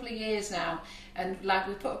last couple of years now, and like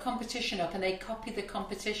we put a competition up and they copy the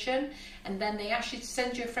competition and then they ask you to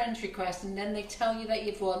send you a friend's request and then they tell you that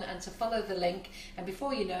you've won and to follow the link, and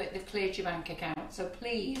before you know it they've cleared your bank account. So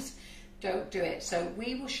please don't do it. So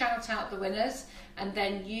we will shout out the winners and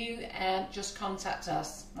then you just contact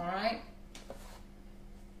us, all right?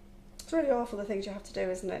 It's really awful the things you have to do,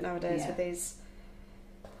 isn't it, nowadays with these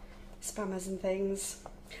spammers and things.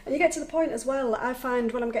 And you get to the point as well, I find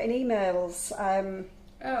when I'm getting emails...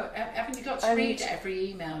 haven't you got to read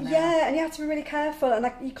every email now? Yeah, and you have to be really careful, and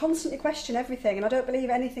you constantly question everything, and I don't believe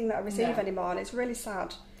anything that I receive anymore, and it's really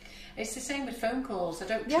sad. It's the same with phone calls. I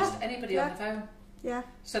don't trust anybody on the phone. Yeah.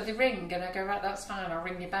 So they ring and I go, right, that's fine, I'll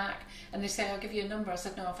ring you back. And they say, I'll give you a number. I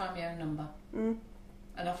said, no, I'll find my own number. And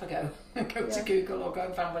off I go. Go to Google or go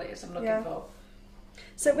and find what it is I'm looking for.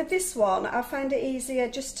 So with this one, I find it easier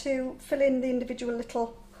just to fill in the individual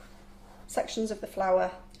little sections of the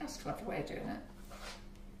flower. That's a clever way of doing it.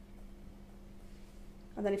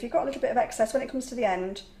 And then if you've got a little bit of excess, when it comes to the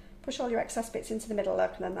end, push all your excess bits into the middle,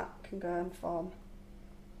 look, and then that can go and form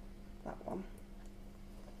that one.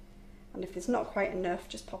 And if there's not quite enough,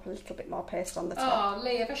 just pop a little bit more paste on the top. Oh,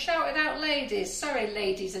 Lee, have I shouted out ladies? Sorry,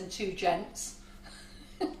 ladies and 2 gents.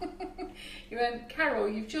 You went, Carol,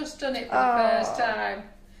 you've just done it for the first time.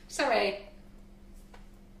 Sorry.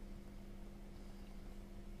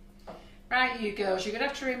 Right, you girls, you're going to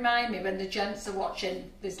have to remind me when the gents are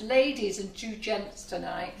watching. There's ladies and 2 gents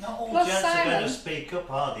tonight. Not all Plus gents Simon. are going to speak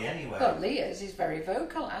up, are they, anyway? Well, Leah's, he's very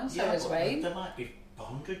vocal, and so is Wayne. There might be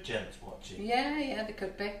 100 gents watching. Yeah, there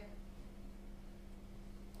could be.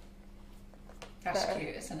 That's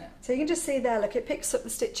cute, isn't it? So you can just see there, look, it picks up the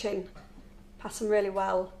stitching pattern really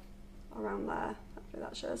well around there. Hopefully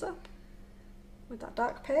that shows up with that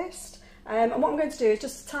dark paste. And what I'm going to do is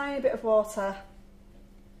just a tiny bit of water,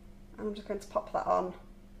 and I'm just going to pop that on.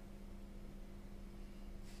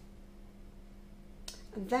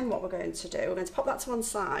 And then what we're going to do, we're going to pop that to one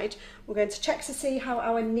side. We're going to check to see how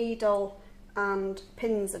our needle and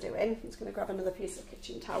pins are doing. I'm just going to grab another piece of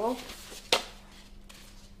kitchen towel.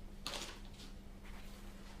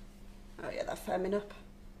 Oh yeah, they're firming up.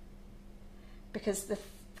 Because the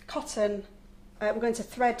cotton, we're going to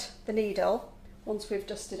thread the needle once we've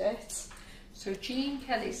dusted it. So Jean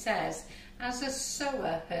Kelly says, as a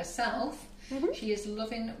sewer herself, she is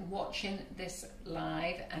loving watching this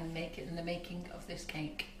live and the making of this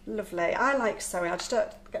cake. Lovely. I like sewing. I just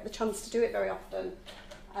don't get the chance to do it very often.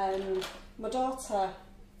 My daughter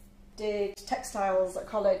did textiles at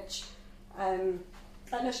college. No,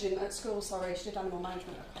 she didn't at school. Sorry, she did animal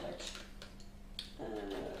management at college.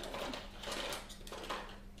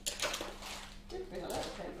 Didn't bring a load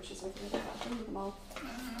of paintbrushes with me. I didn't them all.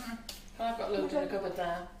 I've got loads in the cupboard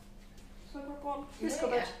there. So I got one. This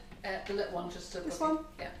cupboard. The little one, just this one.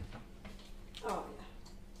 Yeah. Oh yeah.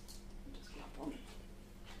 Just grab one.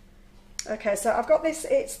 Okay, so I've got this.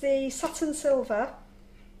 It's the satin silver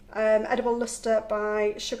edible lustre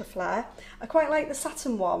by Sugar Flare. I quite like the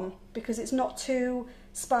satin one because it's not too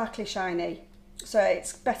sparkly shiny. So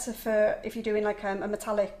it's better for if you're doing like a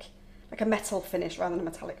metallic, like a metal finish rather than a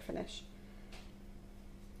metallic finish.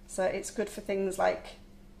 So it's good for things like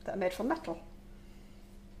that are made from metal.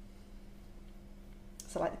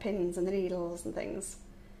 So like the pins and the needles and things,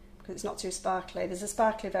 because it's not too sparkly. There's a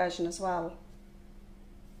sparkly version as well.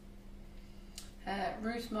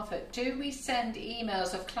 Ruth Moffat, do we send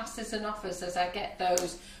emails of classes and offers as I get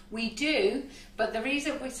those? We do, but the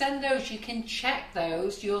reason we send those, you can check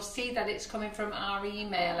those. You'll see that it's coming from our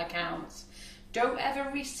email accounts. Don't ever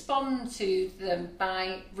respond to them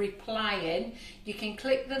by replying. You can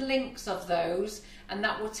click the links of those and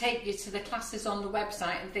that will take you to the classes on the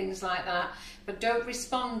website and things like that. But don't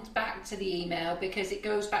respond back to the email because it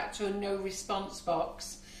goes back to a no response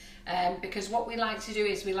box. Because what we like to do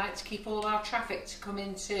is we like to keep all our traffic to come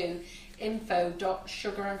into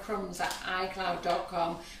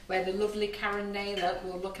info.sugarandcrumbs@icloud.com, where the lovely Karen Naylor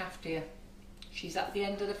will look after you. She's at the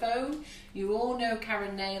end of the phone. You all know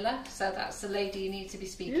Karen Naylor, so that's the lady you need to be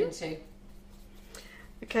speaking to.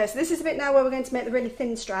 Okay, so this is a bit now where we're going to make the really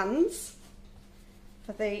thin strands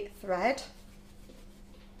for the thread.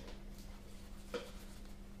 Okay,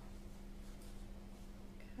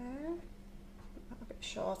 a bit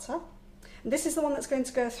shorter. And this is the one that's going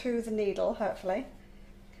to go through the needle, hopefully.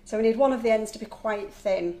 So we need one of the ends to be quite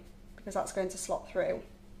thin because that's going to slot through.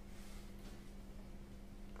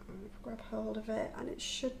 Grab hold of it and it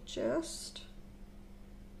should just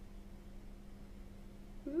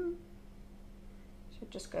go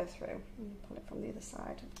through. And pull it from the other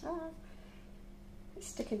side. It's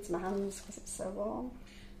sticking to my hands because it's so warm.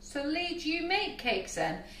 So Lee, do you make cakes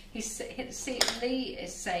then? Lee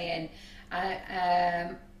is saying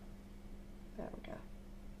there we go.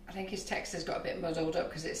 I think his text has got a bit muddled up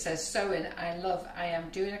because it says sewing I am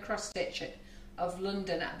doing a cross stitch of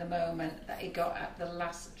London at the moment that he got at the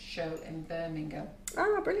last show in Birmingham.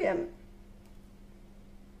 Ah, brilliant.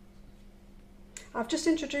 I've just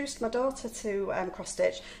introduced my daughter to cross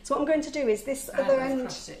stitch. So what I'm going to do is this other end,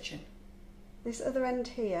 cross stitching. This other end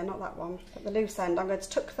here, not that one, but the loose end, I'm going to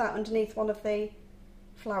tuck that underneath one of the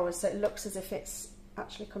flowers so it looks as if it's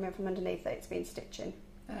actually coming from underneath it, it's been stitching.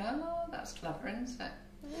 Oh, that's clever, isn't it?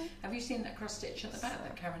 Yeah. Have you seen that cross stitch at the back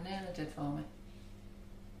that Karen Naylor did for me?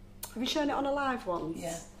 Have you shown it on a live once?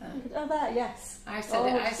 Yeah. Oh, there, yes. I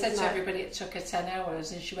said to everybody it took her 10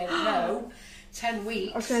 hours and she went, no, 10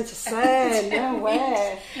 weeks. I was going to say, no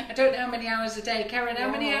way. I don't know how many hours a day. Karen, how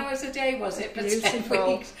many hours a day was it for 10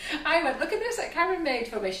 weeks? I went, look at this that Karen made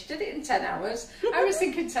for me. She did it in 10 hours. I was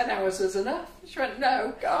thinking 10 hours was enough. She went,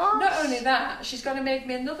 no. Gosh. Not only that, she's going to make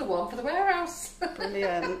me another one for the warehouse.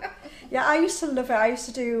 Brilliant. Yeah, I used to love it. I used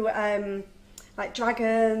to do like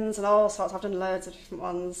dragons and all sorts. I've done loads of different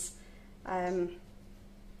ones.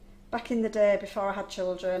 Back in the day before I had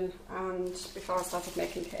children and before I started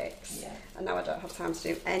making cakes. Yeah. And now I don't have time to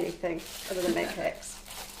do anything other than make cakes.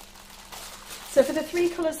 So for the three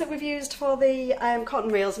colours that we've used for the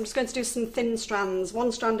cotton reels, I'm just going to do some thin strands,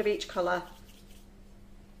 one strand of each colour.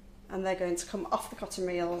 And they're going to come off the cotton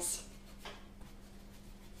reels.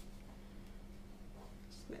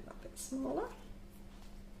 Just make that a bit smaller.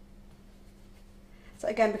 So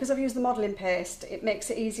again, because I've used the modelling paste, it makes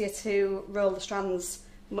it easier to roll the strands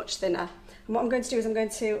much thinner. And what I'm going to do is I'm going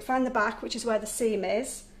to find the back, which is where the seam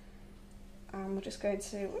is. And we're just going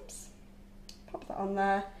to, pop that on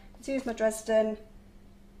there. To use my Dresden,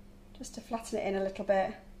 just to flatten it in a little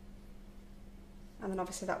bit. And then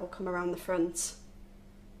obviously that will come around the front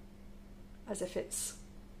as if it's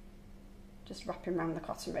just wrapping around the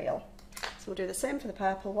cotton reel. So we'll do the same for the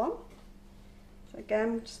purple one. So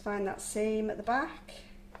again, just find that seam at the back.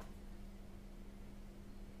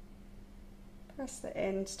 Press it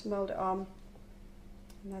in just to mould it on.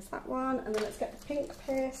 And there's that one. And then let's get the pink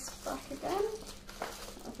paste back again.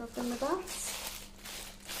 I've done with that.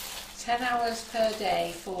 10 hours per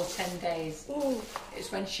day for 10 days. Ooh.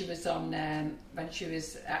 It's when she was on, when she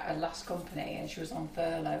was at her last company and she was on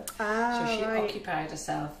furlough. Ah, so she right. occupied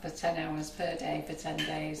herself for 10 hours per day for 10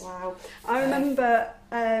 days. Wow. I remember,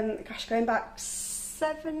 gosh, going back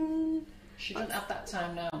 7... She doesn't have that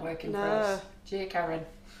time now working No. for us. Dear Karen.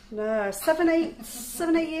 No,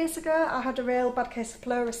 7-8 years ago, I had a real bad case of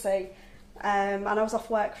pleurisy, and I was off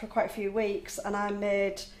work for quite a few weeks, and I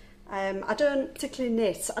made, I don't particularly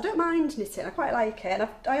knit. I don't mind knitting, I quite like it, and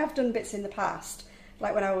I have done bits in the past,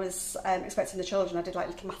 like when I was expecting the children, I did like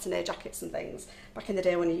little matinee jackets and things, back in the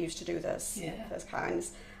day when you used to do those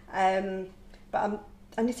kinds. But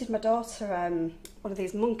I knitted my daughter one of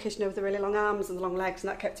these monkeys, you know, with the really long arms and the long legs, and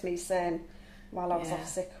that kept me sane while I was off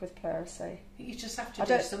sick with pleurisy. You just have to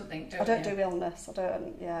do something, don't you? I don't do illness, I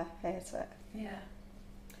don't, hate it. Yeah.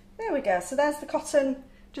 There we go, so there's the cotton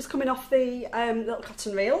just coming off the little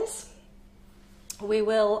cotton reels. We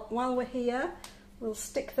will, while we're here, we'll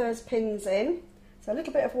stick those pins in. So a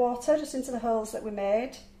little bit of water just into the holes that we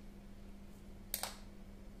made.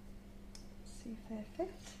 See if they fit.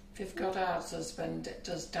 Viv Goddard's husband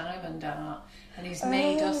does diamond art, and he's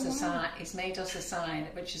made us a sign. He's made us a sign,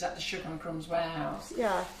 which is at the Sugar and Crumbs warehouse.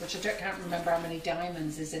 Yeah. Which can't remember how many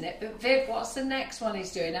diamonds is in it. But Viv, what's the next one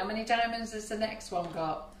he's doing? How many diamonds has the next one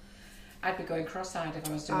got? I'd be going cross-eyed if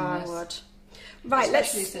I was doing this. I would. Right,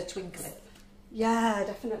 especially if they're twinkly. Yeah,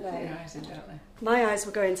 definitely. Put your eyes in, don't they? My eyes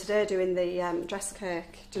were going today doing the dress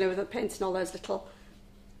cake. Do you know, with painting all those little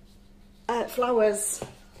flowers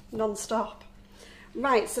non-stop.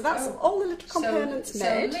 Right, so that's all the little components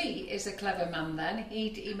made. So Lee is a clever man then.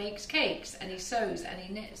 He makes cakes and he sews and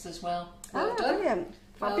he knits as well. Well done. Brilliant.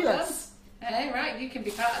 Fabulous. Well done. Hey, right, you can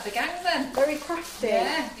be part of the gang then. Very crafty.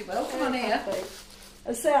 Yeah, you're welcome on here.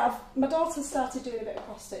 And so my daughter started doing a bit of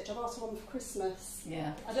cross stitch. I bought her one for Christmas.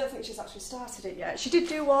 Yeah. I don't think she's actually started it yet. She did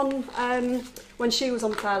do one when she was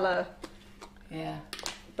on furlough. Yeah.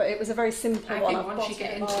 But it was a very simple one. I think once you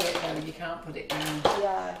get into it though, you can't put it down.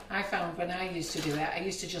 Yeah. I found when I used to do it, I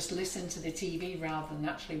used to just listen to the TV rather than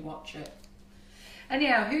actually watch it.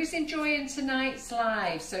 Anyhow, who's enjoying tonight's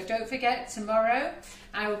live? So don't forget, tomorrow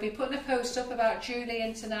I will be putting a post up about Julie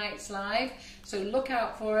in tonight's live. So look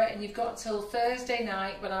out for it, and you've got till Thursday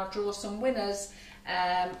night when I'll draw some winners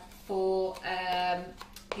for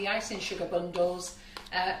the icing sugar bundles.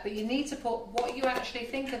 But you need to put what you actually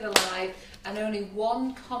think of the live, and only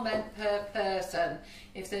one comment per person.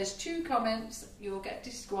 If there's 2 comments, you'll get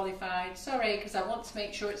disqualified. Sorry, because I want to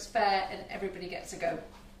make sure it's fair and everybody gets a go.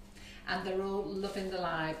 And they're all loving the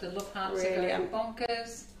live. The love hearts are going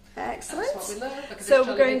bonkers. Excellent. That's what we love. Look at so this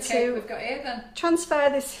we're going to we've got here then. Transfer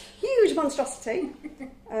this huge monstrosity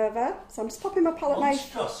over. So I'm just popping my palette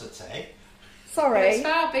knife. Monstrosity? Sorry. Well, it's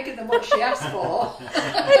far bigger than what she asked for.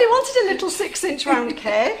 I really wanted a little 6-inch round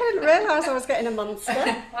cake. I didn't realise I was getting a monster.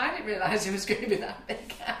 Well, I didn't realise it was going to be that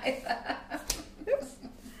big either.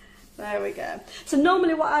 There we go. So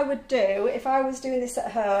normally what I would do if I was doing this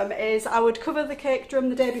at home is I would cover the cake drum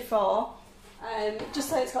the day before, just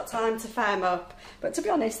so it's got time to firm up. But to be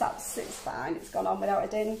honest, it's fine. It's gone on without a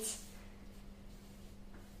dint.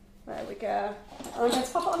 There we go. And I'm going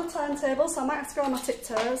to pop it on a turntable, so I might have to go on my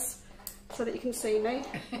tiptoes so that you can see me.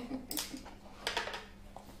 And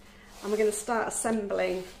we're going to start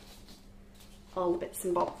assembling all the bits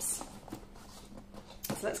and bobs.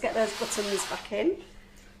 So let's get those buttons back in.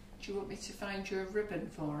 Do you want me to find you a ribbon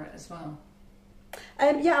for it as well?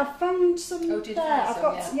 Yeah, I've found some there. I've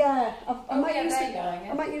got, I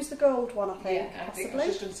might use the gold one, I think, possibly. I was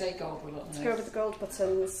just going to say gold will look nice. To go with the gold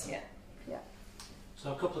buttons. Yeah.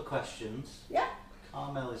 So a couple of questions. Yeah.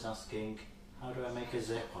 Carmel is asking, how do I make a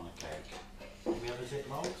zip on a cake? Do we have a zip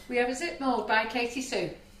mould? We have a zip mould by Katie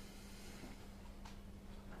Sue.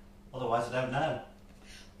 Otherwise I don't know.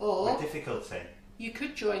 Or what difficulty? You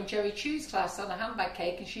could join Jerry Chu's class on a handbag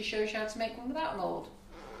cake and she shows you how to make one without a mould.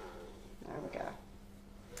 There we go.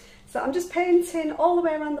 So I'm just painting all the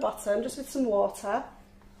way around the bottom, just with some water.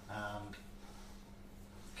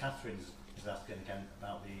 Catherine is asking again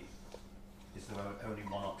about is there only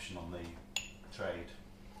one option on the trade?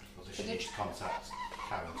 Or does she need to contact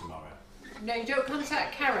Karen tomorrow? No, you don't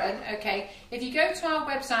contact Karen, okay. If you go to our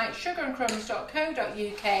website,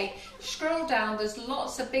 sugarandcrumbs.co.uk, scroll down, there's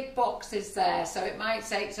lots of big boxes there. So it might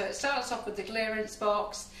say, so it starts off with the clearance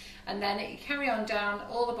box, and then you carry on down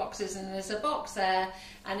all the boxes, and there's a box there,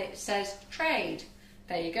 and it says trade.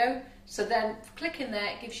 There you go. So then clicking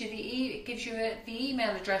there, it gives you the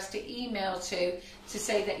email address to email to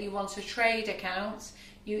say that you want a trade account.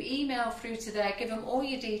 You email through to there, give them all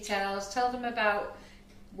your details, tell them about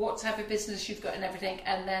what type of business you've got and everything,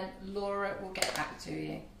 and then Laura will get back to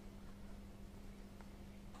you.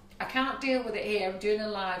 I can't deal with it here, I'm doing a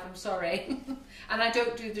live, I'm sorry. And I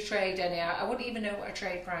don't do the trade anyhow. I wouldn't even know what a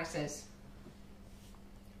trade price is.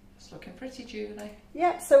 It's looking pretty, Julie.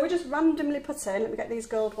 Yeah, so we just randomly put in, let me get these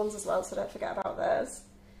gold ones as well so don't forget about those.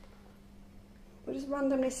 We'll just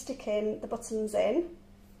randomly stick in the buttons in.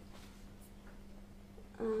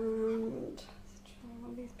 And try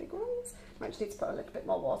one of these big ones. Might just need to put a little bit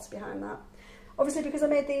more water behind that. Obviously, because I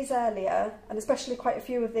made these earlier, and especially quite a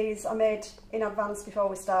few of these I made in advance before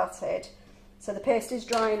we started, so the paste is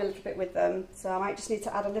drying a little bit with them, so I might just need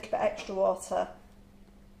to add a little bit extra water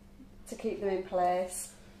to keep them in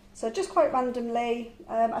place. So just quite randomly,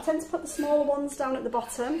 I tend to put the smaller ones down at the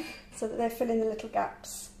bottom so that they fill in the little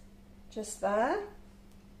gaps just there.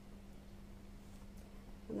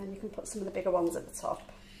 And then you can put some of the bigger ones at the top.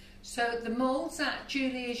 So the moulds that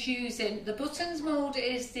Julie is using, the buttons mould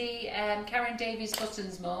is the Karen Davies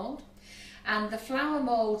buttons mould, and the flower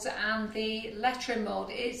moulds and the lettering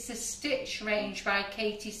mould is the Stitch range by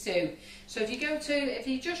Katie Sue. So if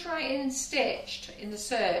you just write in stitched in the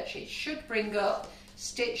search, it should bring up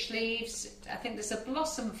stitch leaves. I think there's a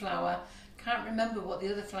blossom flower, can't remember what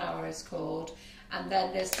the other flower is called, and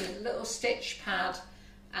then there's the little stitch pad,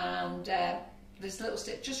 and there's a little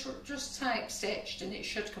stitch, just type stitched and it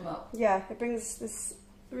should come up. Yeah, it brings this,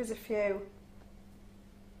 there is a few.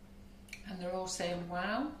 And they're all saying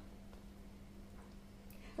wow.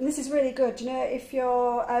 And this is really good, you know, if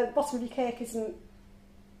your bottom of your cake isn't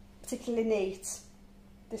particularly neat,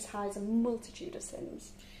 this hides a multitude of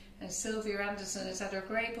sins. And Sylvia Anderson has had her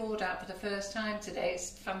grey board out for the first time today. It's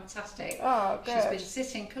fantastic. Oh, good. She's been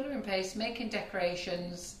sitting, colouring paste, making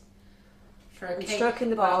decorations for a and cake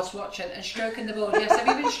stroking the board. whilst watching, and stroking the board. Yes, have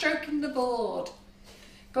you been stroking the board?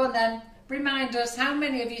 Go on then, remind us, how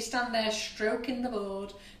many of you stand there stroking the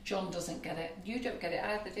board? John doesn't get it. You don't get it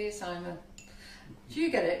either, do you, Simon? Do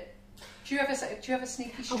you get it? Do you have a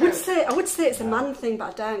sneaky stroke? I would say it's a man thing,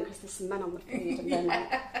 but I don't, because there's some men on the feed and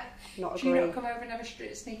they're not Do you agree. not come over and have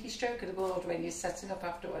a sneaky stroke of the board when you're setting up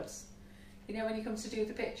afterwards? You know, when you come to do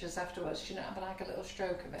the pictures afterwards, do you not have like a little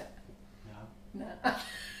stroke of it? No. No.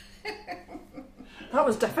 That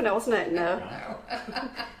was definite, wasn't it? No. No.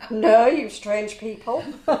 No, you strange people.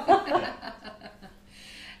 Carol.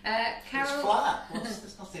 It's flat.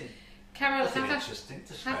 There's nothing. Carol, Nothing interesting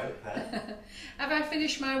to stroke there. Have I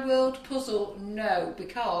finished my world puzzle? No,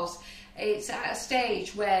 because it's at a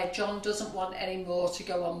stage where John doesn't want any more to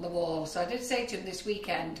go on the wall. So I did say to him this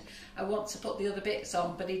weekend, I want to put the other bits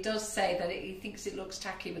on, but he does say that he thinks it looks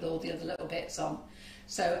tacky with all the other little bits on.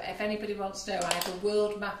 So if anybody wants to know, I have a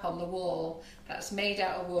world map on the wall that's made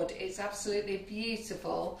out of wood. It's absolutely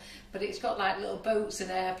beautiful, but it's got like little boats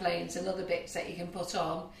and airplanes and other bits that you can put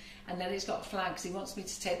on. And then it's got flags. He wants me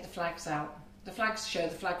to take the flags out. The flags show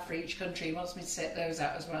the flag for each country. He wants me to take those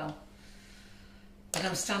out as well. But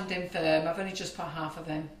I'm standing firm. I've only just put half of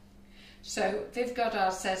them. So Viv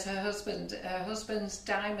Goddard says her husband's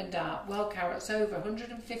diamond art. Well, Carol, it's over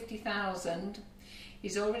 150,000.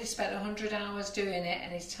 He's already spent 100 hours doing it,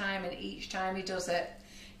 and his time, and each time he does it,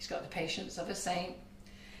 he's got the patience of a saint.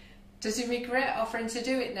 Does he regret offering to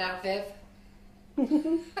do it now, Viv?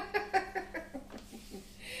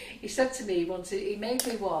 He said to me he made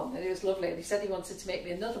me one, and it was lovely, and he said he wanted to make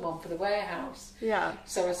me another one for the warehouse. Yeah.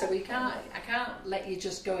 So I said, I can't let you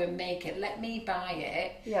just go and make it. Let me buy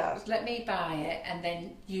it. Yeah. Let me buy it, and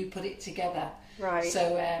then you put it together. Right.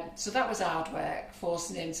 So that was hard work,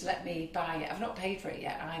 forcing him to let me buy it. I've not paid for it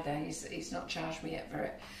yet either. He's not charged me yet for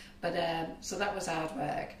it. But so that was hard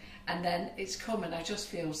work, and then it's come, and I just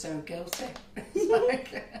feel so guilty.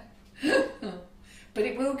 But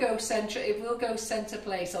it will go centre. It will go centre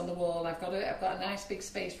place on the wall. I've got a nice big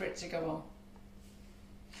space for it to go on.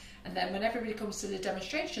 And then when everybody comes to the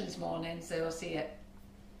demonstrations mornings, they will see it.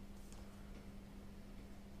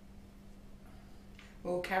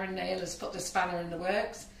 Oh, Karen Nail has put the spanner in the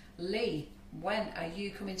works. Lee, when are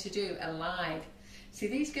you coming to do a live? See,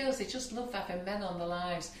 these girls, they just love having men on the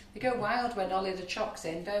lives. They go wild when Ollie the Chock's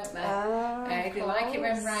in, don't they? They like it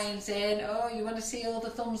when Ryan's in. Oh, you want to see all the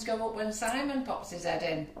thumbs go up when Simon pops his head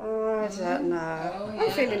in. Oh, I don't know. Oh, yeah.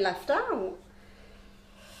 I'm feeling left out.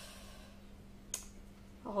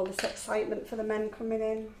 All this excitement for the men coming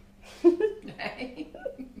in.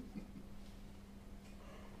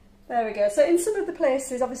 There we go. So in some of the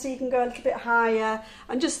places, obviously you can go a little bit higher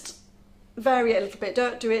and just vary it a little bit.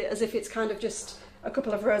 Don't do it as if it's kind of just a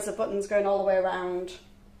couple of rows of buttons going all the way around.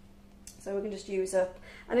 So we can just use up.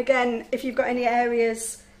 And again, if you've got any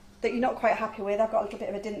areas that you're not quite happy with, I've got a little bit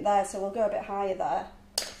of a dint there, so we'll go a bit higher there.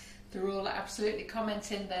 They're all absolutely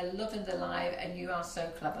commenting, they're loving the live, and you are so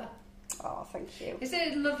clever. Oh, thank you. Isn't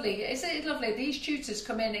it lovely? Isn't it lovely? These tutors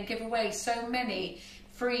come in and give away so many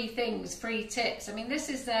free things, free tips. I mean, this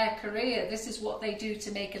is their career. This is what they do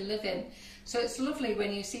to make a living. So it's lovely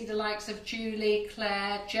when you see the likes of Julie,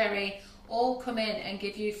 Claire, Jerry, all come in and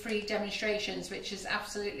give you free demonstrations, which is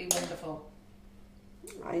absolutely wonderful.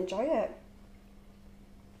 I enjoy it.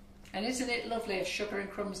 And isn't it lovely of Sugar and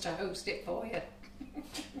Crumbs to host it for you?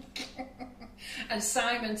 And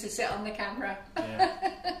Simon to sit on the camera. Yeah.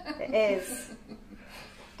 It is.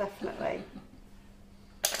 Definitely.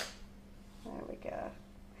 There we go.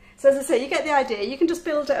 So as I say, you get the idea. You can just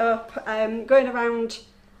build it up, going around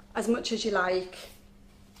as much as you like.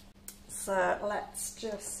 So let's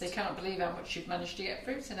just... They can't believe how much you've managed to get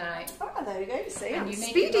through tonight. Oh, there we go, you see, and I'm you make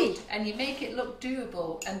speedy. And you make it look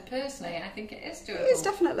doable, and personally I think it is doable. It is,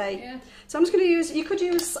 definitely. Yeah. So I'm just going to use, you could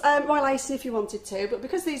use royal icing if you wanted to, but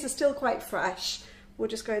because these are still quite fresh, we're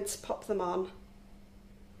just going to pop them on.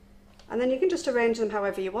 And then you can just arrange them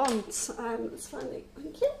however you want. Let's finally,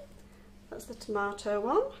 thank you. That's the tomato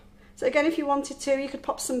one. So again, if you wanted to, you could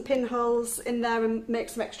pop some pinholes in there and make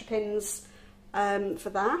some extra pins for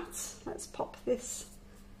that. Let's pop this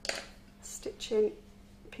stitching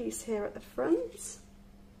piece here at the front.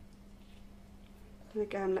 And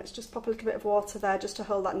again, let's just pop a little bit of water there just to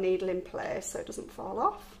hold that needle in place so it doesn't fall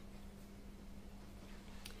off.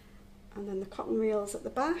 And then the cotton reels at the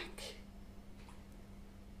back.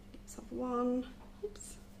 Let's have one.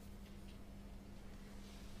 Oops.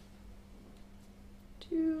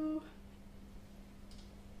 Two.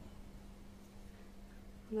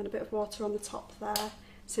 And then a bit of water on the top there.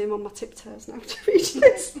 See, I'm on my tiptoes now to reach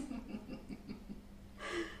this.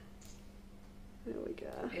 There we go.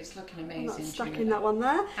 It's looking amazing. I'm not stacking Julia. that one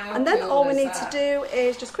there. How and then cool all we is need that? to do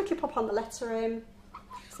is just quickly pop on the lettering.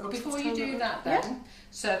 So Well, I'll just before you turn do that yeah. then,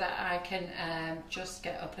 so that I can just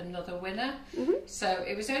get up another winner. Mm-hmm. So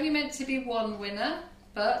it was only meant to be one winner,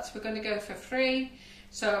 but we're going to go for 3.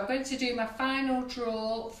 So I'm going to do my final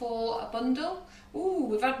draw for a bundle. Ooh,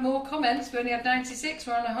 we've had more comments. We only had 96.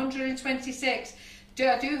 We're on 126.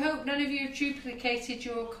 I do hope none of you have duplicated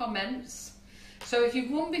your comments. So if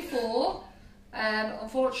you've won before,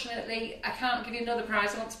 unfortunately, I can't give you another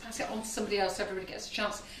prize. I want to pass it on to somebody else so everybody gets a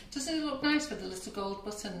chance. Doesn't it look nice with the little gold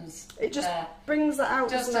buttons? It just there? brings that out,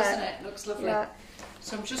 Doesn't doesn't it? Looks lovely. Yeah.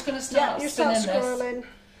 So I'm just going to start Yeah, you spinning start this. scrolling.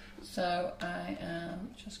 So I am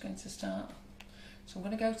just going to start. So I'm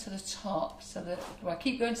going to go to the top, so that, well, I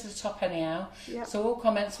keep going to the top anyhow. Yep. So all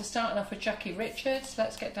comments, we're starting off with Jackie Richards.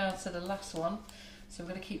 Let's get down to the last one. So I'm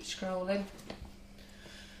going to keep scrolling.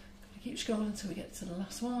 Keep scrolling until we get to the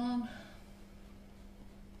last one.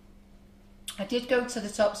 I did go to the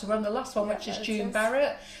top, so we're on the last one, Yeah, which is there it June is.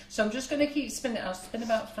 Barrett. So I'm just going to keep spinning. I'll spin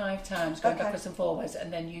about 5 times, going Okay. backwards and forwards,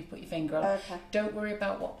 and then you put your finger on. Okay. Don't worry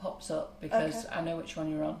about what pops up, because Okay. I know which one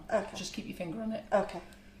you're on. Okay. Just keep your finger on it. Okay.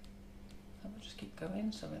 And we'll just keep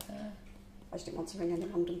going, so we're there. I just didn't want to ring any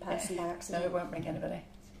random person by No, accident. it won't ring anybody.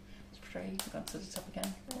 It's 3, we've gone to the top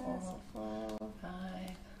again. 4, 5.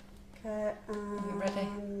 Okay, you ready?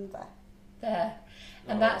 there. There.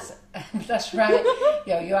 And that's right.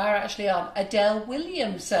 You are actually on. Adele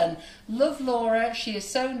Williamson. Love Laura. She is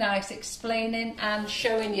so nice explaining and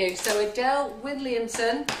showing you. So Adele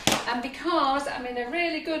Williamson. And because I'm in a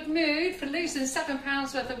really good mood for losing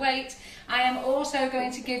 £7 worth of weight, I am also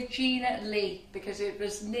going to give Gina Lee, because it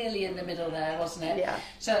was nearly in the middle there, wasn't it? Yeah.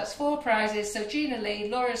 So that's 4 prizes. So Gina Lee,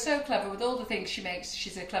 Laura's so clever with all the things she makes.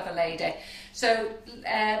 She's a clever lady. So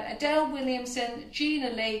Adele Williamson,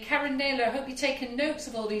 Gina Lee, Karen Naylor. I hope you're taking notes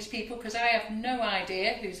of all these people, because I have no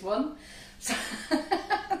idea who's won. So,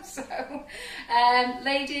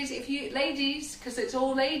 ladies, because it's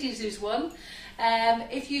all ladies who's won.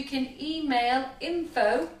 If you can email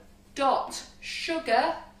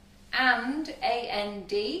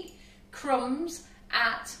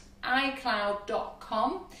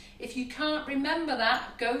info.sugar@icloud.com. If you can't remember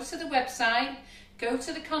that, go to the website, go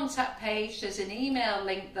to the contact page, there's an email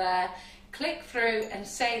link there, click through and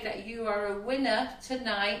say that you are a winner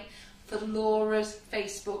tonight for Laura's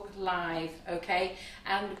Facebook Live, okay?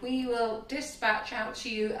 And we will dispatch out to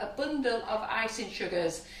you a bundle of icing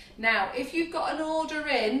sugars. Now, if you've got an order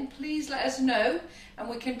in, please let us know and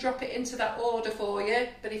we can drop it into that order for you.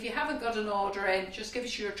 But if you haven't got an order in, just give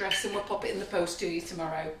us your address and we'll pop it in the post to you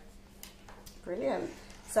tomorrow. Brilliant.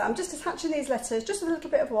 So I'm just attaching these letters, just with a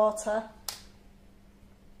little bit of water.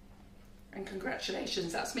 And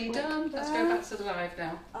congratulations, that's me done. Let's go back to the live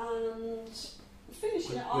now. And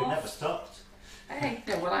finishing it We off. never stopped. Hey,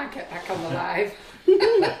 no, well, I get back on the live.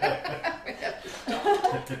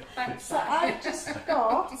 Thanks. So I just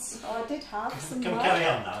got, I did have some Can we mud. carry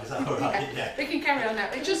on now? Is that all right? Yeah. We can carry on now.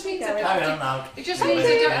 It just means I Carry don't Carry have on to, now. it just means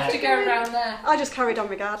I don't have to go around there. I just carried on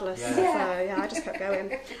regardless. Yeah. So yeah, I just kept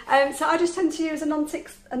going. So I just tend to use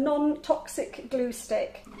a non-toxic glue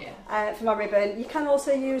stick for my ribbon. You can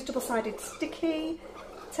also use double-sided sticky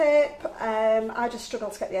tape. I just struggle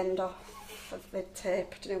to get the end off of the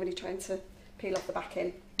tape. Do you know when you're trying to peel off the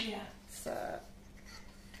backing? Yeah. So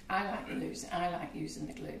I like using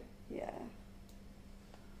the glue. yeah,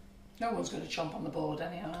 No one's going to chomp on the board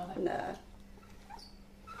anyhow, are they? no.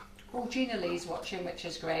 Well, Gina Lee's watching, which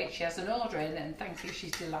is great. She has an order in, and thank you,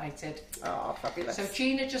 she's delighted. Oh, fabulous. So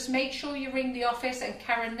Gina, just make sure you ring the office. And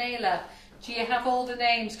Karen Naylor, do you have all the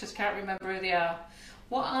names? Because I can't remember who they are.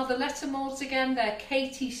 What are the letter molds again? They're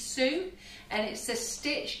Katie Sue, and it's the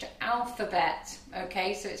stitched alphabet.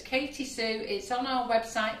 Okay, so it's Katie Sue. It's on our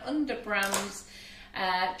website under brands.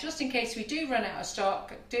 Just in case we do run out of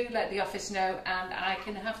stock, do let the office know, and I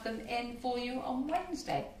can have them in for you on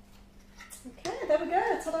Wednesday. Okay, there we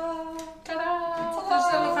go. Ta-da! Ta-da!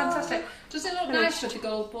 Does it look fantastic? Does it look nice with the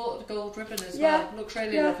gold ribbon as well? Looks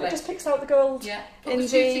really lovely. It just picks out the gold. Yeah, put in the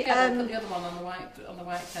two the, together. Put the other one on the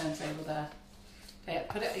white turntable there. Yeah,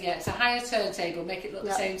 put it. Yeah, it's a higher turntable. Make it look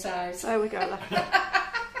the same size. There we go.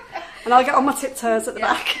 And I'll get on my tiptoes at the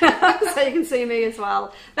back so you can see me as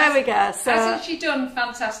well. There we go. So Hasn't she done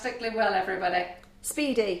fantastically well, everybody?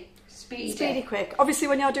 speedy quick. Obviously,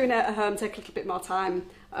 when you're doing it at home, take a little bit more time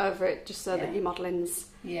over it, just so that your modelling's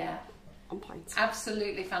on point.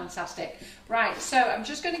 Absolutely fantastic. Right, so I'm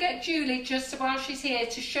just going to get Julie, just while she's here,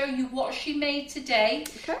 to show you what she made today.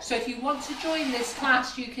 Okay. So if you want to join this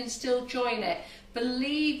class, you can still join it.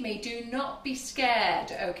 Believe me, do not be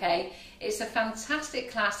scared, okay? It's a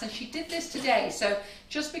fantastic class, and she did this today. So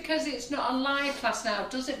just because it's not a live class now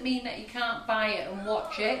doesn't mean that you can't buy it and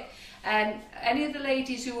watch it. And any of the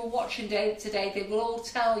ladies who are watching today, they will all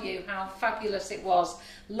tell you how fabulous it was.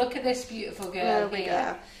 Look at this beautiful girl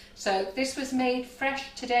here. So this was made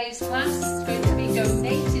fresh, today's class. It's going to be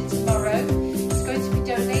donated tomorrow. It's going to be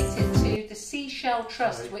donated to the Seashell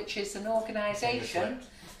Trust, which is an organisation,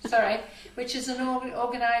 which is an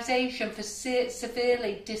organisation for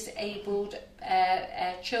severely disabled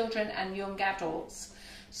children and young adults.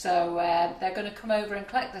 So they're going to come over and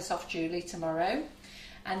collect this off Julie tomorrow.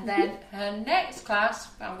 And then her next class,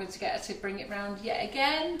 I'm going to get her to bring it round yet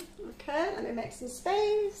again. Okay, let me make some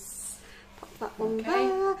space. Pop that one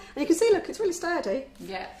there. And you can see, look, it's really sturdy.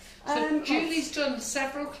 Yeah. So Julie's done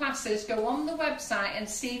several classes. Go on the website and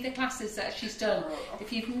see the classes that she's done.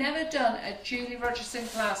 If you've never done a Julie Rogerson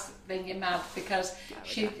class, then you're mad, because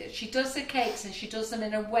she does the cakes, and she does them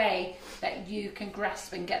in a way that you can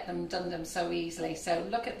grasp and get them done so easily. So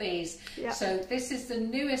look at these. Yep. So this is the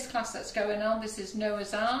newest class that's going on. This is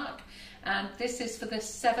Noah's Ark, and this is for the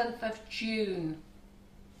 7th of June.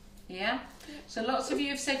 Yeah. So lots of you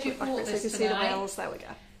have said you bought this tonight. See the whales. There we go.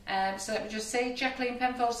 So let me just say, Jacqueline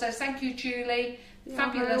Penfold says, thank you, Julie.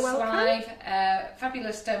 Fabulous live,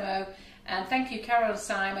 fabulous demo. And thank you, Carol and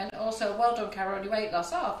Simon. Also, well done, Carol, on your weight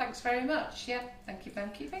loss. Oh, thanks very much. Yeah, thank you.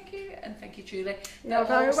 And thank you, Julie. They're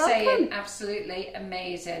all saying absolutely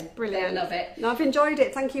amazing. Brilliant. They love it. No, I've enjoyed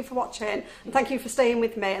it. Thank you for watching. And thank you for staying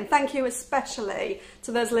with me. And thank you especially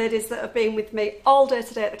to those ladies that have been with me all day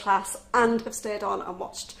today at the class and have stayed on and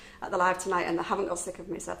watched at the live tonight, and they haven't got sick of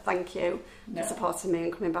me, so thank you for supporting me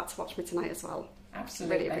and coming back to watch me tonight as well.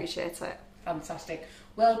 Absolutely. Really appreciate it. Fantastic.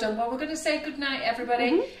 Well done. Well, we're going to say good night,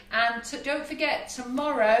 everybody. And don't forget,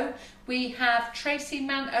 tomorrow we have Tracy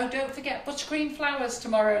Mann. Oh, don't forget Buttercream Flowers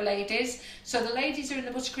tomorrow, ladies. So the ladies are in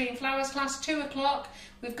the Buttercream Flowers class, 2 o'clock.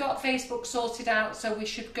 We've got Facebook sorted out, so we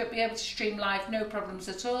should be able to stream live, no problems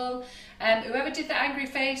at all. Whoever did the angry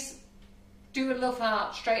face, do a love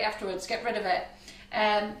heart straight afterwards. Get rid of it.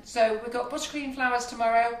 So we've got Buttercream Flowers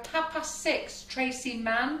tomorrow, 6:30, Tracy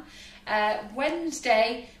Mann.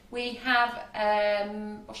 Wednesday we have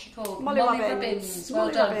what's she called? Molly Robbins.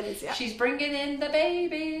 Well done. Robbins, yeah. She's bringing in the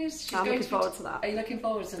babies. I'm looking forward to that. Are you looking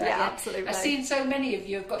forward to that? Yeah, absolutely. I've seen so many of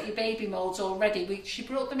you have got your baby moulds already. She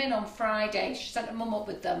brought them in on Friday. She sent her mum up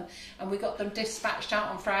with them, and we got them dispatched out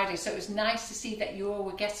on Friday. So it was nice to see that you all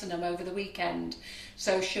were getting them over the weekend.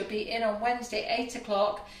 So she'll be in on Wednesday, 8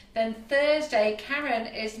 o'clock. Then Thursday, Karen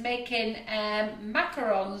is making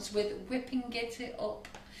macarons with whipping it up.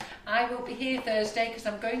 I will be here Thursday because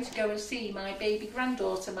I'm going to go and see my baby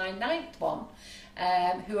granddaughter, my 9th one,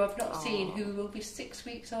 who I've not seen, who will be 6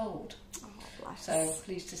 weeks old. Oh, bless. So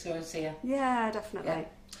pleased to go and see her. Yeah, definitely. Yeah.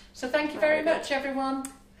 So thank you very much, everyone.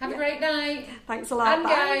 Have a great night. Thanks a lot. And Bye.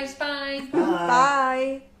 guys, bye.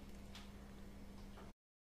 Bye.